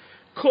any.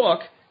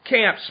 Cook,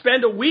 camp,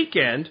 spend a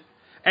weekend,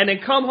 and then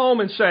come home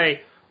and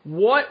say,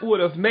 what would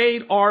have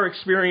made our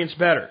experience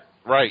better?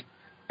 Right.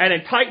 And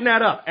then tighten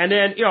that up. And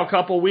then, a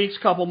couple weeks,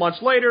 couple months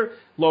later,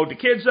 load the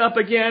kids up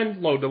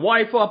again, load the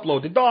wife up,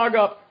 load the dog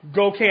up,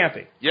 go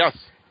camping. Yes.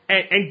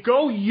 And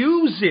go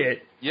use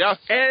it. Yes.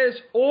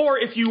 Or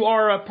if you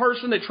are a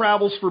person that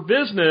travels for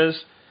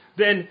business,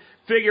 then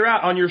figure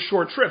out on your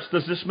short trips,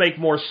 does this make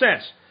more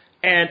sense?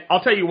 And I'll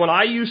tell you, when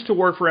I used to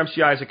work for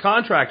MCI as a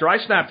contractor, I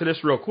snapped to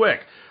this real quick.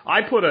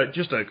 I put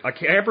just a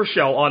camper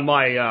shell on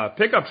my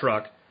pickup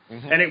truck,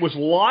 and it was a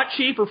lot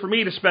cheaper for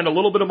me to spend a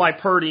little bit of my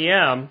per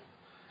diem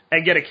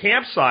and get a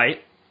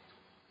campsite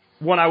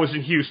when I was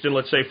in Houston,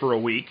 let's say for a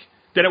week,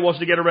 than it was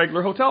to get a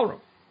regular hotel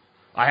room.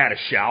 I had a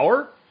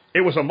shower.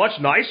 It was a much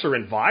nicer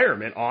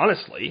environment,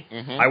 honestly.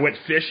 I went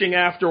fishing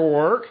after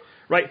work.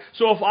 Right,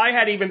 so if I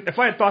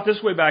had thought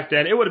this way back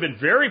then, it would have been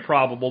very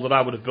probable that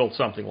I would have built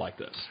something like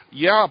this.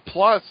 Yeah,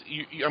 plus,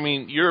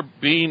 you're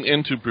being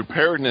into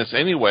preparedness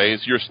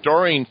anyways. You're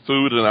storing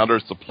food and other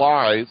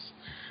supplies.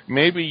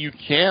 Maybe you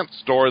can't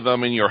store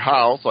them in your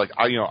house. Like,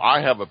 I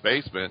have a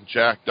basement.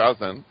 Jack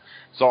doesn't.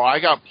 So I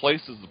got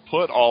places to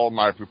put all of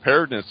my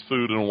preparedness,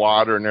 food and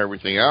water and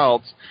everything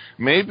else.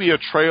 Maybe a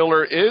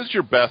trailer is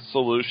your best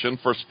solution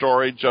for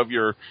storage of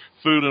your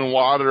food and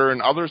water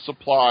and other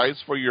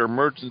supplies for your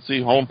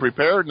emergency home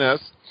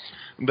preparedness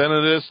than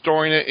it is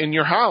storing it in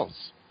your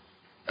house.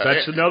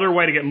 That's another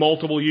way to get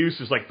multiple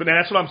uses. But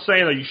that's what I'm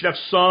saying, though. You should have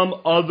some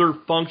other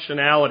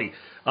functionality.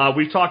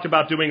 We talked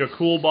about doing a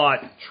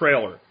CoolBot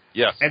trailer.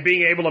 Yes. And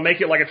being able to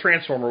make it like a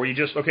transformer where you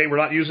just, okay, we're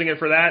not using it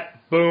for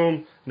that.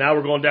 Boom. Now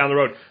we're going down the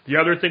road. The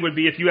other thing would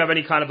be if you have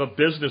any kind of a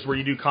business where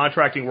you do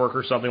contracting work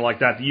or something like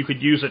that you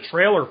could use a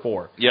trailer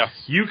for. Yes.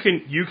 You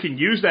can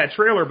use that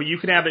trailer, but you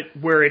can have it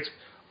where it's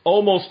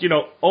almost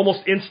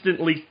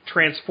instantly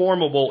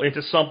transformable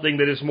into something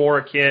that is more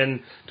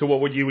akin to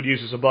what you would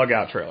use as a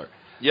bug-out trailer.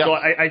 Yes. So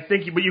I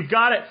think, but you've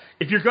got to,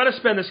 if you're going to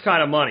spend this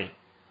kind of money,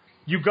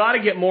 you've got to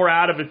get more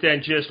out of it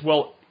than just,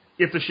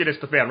 if the shit hits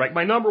the fan, right?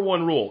 My number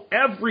one rule,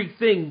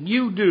 everything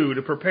you do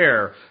to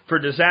prepare for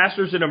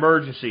disasters and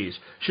emergencies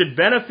should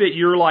benefit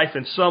your life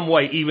in some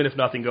way, even if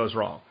nothing goes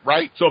wrong.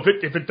 Right. So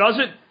if it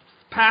doesn't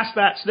pass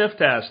that sniff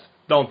test,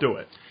 don't do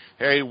it.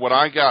 Hey, when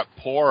I got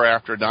poor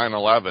after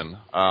 9/11,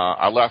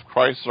 I left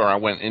Chrysler. I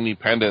went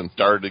independent and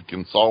started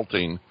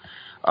consulting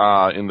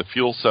in the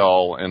fuel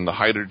cell and the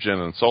hydrogen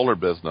and solar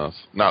business.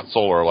 Not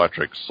solar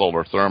electric,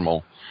 solar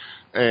thermal.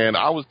 And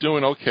I was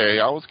doing okay.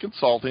 I was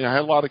consulting. I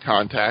had a lot of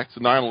contacts.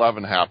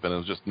 9/11 happened. It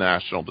was just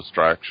national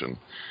distraction.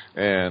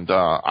 And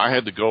I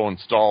had to go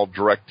install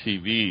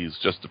DirecTVs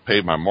just to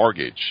pay my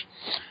mortgage,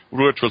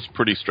 which was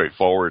pretty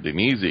straightforward and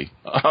easy.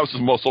 I was the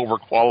most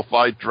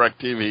overqualified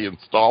DirecTV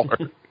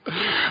installer.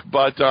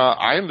 But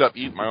I ended up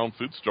eating my own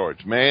food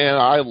storage. Man,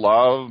 I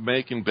love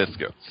making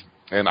biscuits.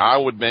 And I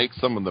would make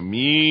some of the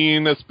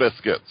meanest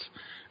biscuits.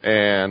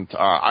 And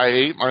I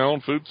ate my own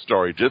food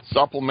storage. It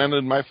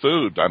supplemented my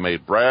food. I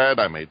made bread,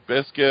 I made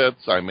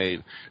biscuits, I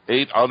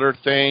ate other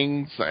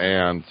things,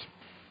 and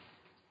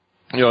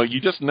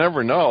you just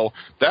never know.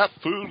 That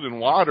food and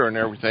water and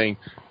everything,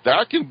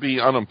 that can be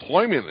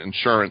unemployment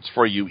insurance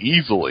for you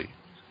easily.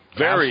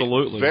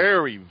 Absolutely.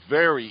 Very,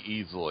 very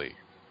easily.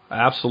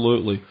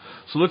 Absolutely.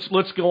 So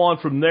let's go on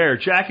from there.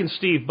 Jack and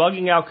Steve,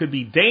 bugging out could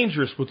be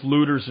dangerous with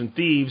looters and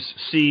thieves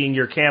seeing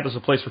your camp as a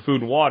place for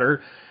food and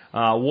water.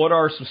 What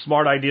are some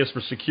smart ideas for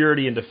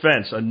security and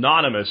defense?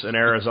 Anonymous in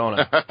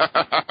Arizona.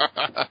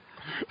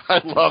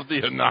 I love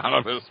the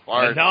anonymous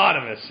part.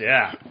 Anonymous,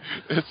 yeah.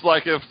 It's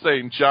like if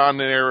saying John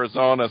in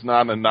Arizona is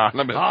not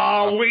anonymous.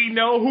 Oh, we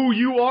know who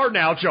you are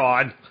now,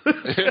 John.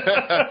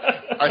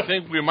 I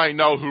think we might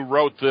know who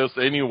wrote this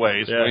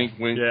anyways. Yeah. Wink,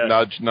 wink, Yeah.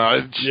 nudge,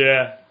 nudge.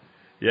 Yeah.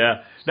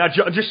 Yeah. Now,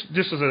 just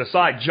as an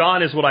aside,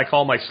 John is what I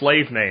call my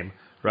slave name,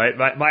 right?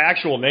 My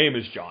actual name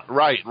is John.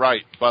 Right.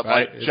 But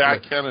right? like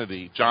Jack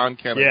Kennedy, John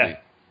Kennedy. Yeah.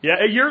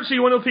 Yeah, you're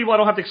one of the people I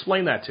don't have to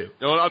explain that to.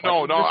 No. There's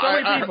so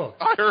many people.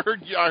 I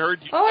heard you.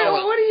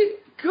 Oh, what are you?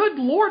 Good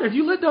Lord, have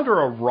you lived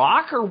under a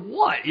rock or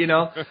what?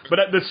 But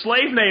the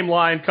slave name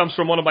line comes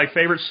from one of my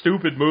favorite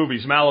stupid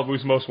movies,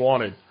 Malibu's Most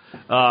Wanted.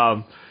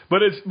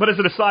 But as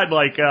an aside,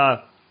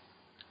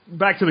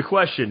 back to the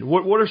question,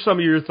 what are some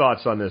of your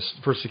thoughts on this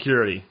for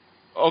security?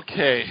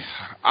 Okay,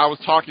 I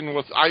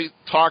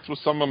talked with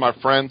some of my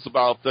friends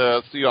about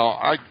this.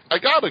 I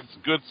got a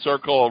good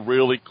circle of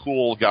really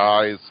cool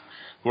guys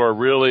who are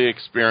really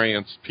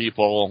experienced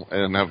people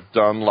and have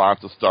done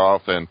lots of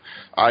stuff, and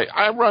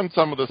I run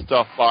some of the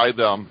stuff by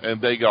them,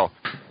 and they go,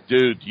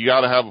 dude, you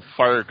got to have a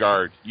fire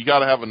guard. You got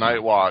to have a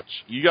night watch.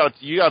 You got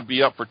to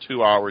be up for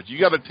 2 hours. You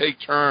got to take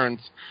turns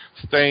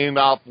staying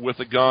up with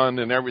a gun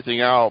and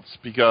everything else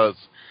because,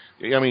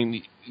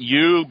 between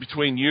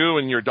you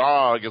and your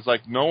dog, it's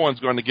like no one's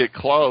going to get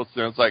close,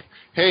 and it's like,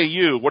 hey,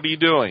 you, what are you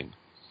doing?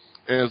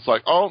 And it's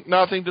like, oh,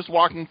 nothing, just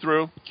walking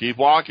through. Keep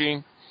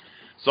walking.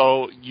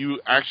 So you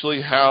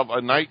actually have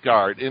a night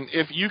guard. And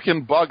if you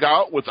can bug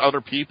out with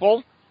other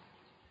people,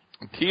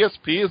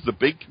 TSP is the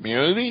big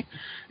community.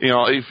 You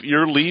know, if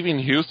you're leaving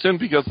Houston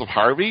because of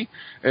Harvey,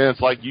 and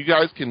it's like you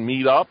guys can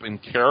meet up in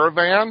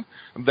caravan,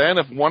 then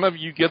if one of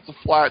you gets a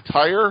flat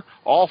tire,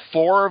 all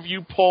four of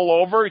you pull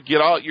over,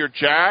 get out your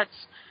jacks,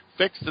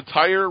 fix the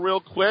tire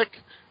real quick,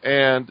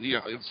 and you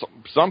know,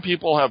 some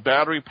people have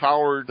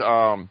battery-powered,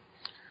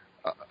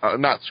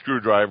 not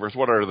screwdrivers,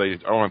 what are they?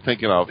 Oh, I'm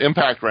thinking of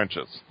impact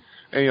wrenches.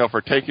 And, you know,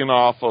 for taking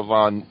off of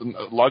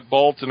lug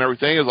bolts and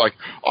everything, is like,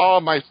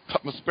 oh, my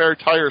spare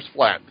tire's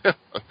flat.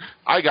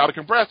 I got a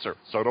compressor.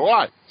 So do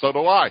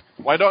I.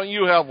 Why don't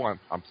you have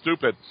one? I'm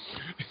stupid.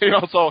 You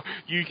know, so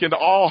you can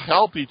all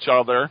help each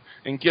other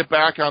and get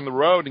back on the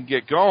road and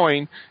get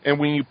going. And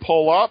when you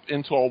pull up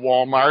into a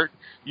Walmart,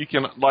 you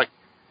can, like,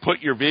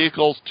 put your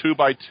vehicles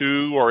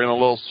 2x2 or in a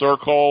little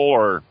circle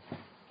or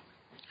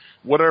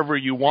whatever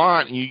you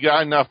want. And you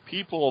got enough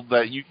people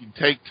that you can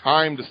take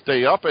time to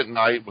stay up at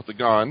night with a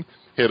gun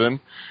hidden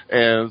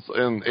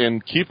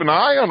and keep an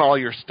eye on all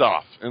your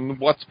stuff and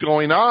what's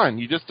going on.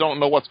 You just don't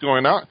know what's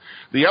going on.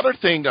 The other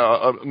thing,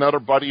 another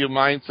buddy of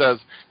mine says,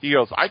 he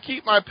goes, I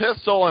keep my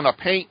pistol in a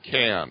paint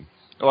can,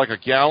 like a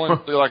gallon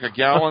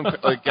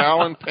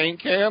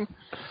paint can.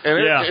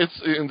 And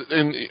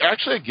and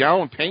actually a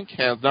gallon paint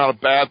can is not a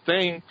bad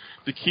thing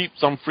to keep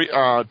some free,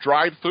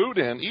 dried food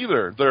in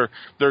either.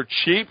 They're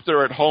cheap.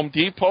 They're at Home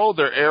Depot.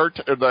 They're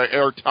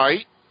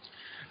airtight.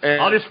 And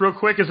I'll just real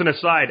quick as an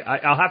aside,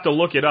 I'll have to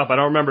look it up. I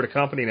don't remember the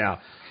company now.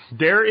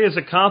 There is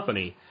a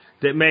company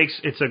that makes,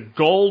 it's a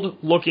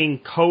gold-looking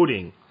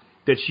coating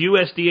that's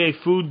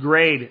USDA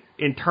food-grade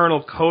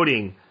internal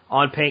coating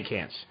on paint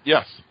cans.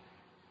 Yes.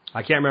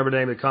 I can't remember the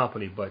name of the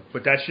company, but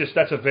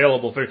that's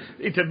available.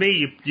 To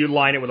me, you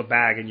line it with a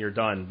bag and you're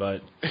done.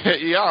 But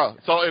yeah,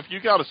 so if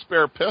you got a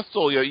spare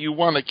pistol you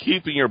want to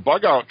keep in your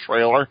bug-out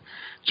trailer,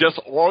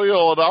 just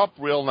oil it up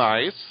real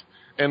nice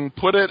and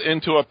put it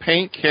into a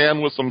paint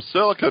can with some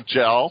silica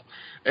gel,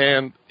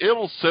 and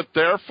it'll sit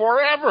there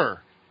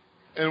forever.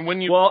 And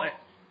when you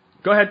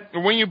go ahead.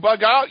 When you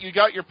bug out, you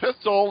got your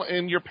pistol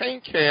in your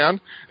paint can,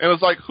 and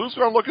it's like, who's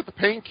going to look at the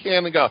paint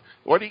can and go,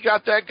 what do you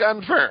got that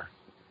gun for?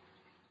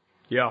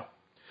 Yeah.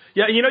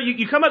 Yeah, you know,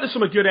 you come at this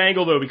from a good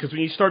angle, though, because when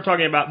you start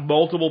talking about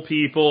multiple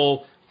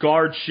people,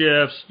 guard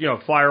shifts, you know,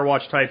 fire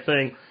watch type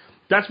thing,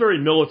 that's very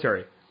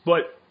military.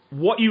 But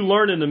what you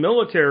learn in the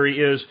military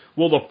is,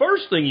 well, the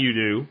first thing you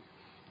do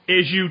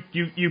is you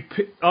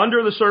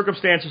under the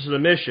circumstances of the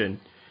mission,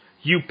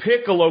 you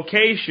pick a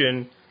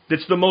location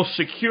that's the most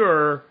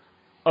secure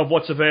of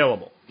what's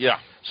available. Yeah.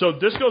 So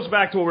this goes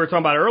back to what we were talking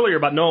about earlier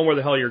about knowing where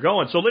the hell you're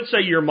going. So let's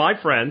say you're my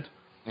friend,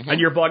 and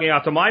you're bugging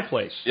out to my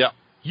place. Yeah.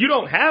 You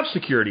don't have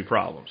security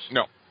problems.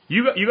 No.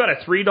 You got a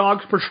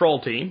 3-dog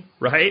patrol team,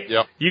 right?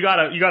 Yep. You got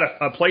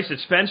a place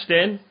that's fenced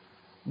in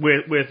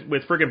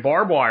with friggin'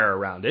 barbed wire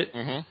around it.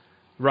 Mm-hmm.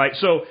 Right.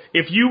 So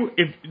if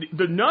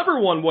the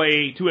number one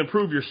way to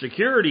improve your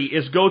security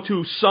is go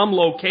to some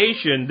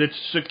location that's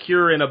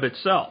secure in of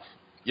itself.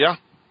 Yeah.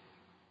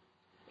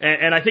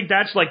 And I think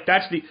that's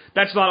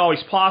not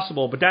always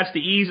possible, but that's the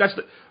easy.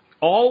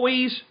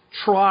 Always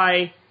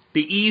try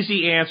the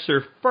easy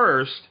answer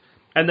first,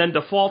 and then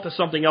default to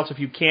something else if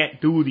you can't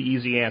do the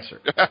easy answer.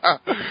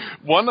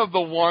 One of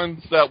the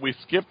ones that we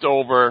skipped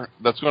over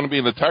that's going to be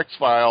in the text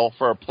file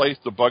for a place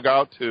to bug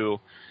out to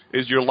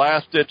is your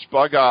last-ditch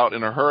bug out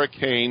in a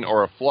hurricane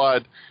or a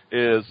flood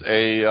is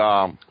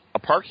a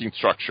parking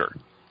structure.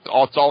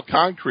 It's all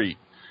concrete.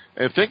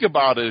 And think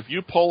about it. If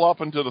you pull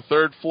up into the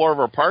third floor of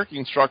a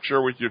parking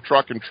structure with your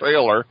truck and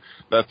trailer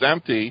that's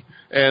empty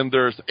and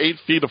there's 8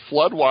 feet of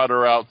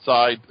floodwater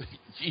outside,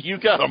 you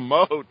got a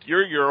moat.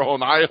 You're your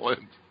own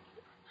island.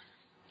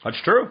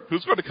 That's true.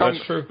 Who's going to come?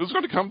 Who's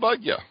going to come bug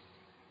you?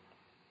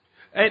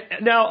 And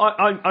now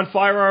on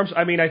firearms,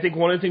 I mean, I think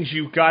one of the things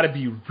you've got to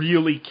be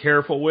really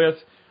careful with,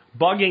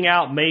 bugging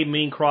out may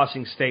mean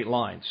crossing state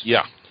lines.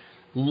 Yeah.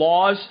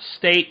 Laws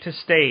state to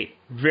state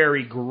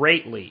vary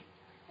greatly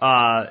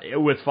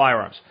with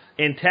firearms.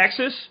 In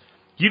Texas,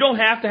 you don't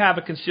have to have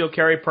a concealed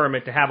carry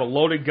permit to have a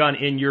loaded gun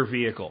in your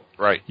vehicle.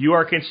 Right. You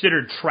are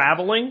considered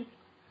traveling.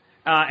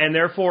 And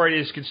therefore, it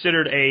is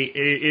considered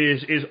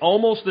it is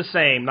almost the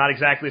same, not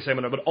exactly the same,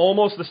 but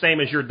almost the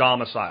same as your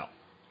domicile,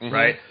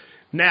 right?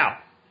 Now,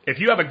 if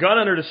you have a gun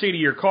under the seat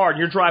of your car and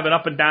you're driving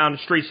up and down the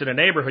streets in a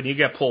neighborhood and you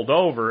get pulled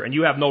over and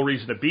you have no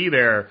reason to be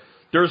there,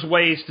 there's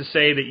ways to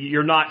say that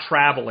you're not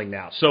traveling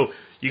now. So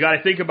you got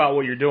to think about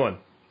what you're doing.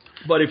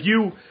 But if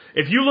you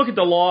look at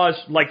the laws,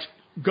 like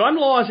gun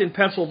laws in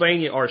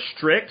Pennsylvania are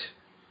strict,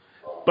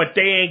 but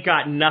they ain't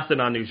got nothing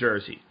on New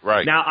Jersey.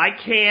 Right. Now, I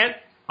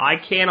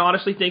can't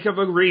honestly think of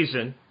a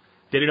reason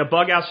that in a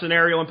bug-out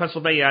scenario in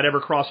Pennsylvania I'd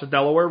ever cross the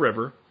Delaware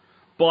River,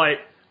 but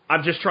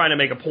I'm just trying to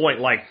make a point,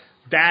 like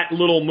that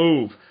little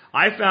move.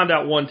 I found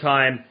out one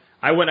time,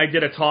 I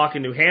did a talk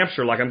in New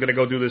Hampshire like I'm going to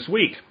go do this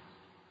week,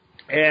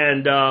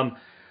 and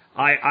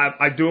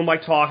I do my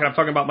talk, and I'm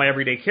talking about my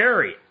everyday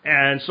carry,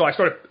 and so I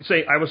started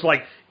saying, I was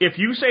like, if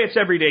you say it's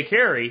everyday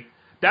carry,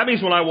 that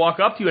means when I walk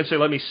up to you and say,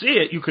 let me see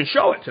it, you can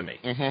show it to me.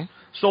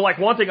 So, like,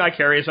 one thing I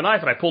carry is a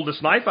knife, and I pulled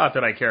this knife out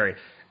that I carry.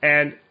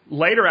 And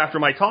later after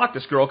my talk,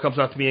 this girl comes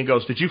up to me and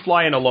goes, "Did you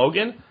fly into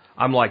Logan?"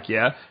 I'm like,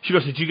 "Yeah." She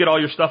goes, "Did you get all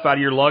your stuff out of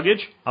your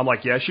luggage?" I'm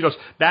like, "Yeah." She goes,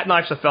 "That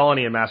knife's a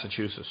felony in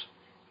Massachusetts."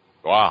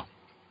 Wow.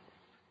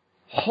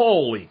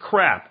 Holy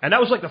crap. And that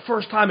was like the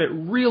first time it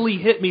really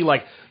hit me,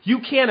 like, you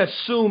can't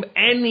assume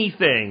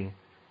anything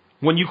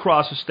when you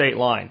cross a state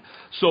line.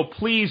 So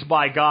please,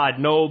 by God,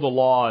 know the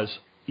laws,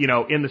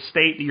 in the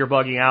state that you're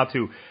bugging out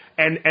to.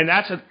 And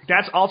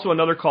that's also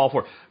another call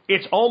for.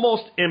 It's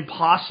almost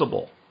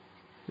impossible.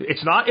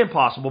 It's not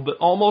impossible, but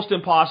almost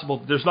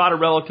impossible. There's not a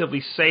relatively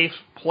safe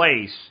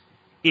place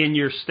in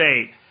your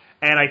state.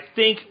 And I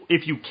think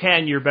if you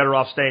can, you're better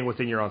off staying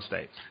within your own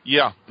state.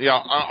 Yeah.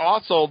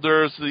 Also,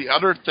 there's the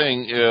other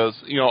thing is,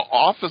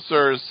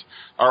 officers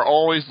are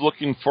always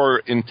looking for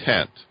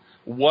intent.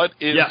 What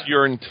is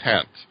your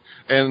intent?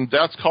 And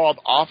that's called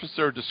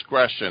officer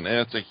discretion, and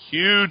it's a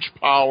huge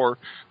power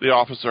the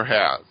officer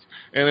has.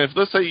 And if,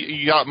 let's say,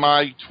 you got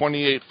my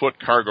 28-foot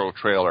cargo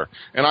trailer,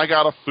 and I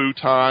got a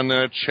futon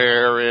and a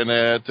chair in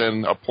it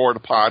and a porta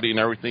potty and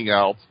everything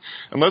else,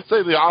 and let's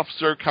say the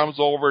officer comes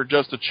over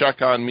just to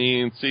check on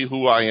me and see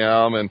who I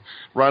am and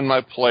run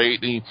my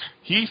plate, and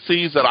he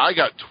sees that I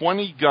got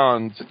 20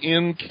 guns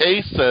in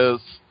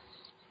cases,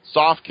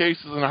 soft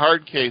cases and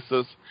hard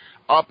cases,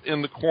 up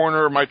in the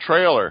corner of my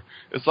trailer.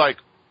 It's like,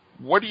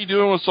 what are you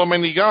doing with so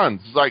many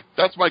guns? It's like,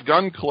 that's my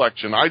gun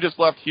collection. I just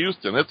left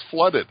Houston. It's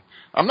flooded.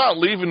 I'm not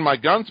leaving my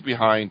guns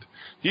behind.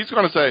 He's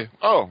going to say,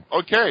 oh,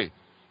 okay.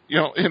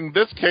 In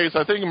this case,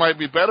 I think it might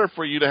be better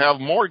for you to have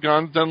more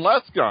guns than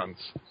less guns.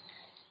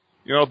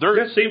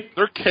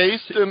 They're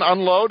cased and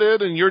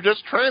unloaded, and you're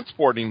just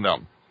transporting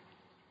them.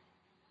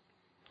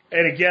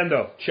 And again,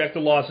 though, check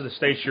the laws of the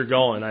states you're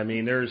going. I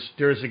mean, there's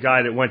a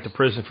guy that went to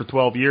prison for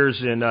 12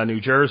 years in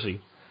New Jersey.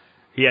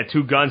 He had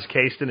 2 guns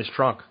cased in his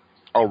trunk.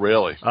 Oh,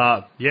 really?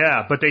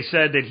 Yeah, but they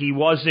said that he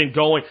wasn't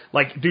going,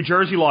 like, New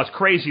Jersey law is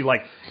crazy.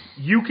 Like,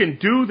 you can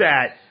do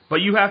that, but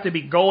you have to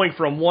be going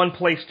from one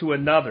place to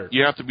another.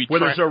 You have to be...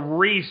 Where there's a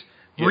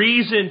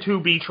reason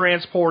to be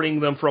transporting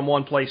them from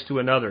one place to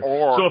another.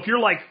 So if you're,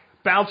 like,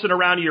 bouncing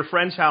around to your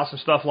friend's house and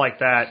stuff like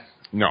that...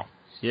 No.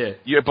 Yeah.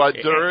 Yeah, but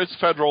there is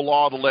federal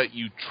law to let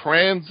you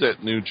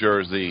transit New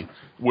Jersey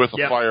with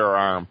a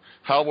firearm.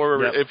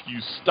 However, if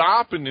you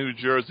stop in New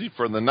Jersey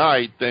for the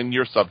night, then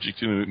you're subject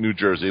to New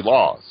Jersey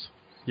laws.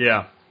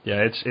 Yeah,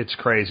 it's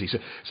crazy.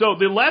 So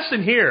the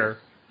lesson here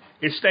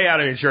is stay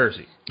out of New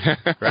Jersey,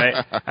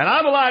 right? And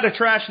I'm allowed to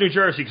trash New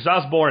Jersey because I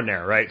was born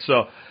there, right?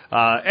 So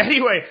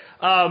anyway,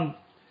 I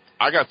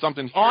got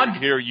something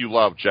here you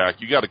love, Jack.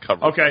 You got to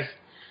cover. Okay. This.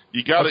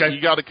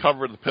 You got to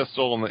cover the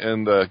pistol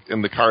and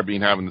the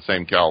carbine having the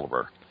same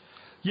caliber.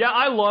 Yeah,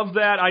 I love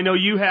that. I know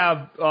you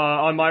have,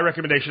 on my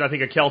recommendation, I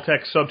think a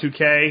Kel-Tec Sub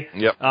 2K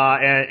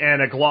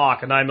and a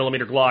Glock, a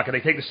 9mm Glock, and they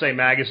take the same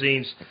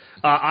magazines.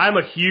 I'm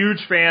a huge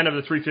fan of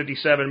the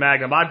 357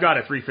 Magnum. I've got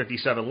a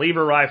 357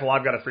 lever rifle.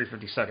 I've got a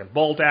 357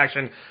 bolt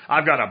action.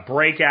 I've got a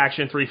break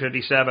action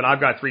 357. I've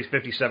got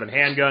 357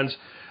 handguns.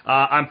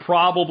 I'm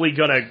probably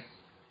going to,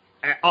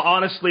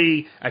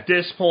 honestly, at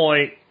this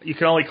point, you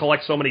can only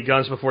collect so many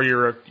guns before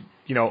you're,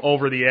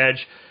 over the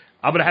edge.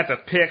 I'm going to have to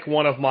pick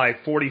one of my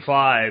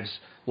 45s,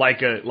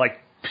 like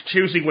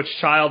choosing which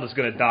child is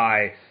going to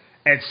die,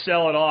 and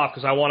sell it off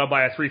because I want to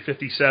buy a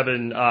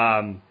 357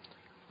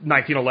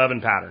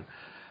 1911 pattern.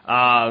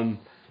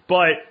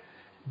 But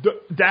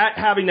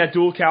having that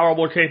dual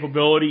caliber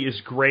capability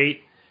is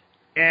great,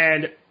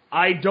 and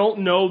I don't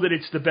know that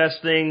it's the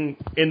best thing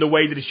in the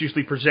way that it's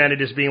usually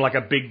presented as being like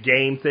a big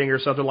game thing or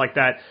something like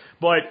that.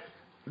 But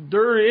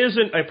there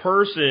isn't a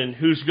person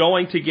who's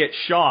going to get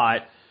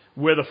shot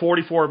with a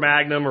 44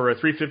 Magnum or a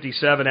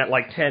 357 at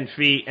like 10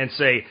 feet and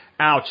say,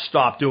 ouch,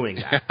 stop doing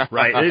that,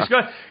 right?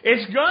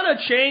 It's gonna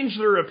change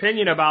their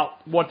opinion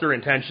about what their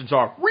intentions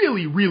are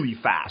really, really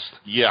fast.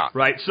 Yeah.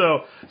 Right?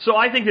 So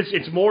I think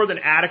it's more than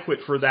adequate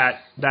for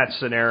that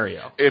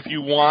scenario. If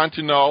you want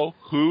to know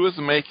who is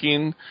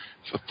making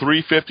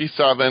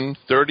 357,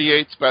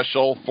 38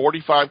 Special,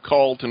 45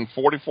 Colt, and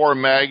 44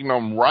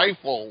 Magnum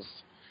rifles,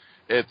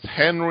 it's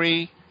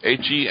Henry,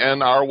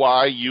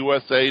 Henry,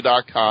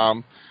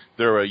 USA.com.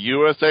 They're a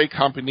USA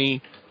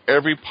company.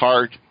 Every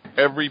part,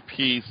 every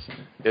piece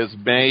is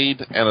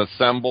made and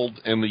assembled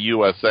in the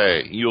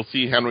USA. You'll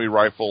see Henry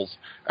rifles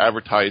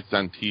advertised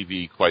on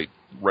TV quite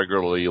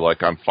regularly,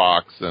 like on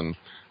Fox and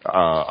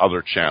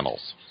other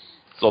channels.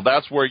 So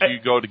that's where you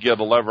go to get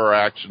a lever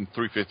action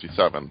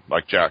 357,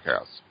 like Jack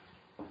has.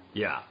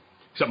 Yeah.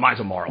 Except mine's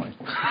a Marlin.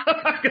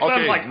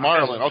 Okay, like,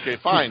 Marlin. Okay,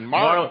 fine.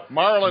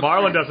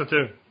 Marlin does it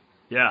too.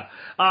 Yeah.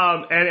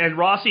 And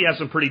Rossi has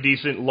some pretty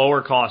decent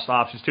lower cost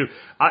options too.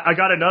 I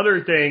got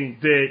another thing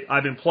that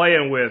I've been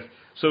playing with.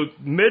 So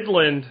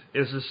Midland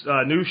is this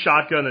new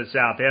shotgun that's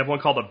out. They have one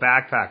called the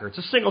Backpacker. It's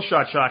a single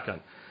shot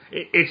shotgun.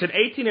 It's an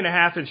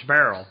 18.5-inch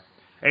barrel.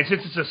 And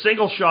since it's a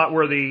single shot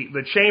where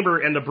the chamber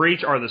and the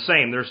breech are the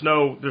same, there's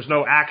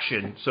no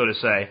action, so to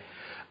say.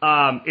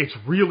 It's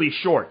really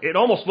short. It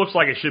almost looks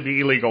like it should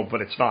be illegal,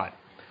 but it's not.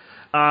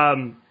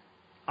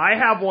 I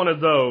have one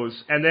of those,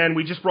 and then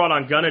we just brought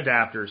on gun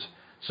adapters.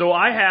 So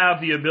I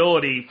have the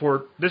ability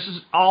for, this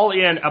is all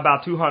in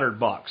about $200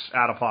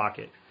 out of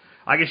pocket.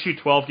 I can shoot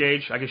 12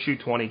 gauge, I can shoot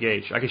 20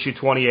 gauge, I can shoot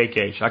 28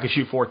 gauge, I can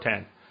shoot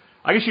 410.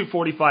 I can shoot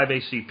 45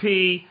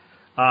 ACP,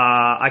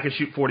 I can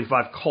shoot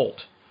 45 Colt.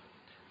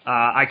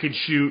 I can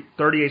shoot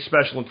 38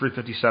 Special and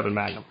 357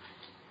 Magnum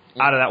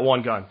out of that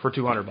one gun for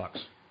 $200.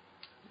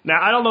 Now,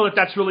 I don't know that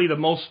that's really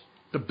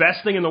the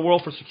best thing in the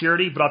world for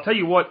security, but I'll tell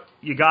you what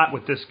you got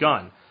with this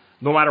gun.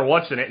 No matter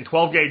what's in it, and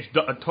 12 gauge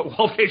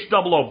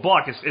 00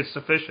 buck is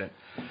sufficient.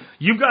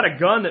 You've got a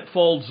gun that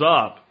folds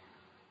up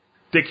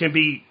that can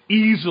be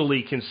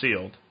easily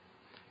concealed.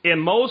 In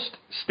most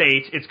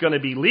states, it's going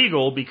to be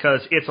legal because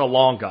it's a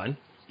long gun,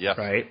 Yes.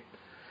 right?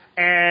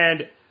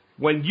 And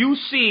when you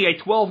see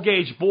a 12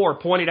 gauge bore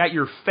pointed at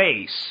your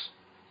face,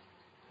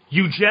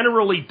 you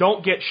generally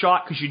don't get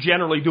shot because you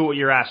generally do what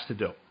you're asked to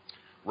do.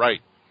 Right.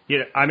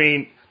 I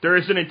mean, there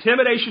is an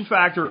intimidation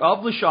factor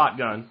of the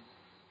shotgun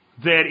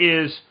that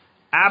is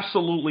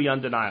absolutely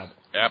undeniable.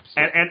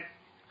 Absolutely. And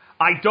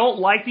I don't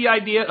like the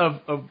idea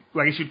of,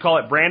 I guess you'd call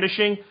it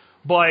brandishing,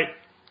 but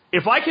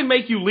if I can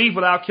make you leave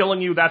without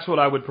killing you, that's what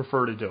I would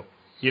prefer to do.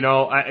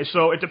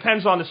 So it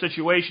depends on the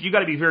situation. You got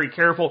to be very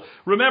careful.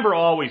 Remember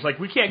always, like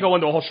we can't go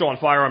into a whole show on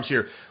firearms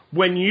here.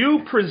 When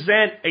you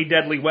present a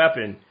deadly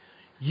weapon,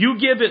 you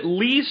give at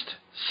least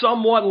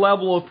somewhat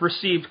level of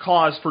perceived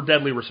cause for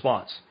deadly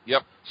response.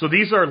 Yep. So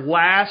these are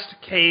last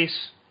case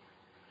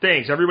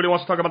things. Everybody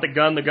wants to talk about the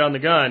gun, the gun, the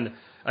gun.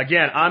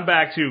 Again, I'm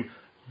back to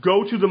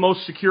go to the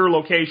most secure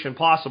location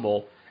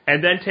possible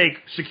and then take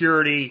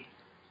security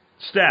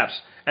steps.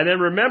 And then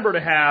remember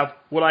to have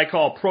what I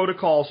call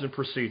protocols and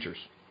procedures.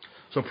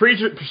 So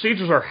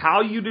procedures are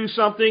how you do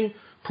something.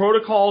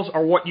 Protocols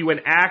are what you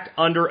enact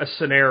under a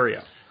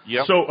scenario.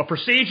 Yep. So a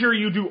procedure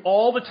you do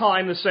all the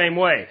time the same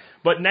way.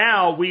 But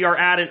now we are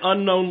at an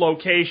unknown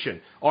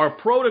location. Our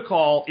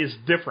protocol is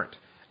different.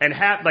 And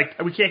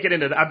we can't get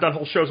into that. I've done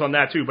whole shows on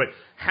that too, but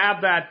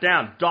have that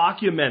down.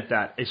 Document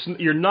that.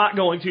 You're not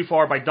going too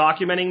far by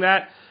documenting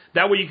that.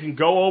 That way you can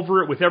go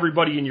over it with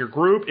everybody in your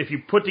group. If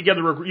you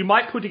you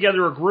might put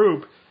together a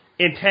group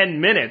in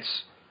 10 minutes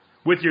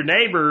with your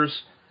neighbors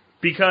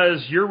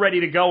because you're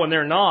ready to go and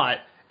they're not.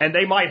 And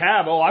they might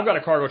have, I've got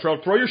a cargo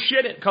trailer. Throw your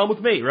shit in. Come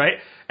with me, right?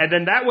 And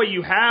then that way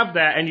you have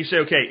that and you say,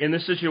 okay, in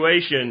this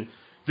situation,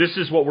 this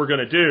is what we're going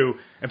to do.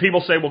 And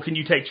people say, well, can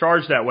you take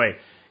charge that way?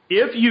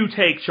 If you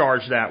take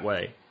charge that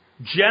way,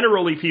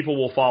 generally people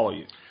will follow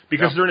you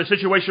because they're in a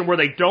situation where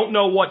they don't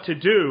know what to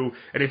do.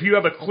 And if you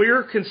have a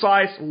clear,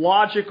 concise,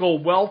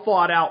 logical,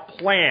 well-thought-out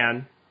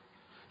plan,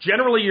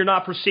 generally you're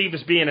not perceived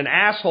as being an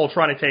asshole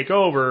trying to take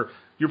over.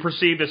 You're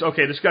perceived as,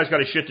 okay, this guy's got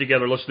his shit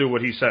together. Let's do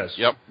what he says.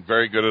 Yep,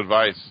 very good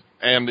advice.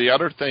 And the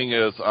other thing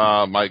is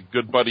my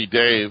good buddy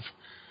Dave,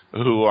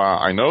 who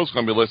I know is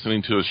going to be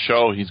listening to his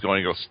show, he's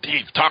going to go,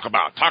 Steve, talk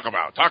about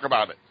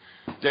it.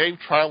 Dave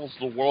travels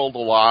the world a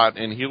lot,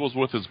 and he was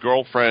with his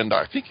girlfriend,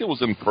 I think it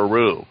was in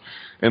Peru,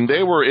 and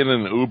they were in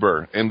an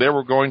Uber, and they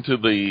were going to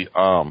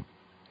the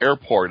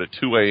airport at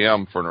 2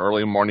 a.m. for an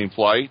early morning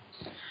flight,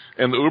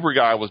 and the Uber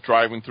guy was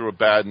driving through a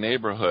bad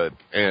neighborhood,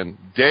 and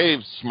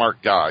Dave's a smart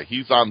guy.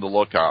 He's on the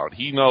lookout.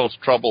 He knows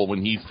trouble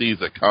when he sees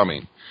it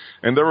coming.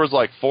 And there was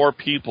like 4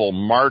 people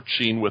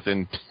marching with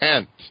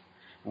intent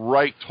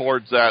right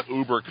towards that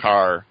Uber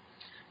car,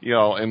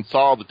 and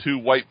saw the 2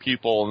 white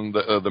people and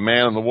the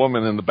man and the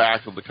woman in the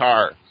back of the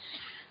car.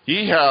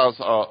 He has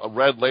a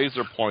red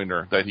laser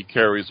pointer that he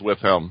carries with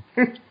him.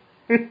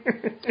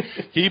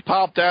 He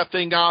popped that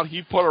thing out.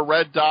 He put a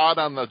red dot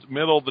on the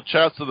middle of the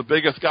chest of the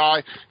biggest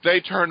guy.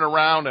 They turned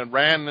around and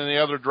ran in the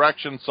other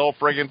direction so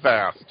friggin'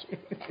 fast.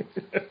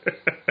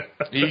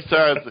 He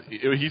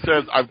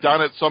says, I've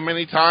done it so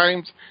many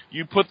times.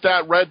 You put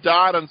that red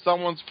dot on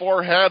someone's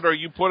forehead or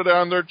you put it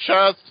on their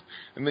chest,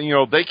 and then,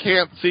 they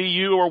can't see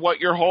you or what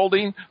you're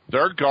holding,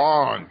 they're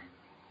gone.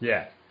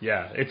 Yeah.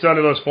 It's one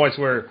of those points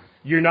where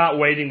you're not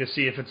waiting to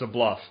see if it's a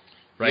bluff,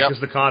 right? Because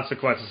the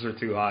consequences are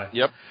too high.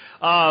 Yep.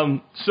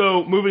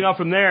 So moving on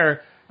from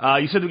there,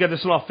 you said we got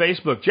this one off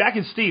Facebook. Jack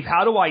and Steve,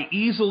 how do I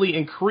easily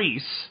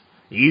increase,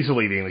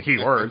 easily being the key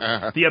word,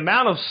 the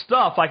amount of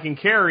stuff I can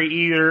carry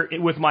either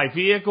with my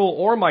vehicle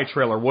or my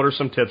trailer? What are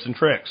some tips and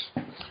tricks?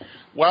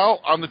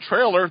 Well, on the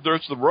trailer,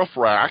 there's the roof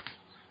rack,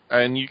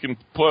 and you can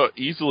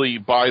easily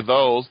buy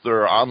those.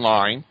 They're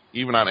online,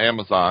 even on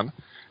Amazon.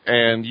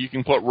 And you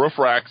can put roof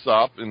racks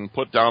up and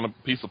put down a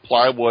piece of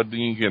plywood, and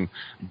you can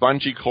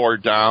bungee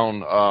cord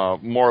down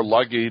more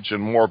luggage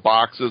and more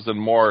boxes and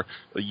more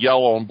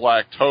yellow and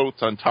black totes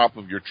on top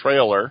of your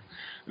trailer.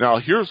 Now,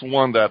 here's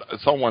one that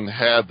someone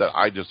had that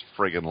I just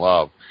friggin'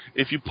 love.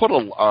 If you put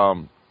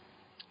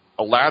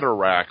a ladder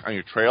rack on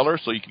your trailer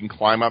so you can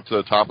climb up to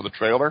the top of the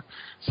trailer,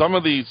 some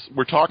of these,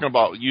 we're talking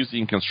about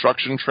using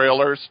construction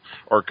trailers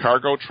or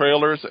cargo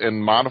trailers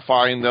and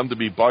modifying them to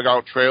be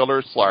bug-out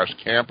trailers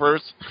 /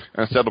 campers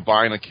instead of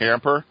buying a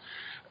camper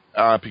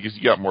because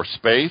you got more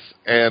space.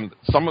 And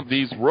some of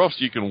these roofs,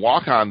 you can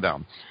walk on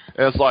them.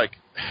 And it's like,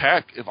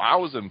 heck, if I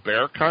was in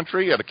bear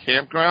country at a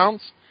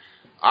campgrounds,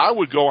 I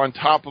would go on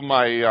top of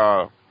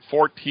my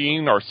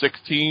 14 or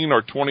 16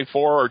 or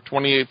 24 or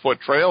 28-foot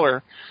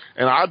trailer,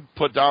 and I'd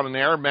put down an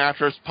air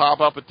mattress, pop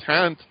up a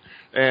tent,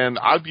 and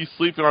I'd be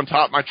sleeping on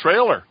top of my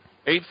trailer,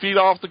 8 feet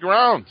off the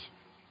ground.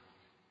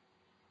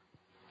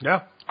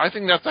 Yeah. I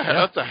think that's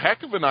a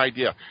heck of an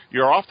idea.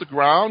 You're off the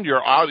ground.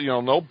 You're out.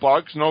 No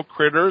bugs, no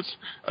critters,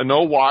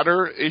 no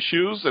water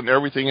issues, and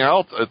everything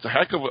else. It's a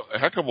heck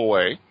of a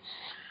way.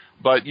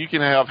 But you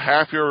can have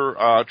half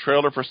your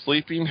trailer for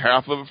sleeping,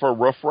 half of it for a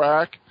roof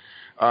rack.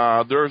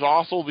 There's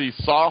also these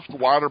soft,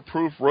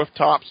 waterproof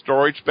rooftop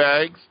storage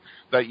bags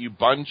that you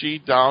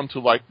bungee down to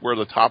like where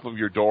the top of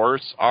your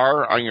doors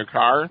are on your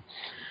car.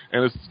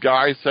 And this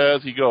guy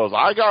says, he goes,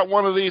 I got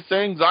one of these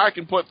things. I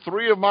can put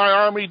 3 of my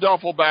Army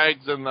duffel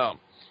bags in them.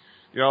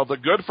 They're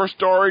good for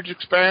storage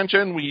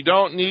expansion. When you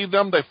don't need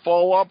them, they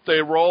fold up,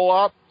 they roll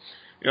up.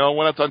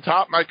 When it's on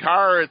top of my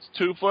car, it's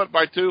 2 foot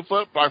by 2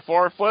 foot by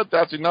 4 foot.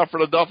 That's enough for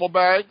the duffel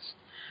bags.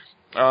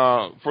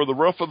 For the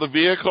roof of the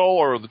vehicle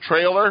or the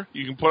trailer,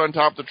 you can put on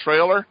top of the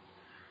trailer.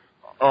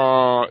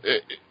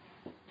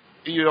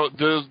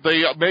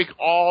 They make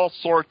all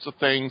sorts of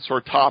things for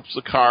tops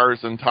of cars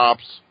and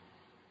tops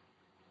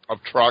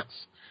of trucks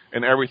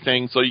and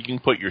everything, so you can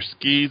put your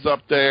skis up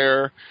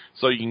there,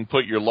 so you can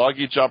put your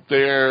luggage up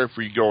there if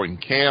you're going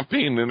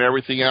camping and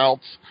everything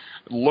else.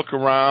 Look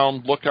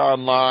around, look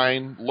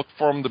online, look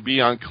for them to be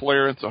on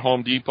clearance at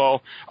Home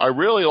Depot. I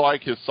really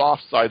like his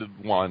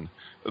soft-sided one,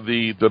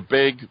 the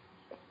big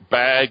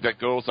bag that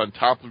goes on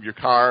top of your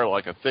car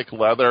like a thick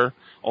leather,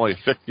 only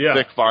thick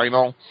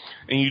vinyl,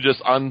 and you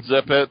just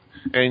unzip it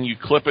and you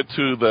clip it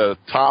to the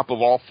top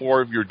of all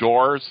 4 of your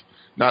doors,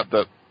 not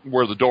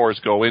where the doors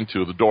go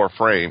into, the door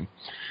frame.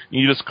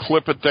 You just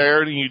clip it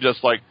there, and you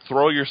just,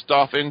 throw your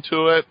stuff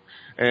into it,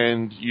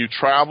 and you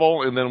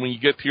travel, and then when you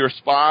get to your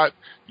spot,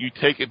 you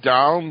take it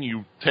down,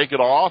 you take it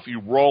off,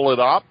 you roll it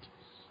up.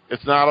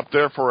 It's not up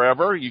there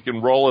forever. You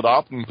can roll it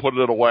up and put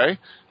it away.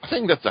 I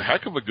think that's a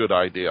heck of a good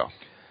idea.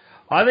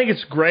 I think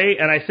it's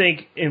great, and I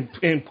think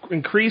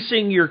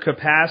increasing your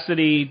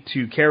capacity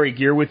to carry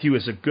gear with you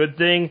is a good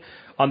thing.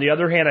 On the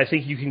other hand, I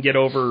think you can get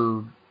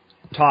over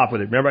top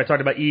with it. Remember I talked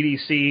about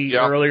EDC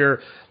earlier?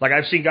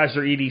 I've seen guys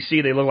that are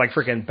EDC, they look like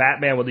freaking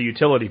Batman with a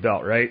utility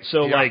belt, right?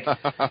 So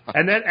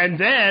and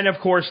then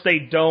of course they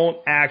don't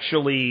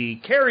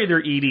actually carry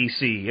their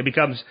EDC. It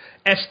becomes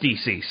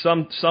SDC,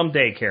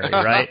 someday carry,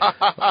 right?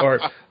 Or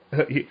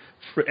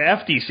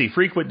FDC,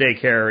 frequent day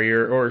carry,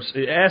 or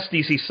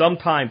SDC,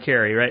 sometime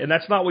carry, right? And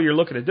that's not what you're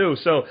looking to do.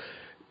 So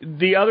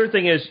the other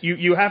thing is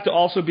you have to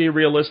also be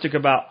realistic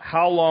about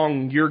how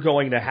long you're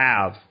going to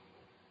have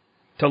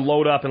to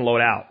load up and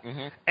load out.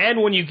 Mm-hmm.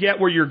 And when you get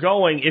where you're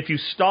going, if you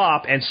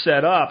stop and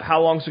set up,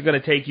 how long is it going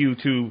to take you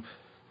to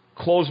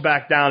close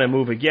back down and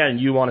move again?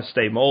 You want to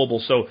stay mobile.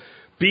 So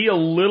be a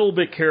little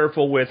bit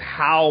careful with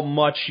how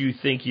much you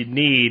think you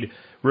need.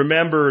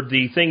 Remember,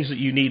 the things that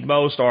you need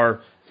most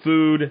are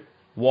food,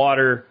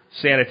 water,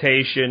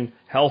 sanitation,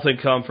 health and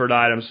comfort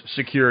items,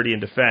 security and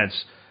defense,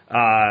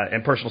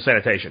 and personal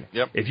sanitation.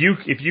 Yep. If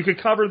you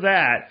could cover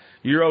that,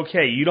 you're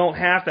okay. You don't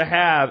have to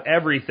have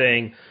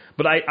everything.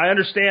 But I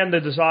understand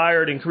the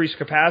desire to increase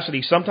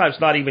capacity, sometimes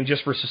not even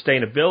just for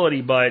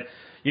sustainability, but,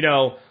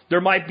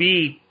 there might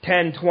be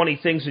 10, 20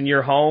 things in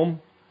your home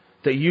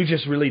that you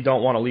just really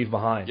don't want to leave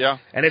behind. Yeah.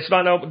 And it's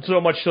not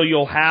so much so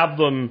you'll have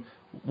them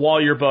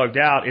while you're bugged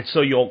out, it's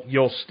so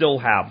you'll still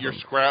have them. Your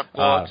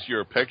scrapbooks,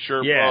 your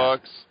picture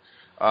books.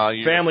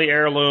 Family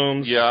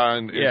heirlooms. Yeah,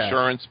 and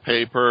insurance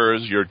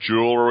papers, your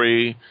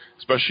jewelry,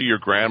 especially your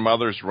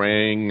grandmother's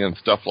ring and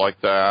stuff like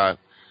that.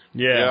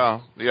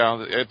 Yeah,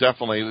 it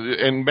definitely.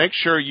 And make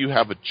sure you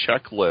have a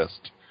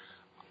checklist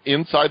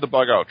inside the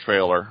bug-out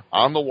trailer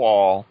on the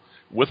wall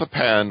with a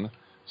pen,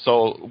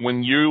 so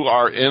when you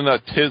are in a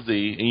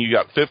tizzy and you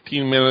got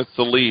 15 minutes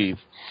to leave,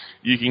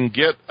 you can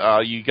get,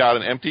 you got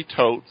an empty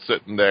tote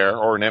sitting there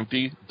or an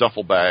empty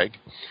duffel bag,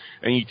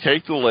 and you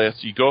take the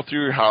list, you go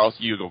through your house,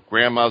 you go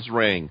grandma's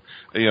ring,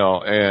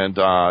 and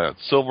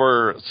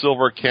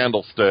silver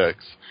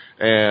candlesticks,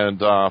 and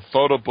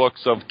photo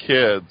books of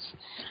kids,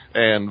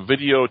 and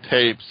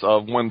videotapes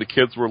of when the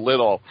kids were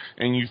little,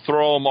 and you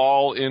throw them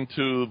all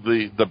into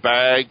the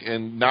bag,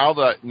 and now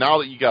that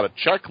you got a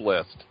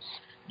checklist,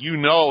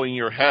 in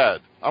your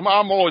head. I'm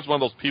always one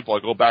of those people,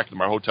 I go back to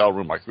my hotel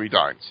room 3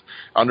 times.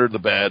 Under the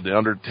bed,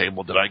 under the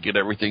table, did I get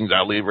everything? Did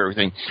I leave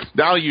everything?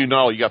 Now you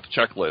got the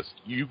checklist.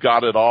 You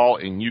got it all,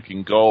 and you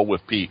can go with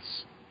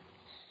peace.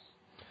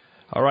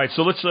 All right,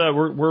 so let's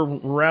we're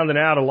rounding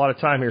out a lot of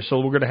time here, so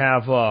we're going to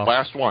have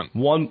last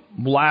one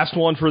last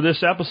one for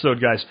this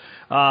episode, guys.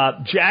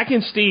 Jack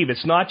and Steve,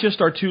 it's not just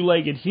our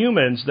 2-legged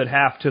humans that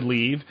have to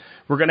leave.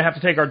 We're going to have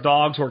to take our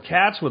dogs or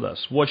cats with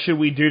us. What should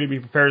we do to be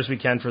prepared as we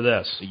can for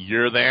this?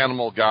 You're the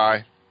animal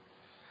guy.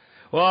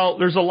 Well,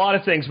 there's a lot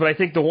of things, but I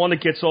think the one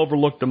that gets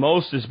overlooked the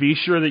most is be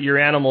sure that your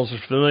animals are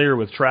familiar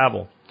with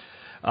travel.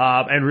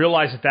 And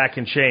realize that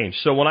can change.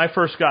 So when I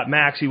first got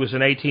Max, he was an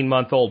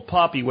 18-month-old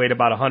pup. He weighed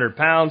about 100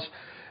 pounds.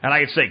 And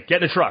I could say,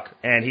 get in the truck.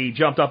 And he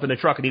jumped up in the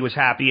truck, and he was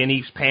happy, and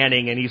he's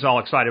panting, and he's all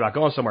excited about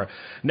going somewhere.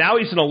 Now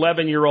he's an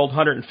 11-year-old,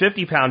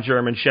 150-pound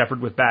German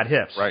Shepherd with bad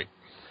hips. Right.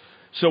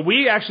 So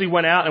we actually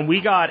went out and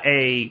we got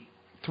a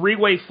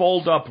 3-way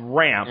fold-up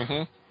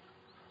ramp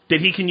that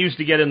he can use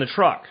to get in the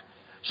truck.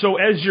 So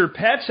as your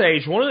pets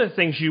age, one of the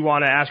things you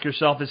want to ask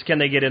yourself is, can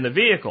they get in the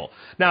vehicle?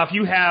 Now, if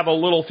you have a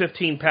little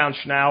 15-pound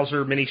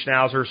schnauzer, mini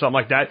schnauzer or something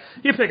like that,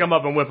 you pick them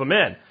up and whip them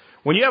in.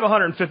 When you have a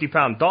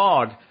 150-pound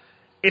dog,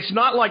 it's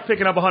not like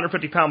picking up a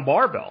 150-pound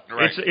barbell.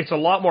 Right. It's a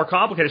lot more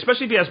complicated,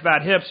 especially if he has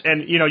bad hips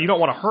and, you don't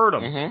want to hurt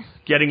him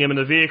getting him in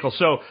the vehicle.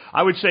 So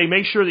I would say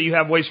make sure that you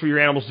have ways for your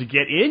animals to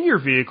get in your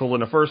vehicle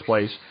in the first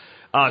place.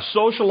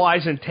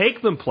 Socialize and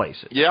take them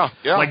places. Yeah.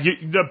 Like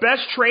the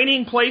best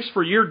training place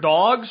for your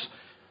dogs,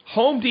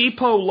 Home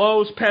Depot,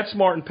 Lowe's,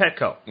 PetSmart, and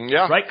Petco.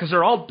 Yeah. Right? Because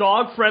they're all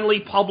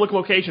dog-friendly public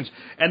locations.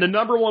 And the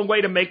number one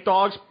way to make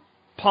dogs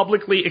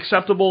publicly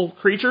acceptable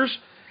creatures,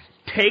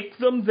 take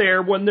them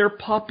there when they're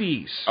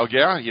puppies. Oh,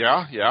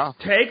 yeah.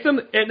 Take them,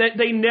 and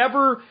they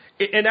never,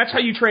 and that's how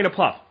you train a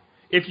pup.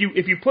 If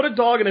you put a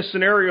dog in a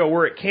scenario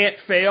where it can't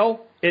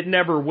fail, it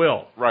never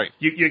will. Right.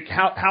 You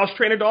house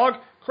train a dog,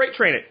 crate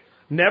train it.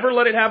 Never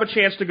let it have a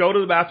chance to go to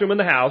the bathroom in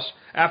the house.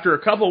 After a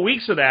couple of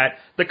weeks of that,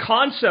 the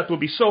concept will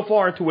be so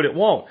far into it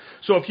won't.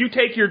 So if you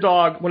take your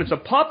dog when it's a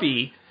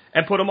puppy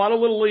and put him on a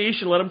little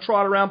leash and let him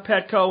trot around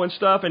Petco and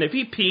stuff, and if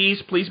he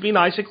pees, please be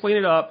nice and clean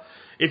it up.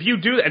 If you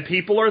do that, and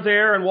people are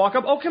there and walk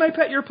up, oh, can I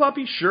pet your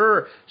puppy?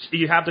 Sure.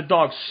 You have the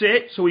dog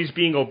sit, so he's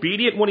being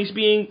obedient when he's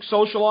being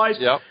socialized.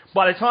 Yep.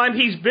 By the time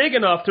he's big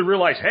enough to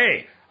realize,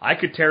 hey, I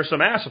could tear some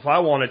ass if I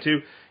wanted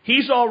to,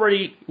 he's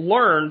already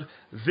learned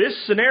this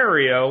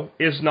scenario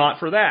is not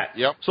for that.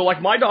 Yep. So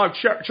like my dog,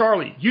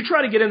 Charlie, you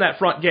try to get in that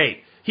front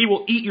gate, he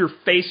will eat your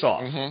face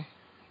off.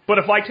 But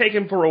if I take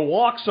him for a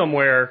walk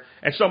somewhere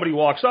and somebody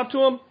walks up to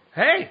him,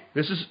 hey,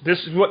 this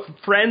is what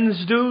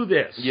friends do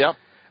this. Yep.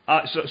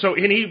 So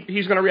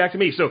he's going to react to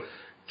me. So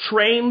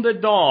train the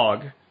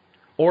dog,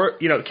 or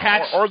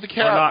cats or the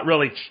cat are not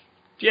really.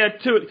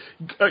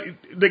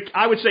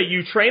 I would say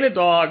you train a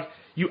dog,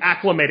 you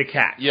acclimate a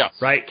cat. Yes.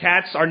 Right.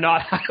 Cats are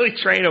not highly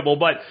trainable,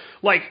 but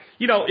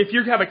if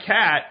you have a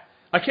cat,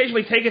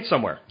 occasionally take it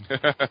somewhere,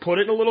 put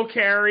it in a little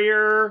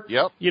carrier.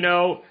 Yep.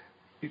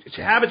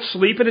 Have it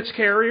sleep in its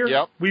carrier.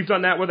 Yep. We've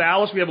done that with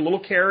Alice. We have a little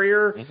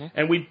carrier,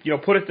 and we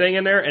put a thing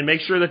in there and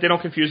make sure that they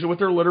don't confuse it with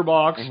their litter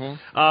box.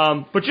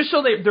 But just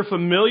so they're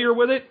familiar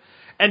with it,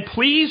 and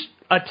please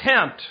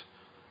attempt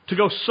to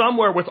go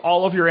somewhere with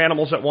all of your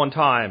animals at one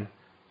time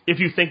if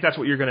you think that's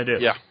what you're going to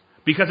do. Yeah.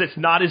 Because it's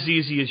not as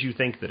easy as you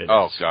think that it is.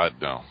 Oh, God,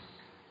 no.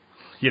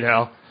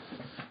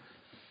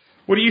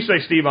 What do you say,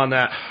 Steve, on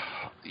that?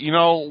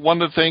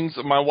 One of the things,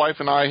 my wife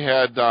and I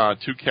had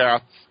 2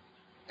 cats,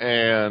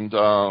 and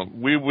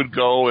we would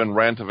go and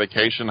rent a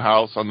vacation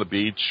house on the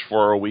beach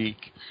for a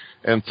week,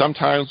 and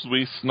sometimes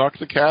we snuck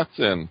the cats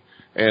in,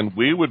 and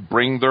we would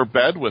bring their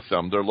bed with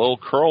them, their little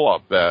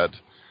curl-up bed,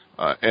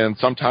 and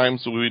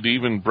sometimes we'd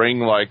even bring,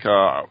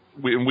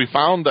 we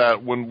found that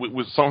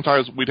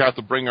sometimes we'd have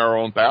to bring our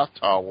own bath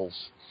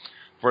towels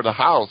for the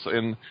house,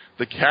 and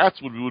the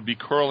cats would be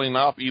curling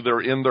up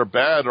either in their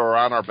bed or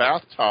on our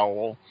bath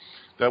towel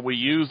that we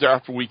used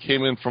after we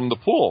came in from the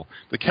pool.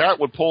 The cat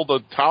would pull the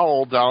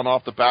towel down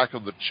off the back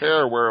of the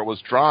chair where it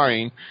was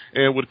drying,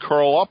 and it would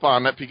curl up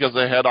on it because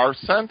it had our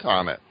scent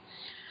on it.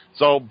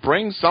 So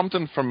bring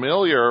something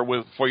familiar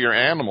for your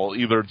animal,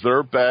 either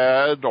their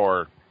bed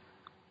or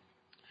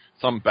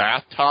some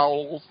bath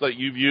towels that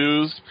you've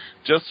used,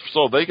 just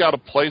so they got a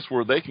place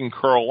where they can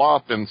curl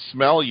up and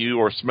smell you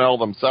or smell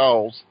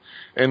themselves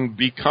and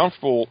be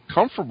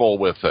comfortable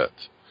with it.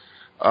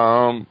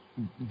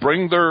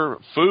 Bring their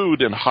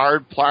food in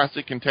hard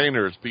plastic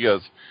containers,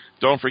 because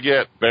don't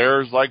forget,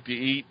 bears like to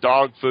eat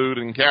dog food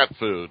and cat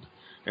food.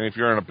 And if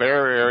you're in a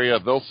bear area,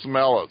 they'll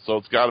smell it. So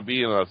it's got to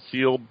be in a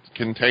sealed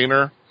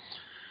container.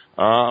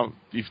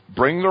 You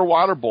bring their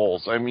water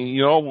bowls. I mean,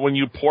 when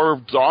you pour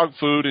dog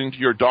food into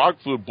your dog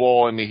food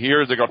bowl and he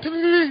hears it go,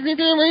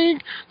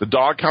 the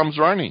dog comes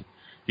running.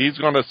 He's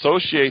going to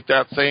associate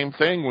that same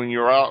thing when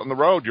you're out on the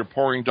road. You're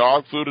pouring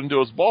dog food into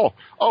his bowl.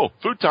 Oh,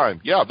 food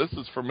time. Yeah, this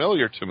is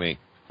familiar to me.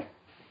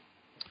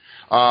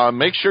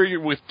 Make sure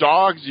with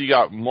dogs you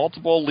got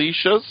multiple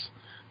leashes,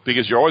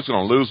 because you're always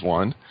going to lose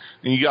one.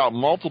 And you got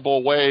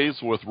multiple ways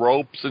with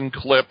ropes and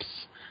clips,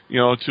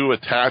 to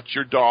attach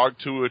your dog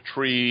to a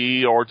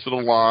tree or to the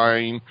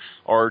line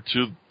or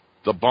to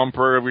the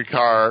bumper of your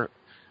car.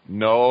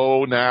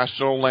 No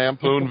National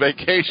Lampoon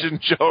Vacation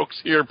jokes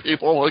here,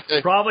 people.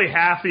 Okay. Probably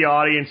half the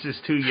audience is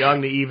too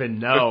young to even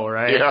know,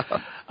 right? Yeah.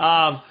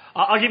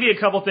 I'll give you a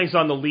couple things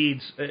on the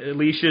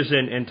leashes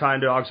and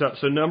tying dogs up.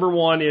 So number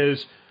one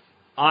is,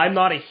 I'm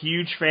not a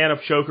huge fan of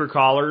choker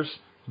collars,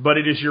 but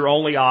it is your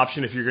only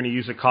option if you're going to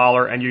use a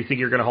collar and you think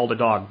you're going to hold a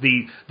dog.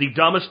 The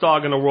dumbest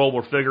dog in the world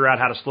will figure out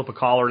how to slip a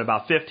collar in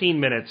about 15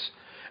 minutes,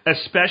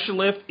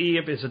 especially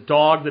if it's a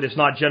dog that is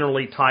not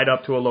generally tied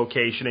up to a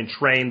location and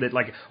trained that,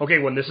 okay,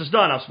 when this is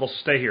done, I'm supposed to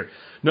stay here.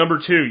 Number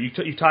two,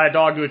 you tie a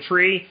dog to a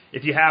tree.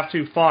 If you have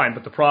to, fine.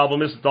 But the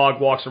problem is the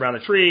dog walks around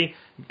the tree,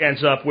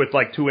 ends up with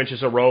 2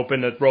 inches of rope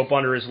and the rope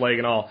under his leg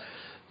and all.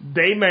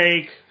 they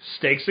make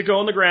stakes that go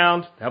on the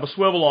ground, have a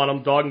swivel on them,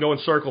 the dog can go in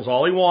circles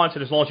all he wants,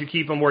 and as long as you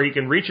keep him where he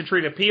can reach a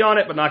tree to pee on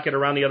it but not get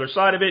around the other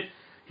side of it,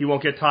 he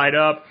won't get tied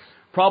up.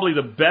 Probably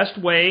the best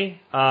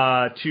way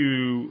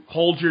to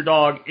hold your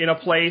dog in a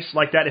place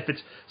like that,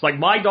 it's like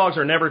my dogs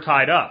are never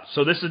tied up,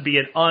 so this would be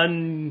an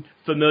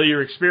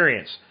unfamiliar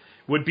experience,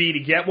 would be to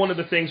get one of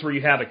the things where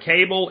you have a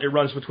cable, it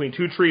runs between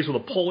two trees with a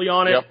pulley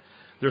on it. Yep.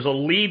 There's a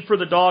lead for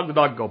the dog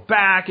can go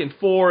back and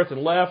forth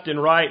and left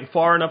and right and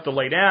far enough to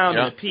lay down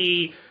and to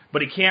pee,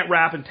 but he can't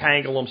wrap and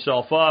tangle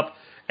himself up.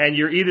 And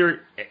you're either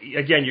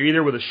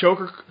with a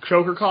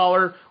choker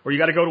collar or you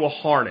got to go to a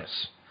harness.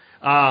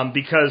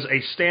 Because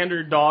a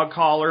standard dog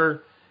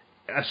collar,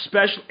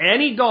 especially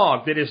any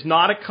dog that is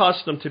not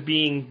accustomed to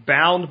being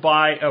bound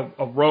by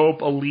a rope,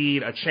 a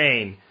lead, a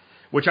chain,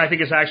 which I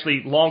think is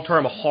actually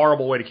long-term a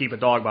horrible way to keep a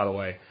dog, by the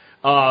way,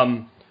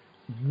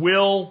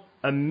 will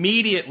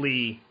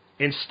immediately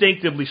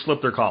instinctively slip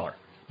their collar,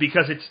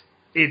 because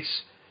it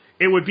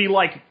would be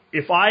like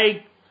if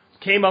I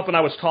came up and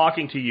I was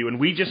talking to you and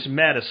we just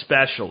met,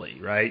 especially,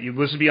 right?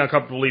 This would be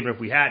uncomfortable even if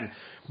we hadn't.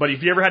 But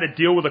if you ever had to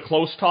deal with a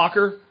close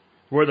talker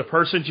where the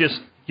person just,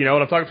 and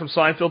I'm talking from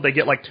Seinfeld, they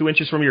get like 2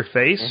 inches from your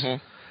face,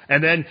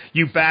 and then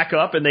you back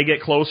up and they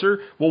get closer.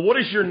 Well, what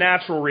is your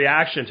natural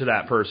reaction to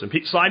that person?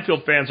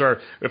 Seinfeld fans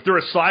are, if they're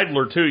a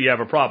sidler too, you have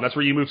a problem. That's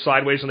where you move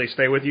sideways and they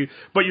stay with you.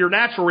 But your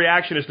natural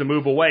reaction is to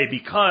move away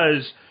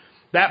because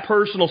that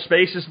personal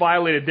space is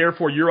violated,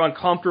 therefore you're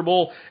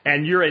uncomfortable,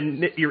 and your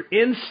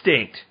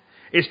instinct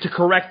is to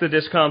correct the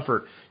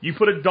discomfort. You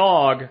put a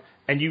dog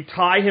and you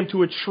tie him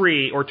to a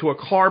tree or to a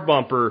car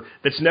bumper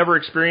that's never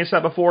experienced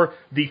that before,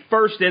 the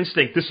first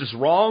instinct, this is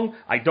wrong,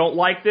 I don't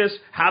like this,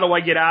 how do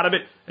I get out of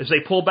it? As they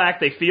pull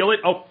back, they feel it,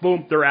 oh,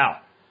 boom, they're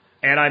out.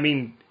 And I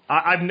mean,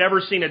 I've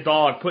never seen a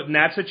dog put in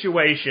that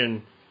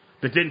situation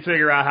that didn't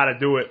figure out how to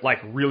do it like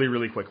really,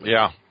 really quickly.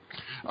 Yeah.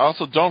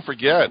 Also, don't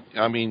forget,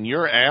 I mean,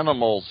 your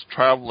animals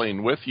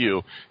traveling with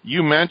you,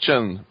 you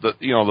mentioned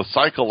the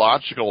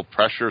psychological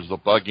pressures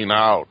of bugging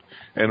out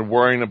and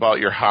worrying about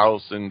your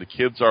house, and the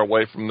kids are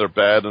away from their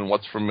bed and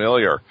what's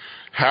familiar.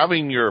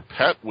 Having your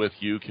pet with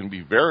you can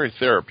be very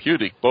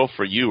therapeutic, both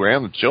for you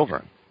and the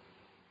children.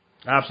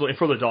 Absolutely, and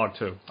for the dog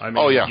too. I mean,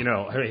 oh, yeah.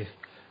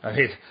 I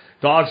mean,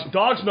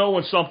 dogs know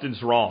when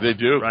something's wrong. They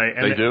do, right?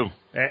 And they do,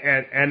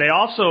 and they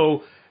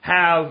also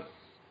have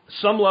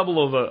some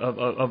level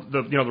of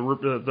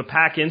the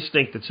pack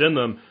instinct that's in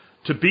them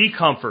to be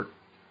comfort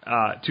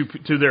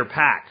to their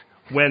pack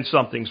when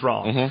something's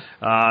wrong.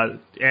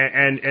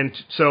 And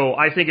so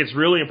I think it's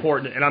really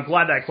important, and I'm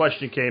glad that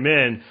question came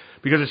in,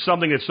 because it's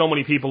something that so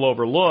many people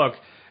overlook,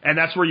 and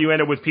that's where you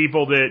end up with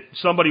people that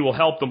somebody will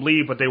help them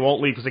leave, but they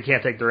won't leave because they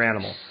can't take their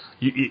animal.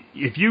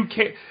 If you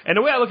can't, and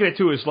the way I look at it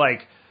too is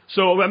like,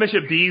 so I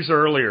mentioned bees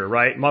earlier,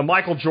 right?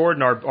 Michael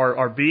Jordan,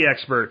 our bee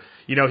expert,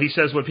 he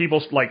says when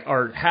people like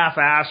are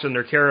half-assed in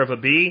their care of a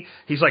bee,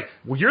 he's like,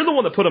 well, you're the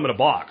one that put them in a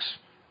box.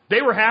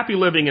 They were happy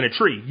living in a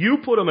tree. You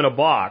put them in a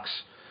box,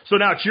 so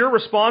now it's your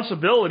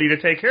responsibility to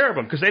take care of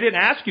them because they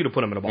didn't ask you to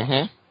put them in a box.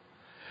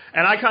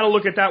 And I kind of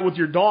look at that with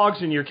your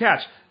dogs and your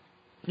cats.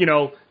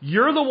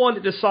 You're the one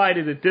that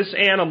decided that this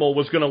animal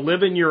was going to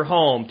live in your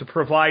home to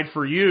provide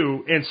for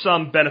you in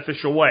some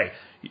beneficial way.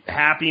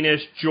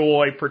 Happiness,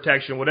 joy,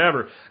 protection,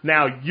 whatever.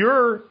 Now,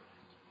 you're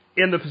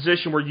in the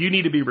position where you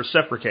need to be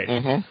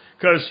reciprocated.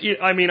 Because,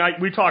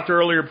 we talked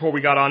earlier before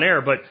we got on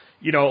air, but,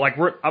 like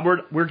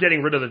we're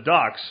getting rid of the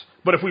ducks.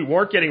 But if we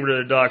weren't getting rid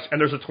of the ducks and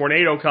there's a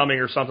tornado coming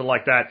or something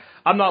like that,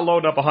 I'm not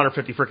loading up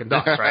 150 freaking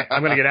ducks, right?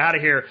 I'm going to get out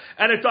of here.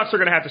 And the ducks are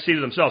going to have to see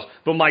to themselves.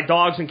 But my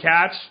dogs and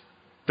cats,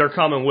 they're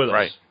coming with us,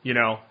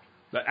 right.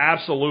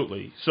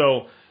 Absolutely.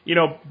 So,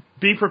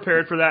 be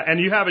prepared for that. And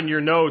you have in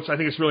your notes, I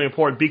think it's really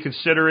important, be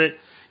considerate,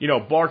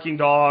 barking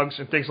dogs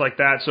and things like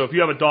that. So if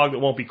you have a dog that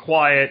won't be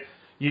quiet,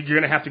 you're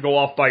going to have to go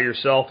off by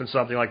yourself and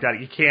something like that.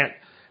 You can't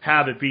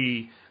have it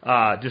be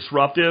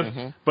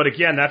disruptive. But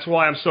again, that's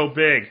why I'm so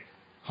big.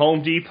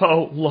 Home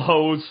Depot,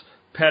 Lowe's,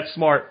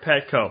 PetSmart,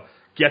 Petco.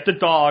 Get the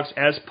dogs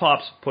as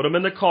pups, put them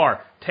in the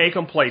car, take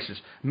them places,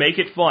 make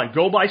it fun.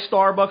 Go by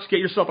Starbucks, get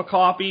yourself a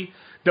coffee.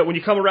 That when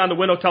you come around the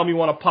window, tell them you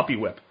want a puppy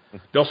whip.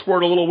 They'll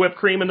squirt a little whipped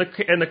cream in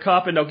the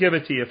cup and they'll give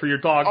it to you for your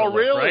dog. Oh,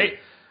 really? Right?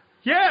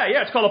 Yeah,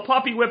 it's called a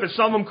puppy whip, and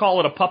some of them call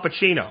it a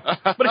puppuccino.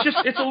 But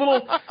it's a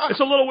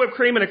little whipped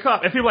cream in a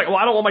cup. And people are like, well,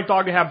 I don't want my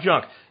dog to have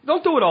junk.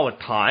 Don't do it all the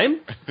time.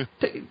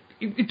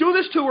 You do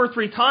this 2 or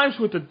 3 times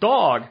with the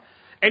dog,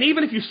 and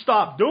even if you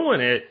stop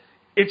doing it,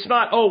 it's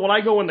not, when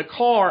I go in the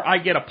car, I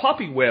get a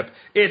puppy whip.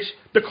 It's,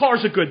 the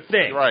car's a good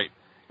thing. Right.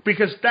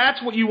 Because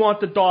that's what you want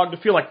the dog to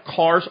feel like.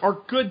 Cars are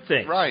good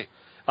things. Right.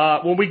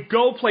 When we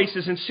go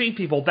places and see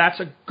people,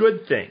 that's a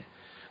good thing.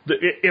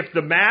 If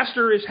the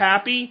master is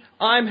happy,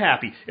 I'm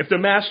happy. If the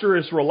master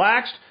is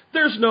relaxed,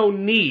 there's no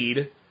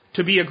need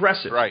to be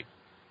aggressive. Right.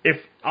 And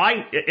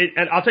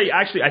I'll tell you,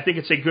 actually, I think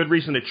it's a good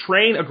reason to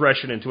train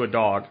aggression into a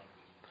dog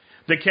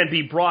that can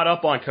be brought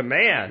up on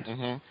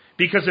command.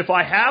 Because if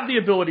I have the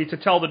ability to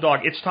tell the dog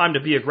it's time to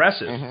be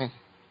aggressive,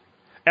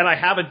 and I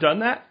haven't done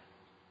that,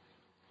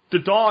 the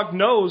dog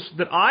knows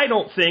that I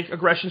don't think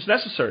aggression is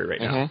necessary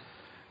right now.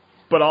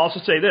 But I'll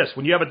also say this.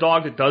 When you have a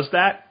dog that does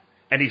that,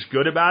 and he's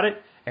good about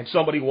it, and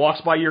somebody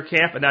walks by your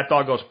camp and that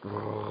dog goes,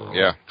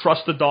 yeah,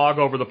 trust the dog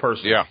over the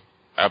person. Yeah,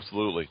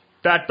 absolutely.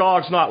 That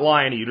dog's not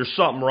lying to you. There's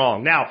something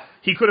wrong. Now,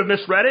 he could have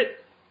misread it,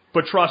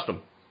 but trust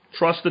him.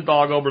 Trust the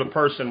dog over the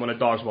person when a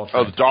dog's well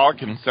trained. Oh, the dog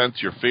can sense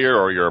your fear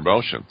or your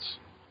emotions.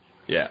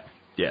 Yeah,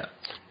 yeah.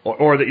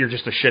 Or that you're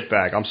just a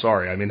shitbag. I'm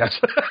sorry. I mean, that's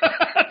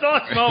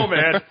dogs know,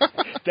 man.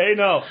 They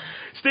know.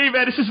 Steve,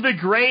 man, this has been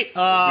great.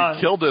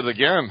 We killed it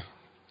again.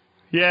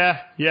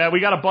 Yeah, we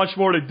got a bunch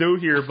more to do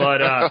here,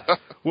 but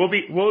we'll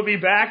be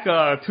back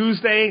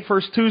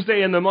first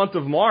Tuesday in the month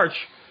of March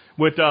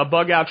with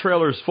Bug Out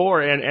Trailers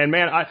 4. And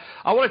man,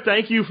 I want to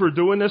thank you for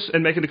doing this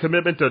and making the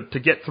commitment to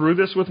get through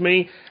this with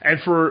me,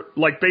 and for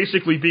like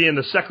basically being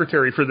the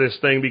secretary for this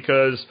thing,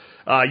 because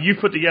you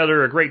put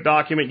together a great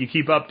document. You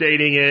keep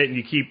updating it, and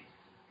you keep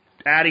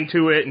adding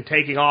to it and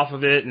taking off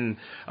of it, and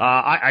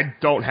I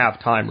don't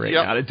have time right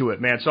now to do it,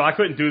 man. So I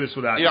couldn't do this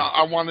without you. Yeah,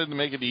 I wanted to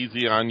make it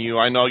easy on you.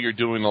 I know you're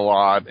doing a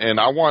lot, and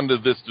I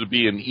wanted this to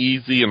be an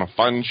easy and a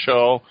fun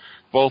show,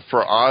 both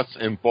for us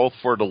and both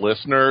for the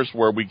listeners,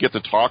 where we get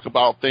to talk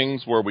about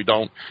things where we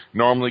don't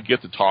normally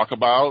get to talk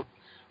about.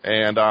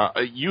 And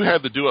you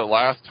had to do it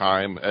last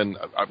time, and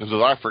because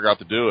I forgot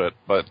to do it,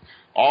 but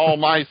all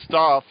my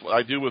stuff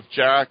I do with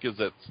Jack is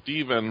at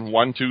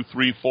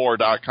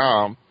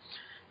Steven1234.com.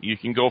 You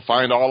can go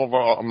find all of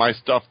my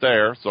stuff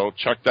there, so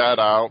check that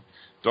out.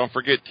 Don't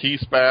forget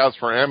T-Spaz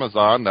for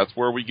Amazon. That's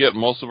where we get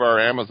most of our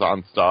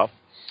Amazon stuff.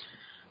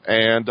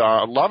 And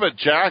love it,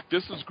 Jack.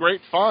 This is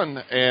great fun.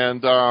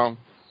 And I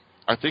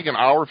think an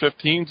hour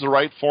 15 is the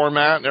right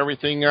format and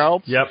everything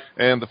else. Yep.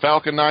 And the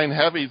Falcon 9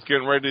 Heavy is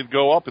getting ready to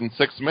go up in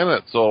 6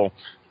 minutes, so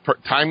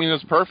timing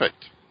is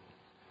perfect.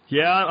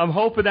 Yeah, I'm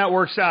hoping that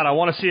works out. I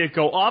want to see it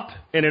go up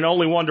and in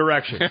only one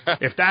direction.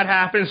 If that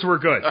happens, we're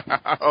good.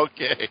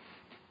 Okay.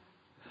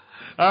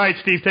 All right,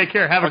 Steve, take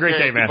care. Have a great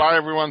day, man. Bye,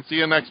 everyone. See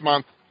you next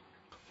month.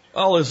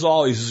 Well, as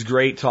always, it's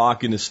great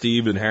talking to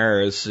Stephen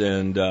Harris,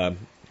 and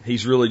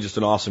he's really just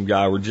an awesome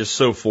guy. We're just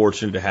so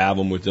fortunate to have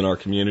him within our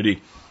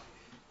community.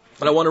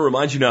 And I want to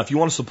remind you now, if you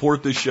want to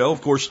support this show,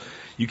 of course,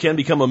 you can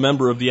become a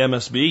member of the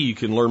MSB. You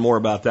can learn more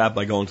about that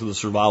by going to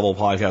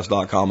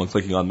thesurvivalpodcast.com and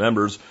clicking on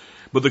members.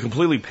 But the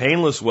completely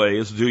painless way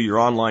is to do your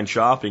online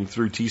shopping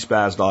through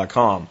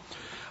tspaz.com.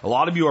 A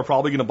lot of you are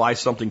probably going to buy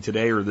something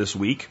today or this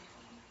week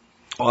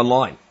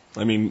online.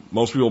 I mean,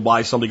 most people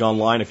buy something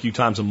online a few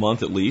times a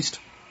month at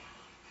least.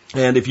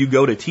 And if you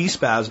go to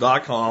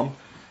tspaz.com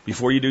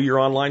before you do your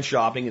online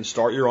shopping and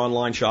start your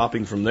online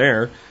shopping from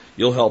there,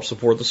 you'll help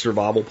support the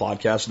Survival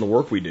Podcast and the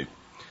work we do.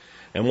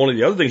 And one of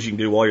the other things you can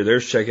do while you're there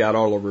is check out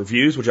all the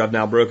reviews, which I've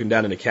now broken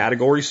down into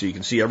categories so you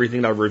can see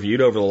everything that I've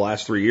reviewed over the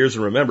last 3 years.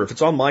 And remember, if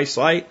it's on my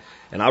site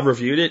and I've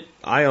reviewed it,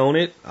 I own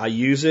it, I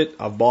use it,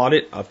 I've bought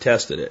it, I've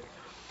tested it.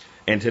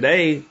 And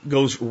today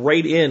goes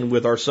right in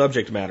with our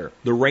subject matter,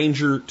 the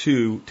Ranger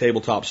 2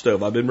 tabletop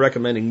stove. I've been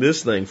recommending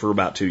this thing for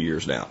about 2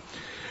 years now.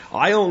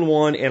 I own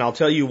one, and I'll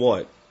tell you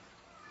what,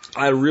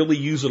 I really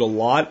use it a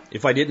lot.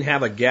 If I didn't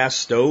have a gas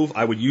stove,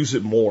 I would use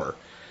it more.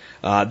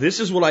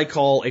 This is what I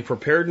call a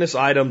preparedness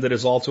item that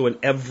is also an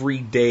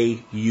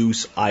everyday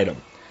use item.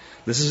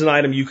 This is an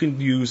item you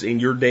can use in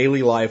your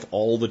daily life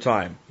all the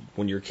time.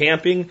 When you're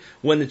camping,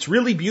 when it's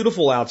really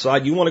beautiful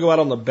outside, you want to go out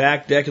on the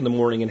back deck in the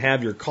morning and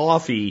have your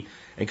coffee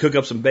and cook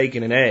up some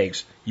bacon and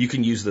eggs, you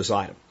can use this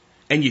item.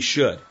 And you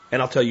should.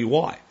 And I'll tell you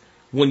why.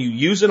 When you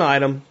use an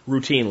item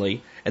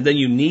routinely and then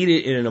you need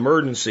it in an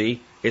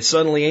emergency, it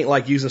suddenly ain't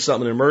like using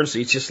something in an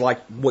emergency. It's just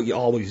like what you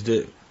always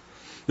do.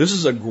 This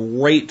is a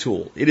great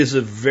tool. It is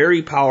a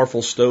very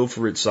powerful stove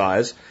for its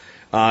size.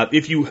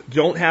 If you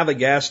don't have a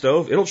gas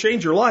stove, it'll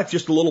change your life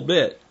just a little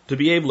bit to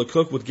be able to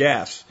cook with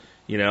gas,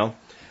 you know.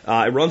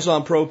 It runs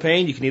on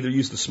propane. You can either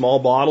use the small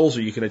bottles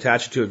or you can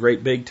attach it to a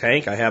great big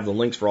tank. I have the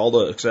links for all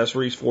the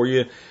accessories for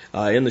you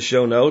in the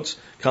show notes.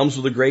 Comes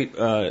with a great,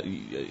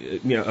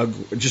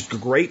 just a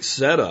great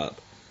setup.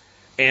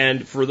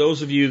 And for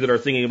those of you that are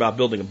thinking about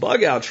building a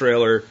bug out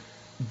trailer,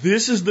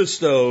 this is the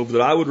stove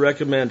that I would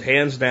recommend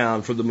hands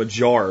down for the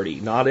majority,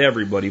 not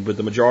everybody, but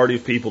the majority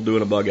of people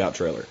doing a bug out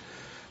trailer.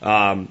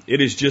 It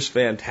is just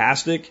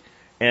fantastic.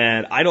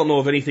 And I don't know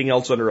of anything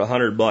else under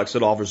 $100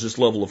 that offers this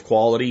level of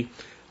quality.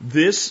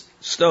 This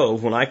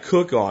stove, when I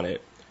cook on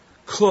it,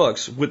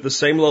 cooks with the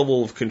same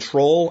level of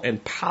control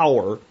and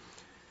power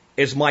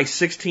as my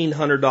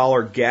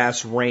 $1,600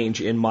 gas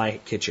range in my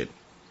kitchen.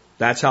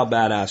 That's how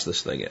badass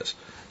this thing is.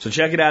 So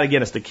check it out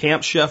again. It's the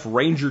Camp Chef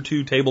Ranger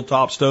 2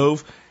 tabletop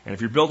stove. And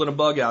if you're building a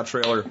bug out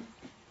trailer,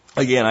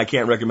 again, I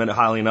can't recommend it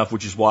highly enough,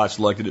 which is why I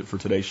selected it for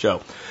today's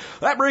show.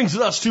 That brings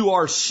us to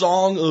our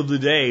song of the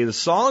day. The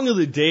song of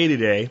the day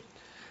today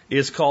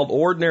is called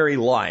Ordinary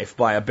Life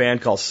by a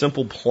band called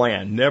Simple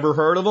Plan. Never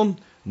heard of them,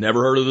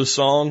 never heard of the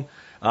song,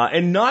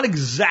 and not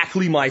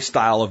exactly my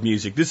style of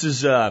music. This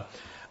is, I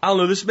don't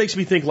know, this makes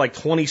me think like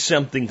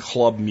 20-something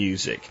club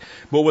music,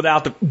 but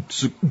without the,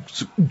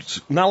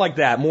 not like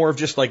that, more of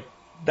just like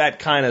that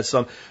kind of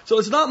song. So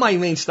it's not my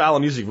main style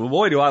of music, but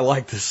boy, do I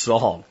like this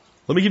song.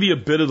 Let me give you a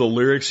bit of the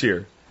lyrics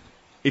here.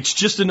 It's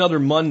just another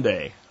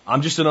Monday.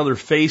 I'm just another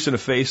face in a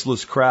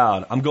faceless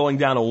crowd. I'm going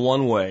down a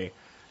one-way,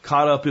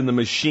 caught up in the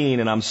machine,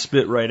 and I'm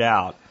spit right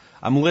out.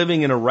 I'm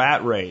living in a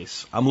rat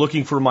race. I'm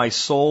looking for my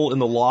soul in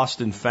the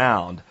lost and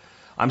found.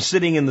 I'm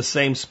sitting in the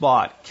same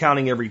spot,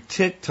 counting every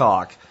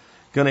tick-tock,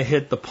 gonna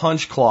hit the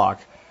punch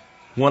clock,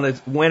 when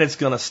it's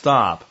gonna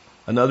stop.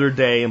 Another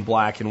day in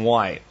black and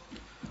white.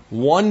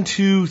 1,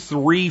 2,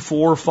 3,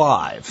 4,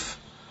 5.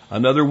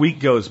 Another week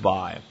goes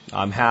by.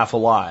 I'm half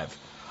alive.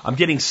 I'm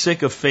getting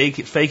sick of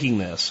faking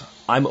this.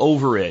 I'm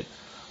over it.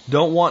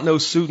 Don't want no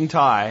suit and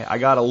tie. I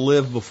gotta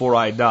live before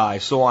I die.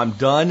 So I'm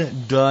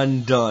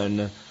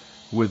done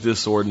with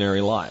this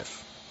ordinary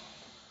life.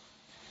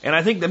 And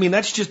I think,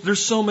 that's just,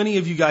 there's so many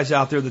of you guys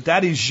out there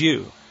that is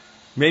you.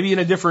 Maybe in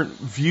a different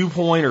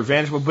viewpoint or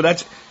vantage point, but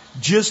that's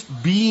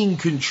just being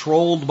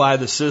controlled by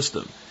the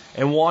system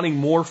and wanting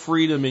more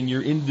freedom in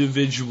your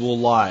individual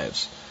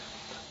lives.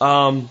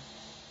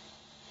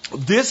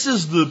 This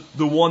is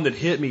the one that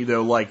hit me,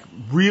 though, like,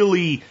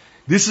 really,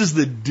 this is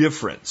the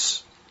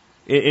difference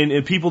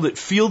in people that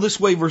feel this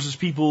way versus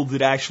people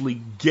that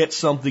actually get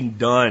something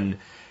done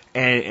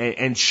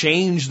and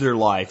change their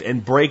life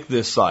and break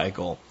this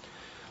cycle.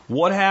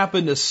 What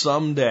happened to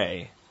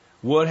someday?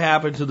 What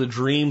happened to the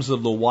dreams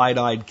of the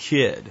wide-eyed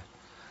kid?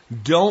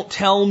 Don't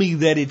tell me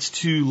that it's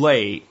too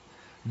late.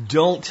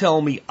 Don't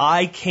tell me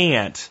I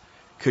can't,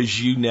 'cause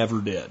you never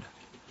did.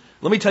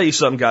 Let me tell you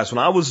something, guys.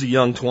 When I was a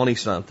young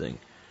 20-something,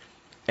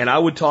 and I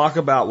would talk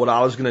about what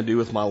I was going to do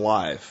with my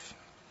life,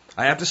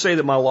 I have to say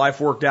that my life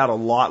worked out a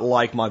lot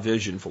like my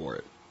vision for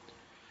it.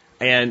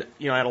 And,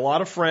 I had a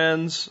lot of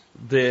friends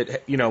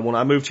that, when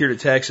I moved here to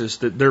Texas,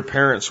 that their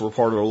parents were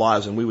part of their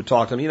lives, and we would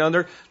talk to them,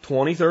 they're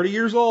 20, 30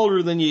 years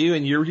older than you,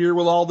 and you're here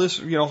with all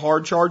this,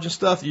 hard charge and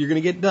stuff that you're going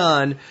to get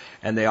done.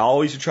 And they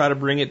always try to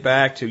bring it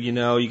back to, you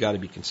got to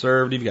be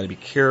conservative, you got to be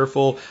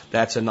careful,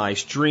 that's a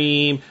nice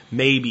dream,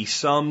 maybe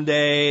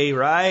someday,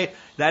 right?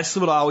 That's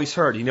what I always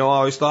heard. I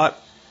always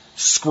thought,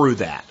 screw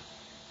that.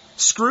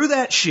 Screw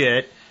that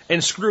shit,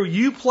 and screw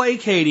you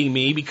placating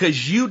me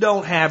because you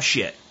don't have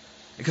shit.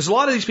 Because a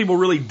lot of these people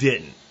really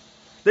didn't.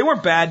 They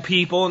weren't bad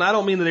people, and I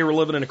don't mean that they were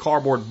living in a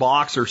cardboard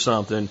box or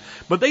something,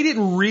 but they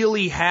didn't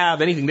really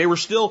have anything. They were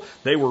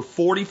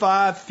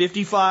 45,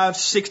 55,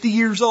 60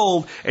 years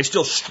old and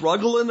still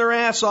struggling their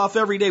ass off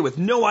every day with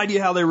no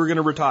idea how they were going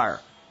to retire.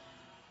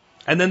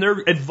 And then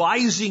they're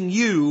advising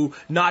you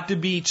not to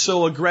be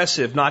so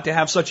aggressive, not to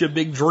have such a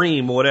big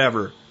dream,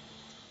 whatever.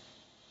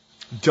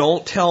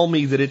 Don't tell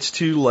me that it's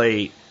too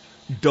late.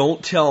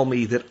 Don't tell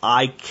me that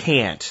I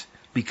can't,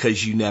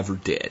 because you never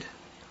did.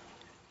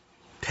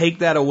 Take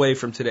that away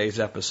from today's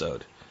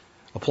episode.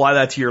 Apply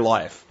that to your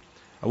life.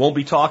 I won't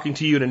be talking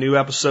to you in a new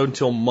episode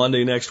until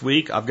Monday next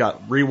week. I've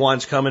got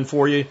rewinds coming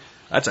for you.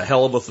 That's a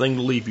hell of a thing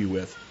to leave you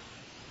with.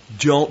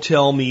 Don't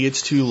tell me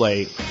it's too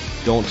late.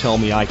 Don't tell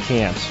me I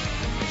can't,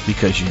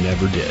 because you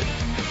never did.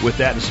 With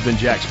that, this has been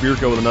Jack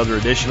Spirko with another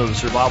edition of the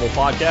Survival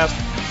Podcast,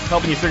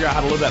 helping you figure out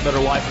how to live that better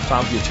life if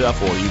times get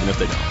tough, or even if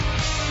they don't.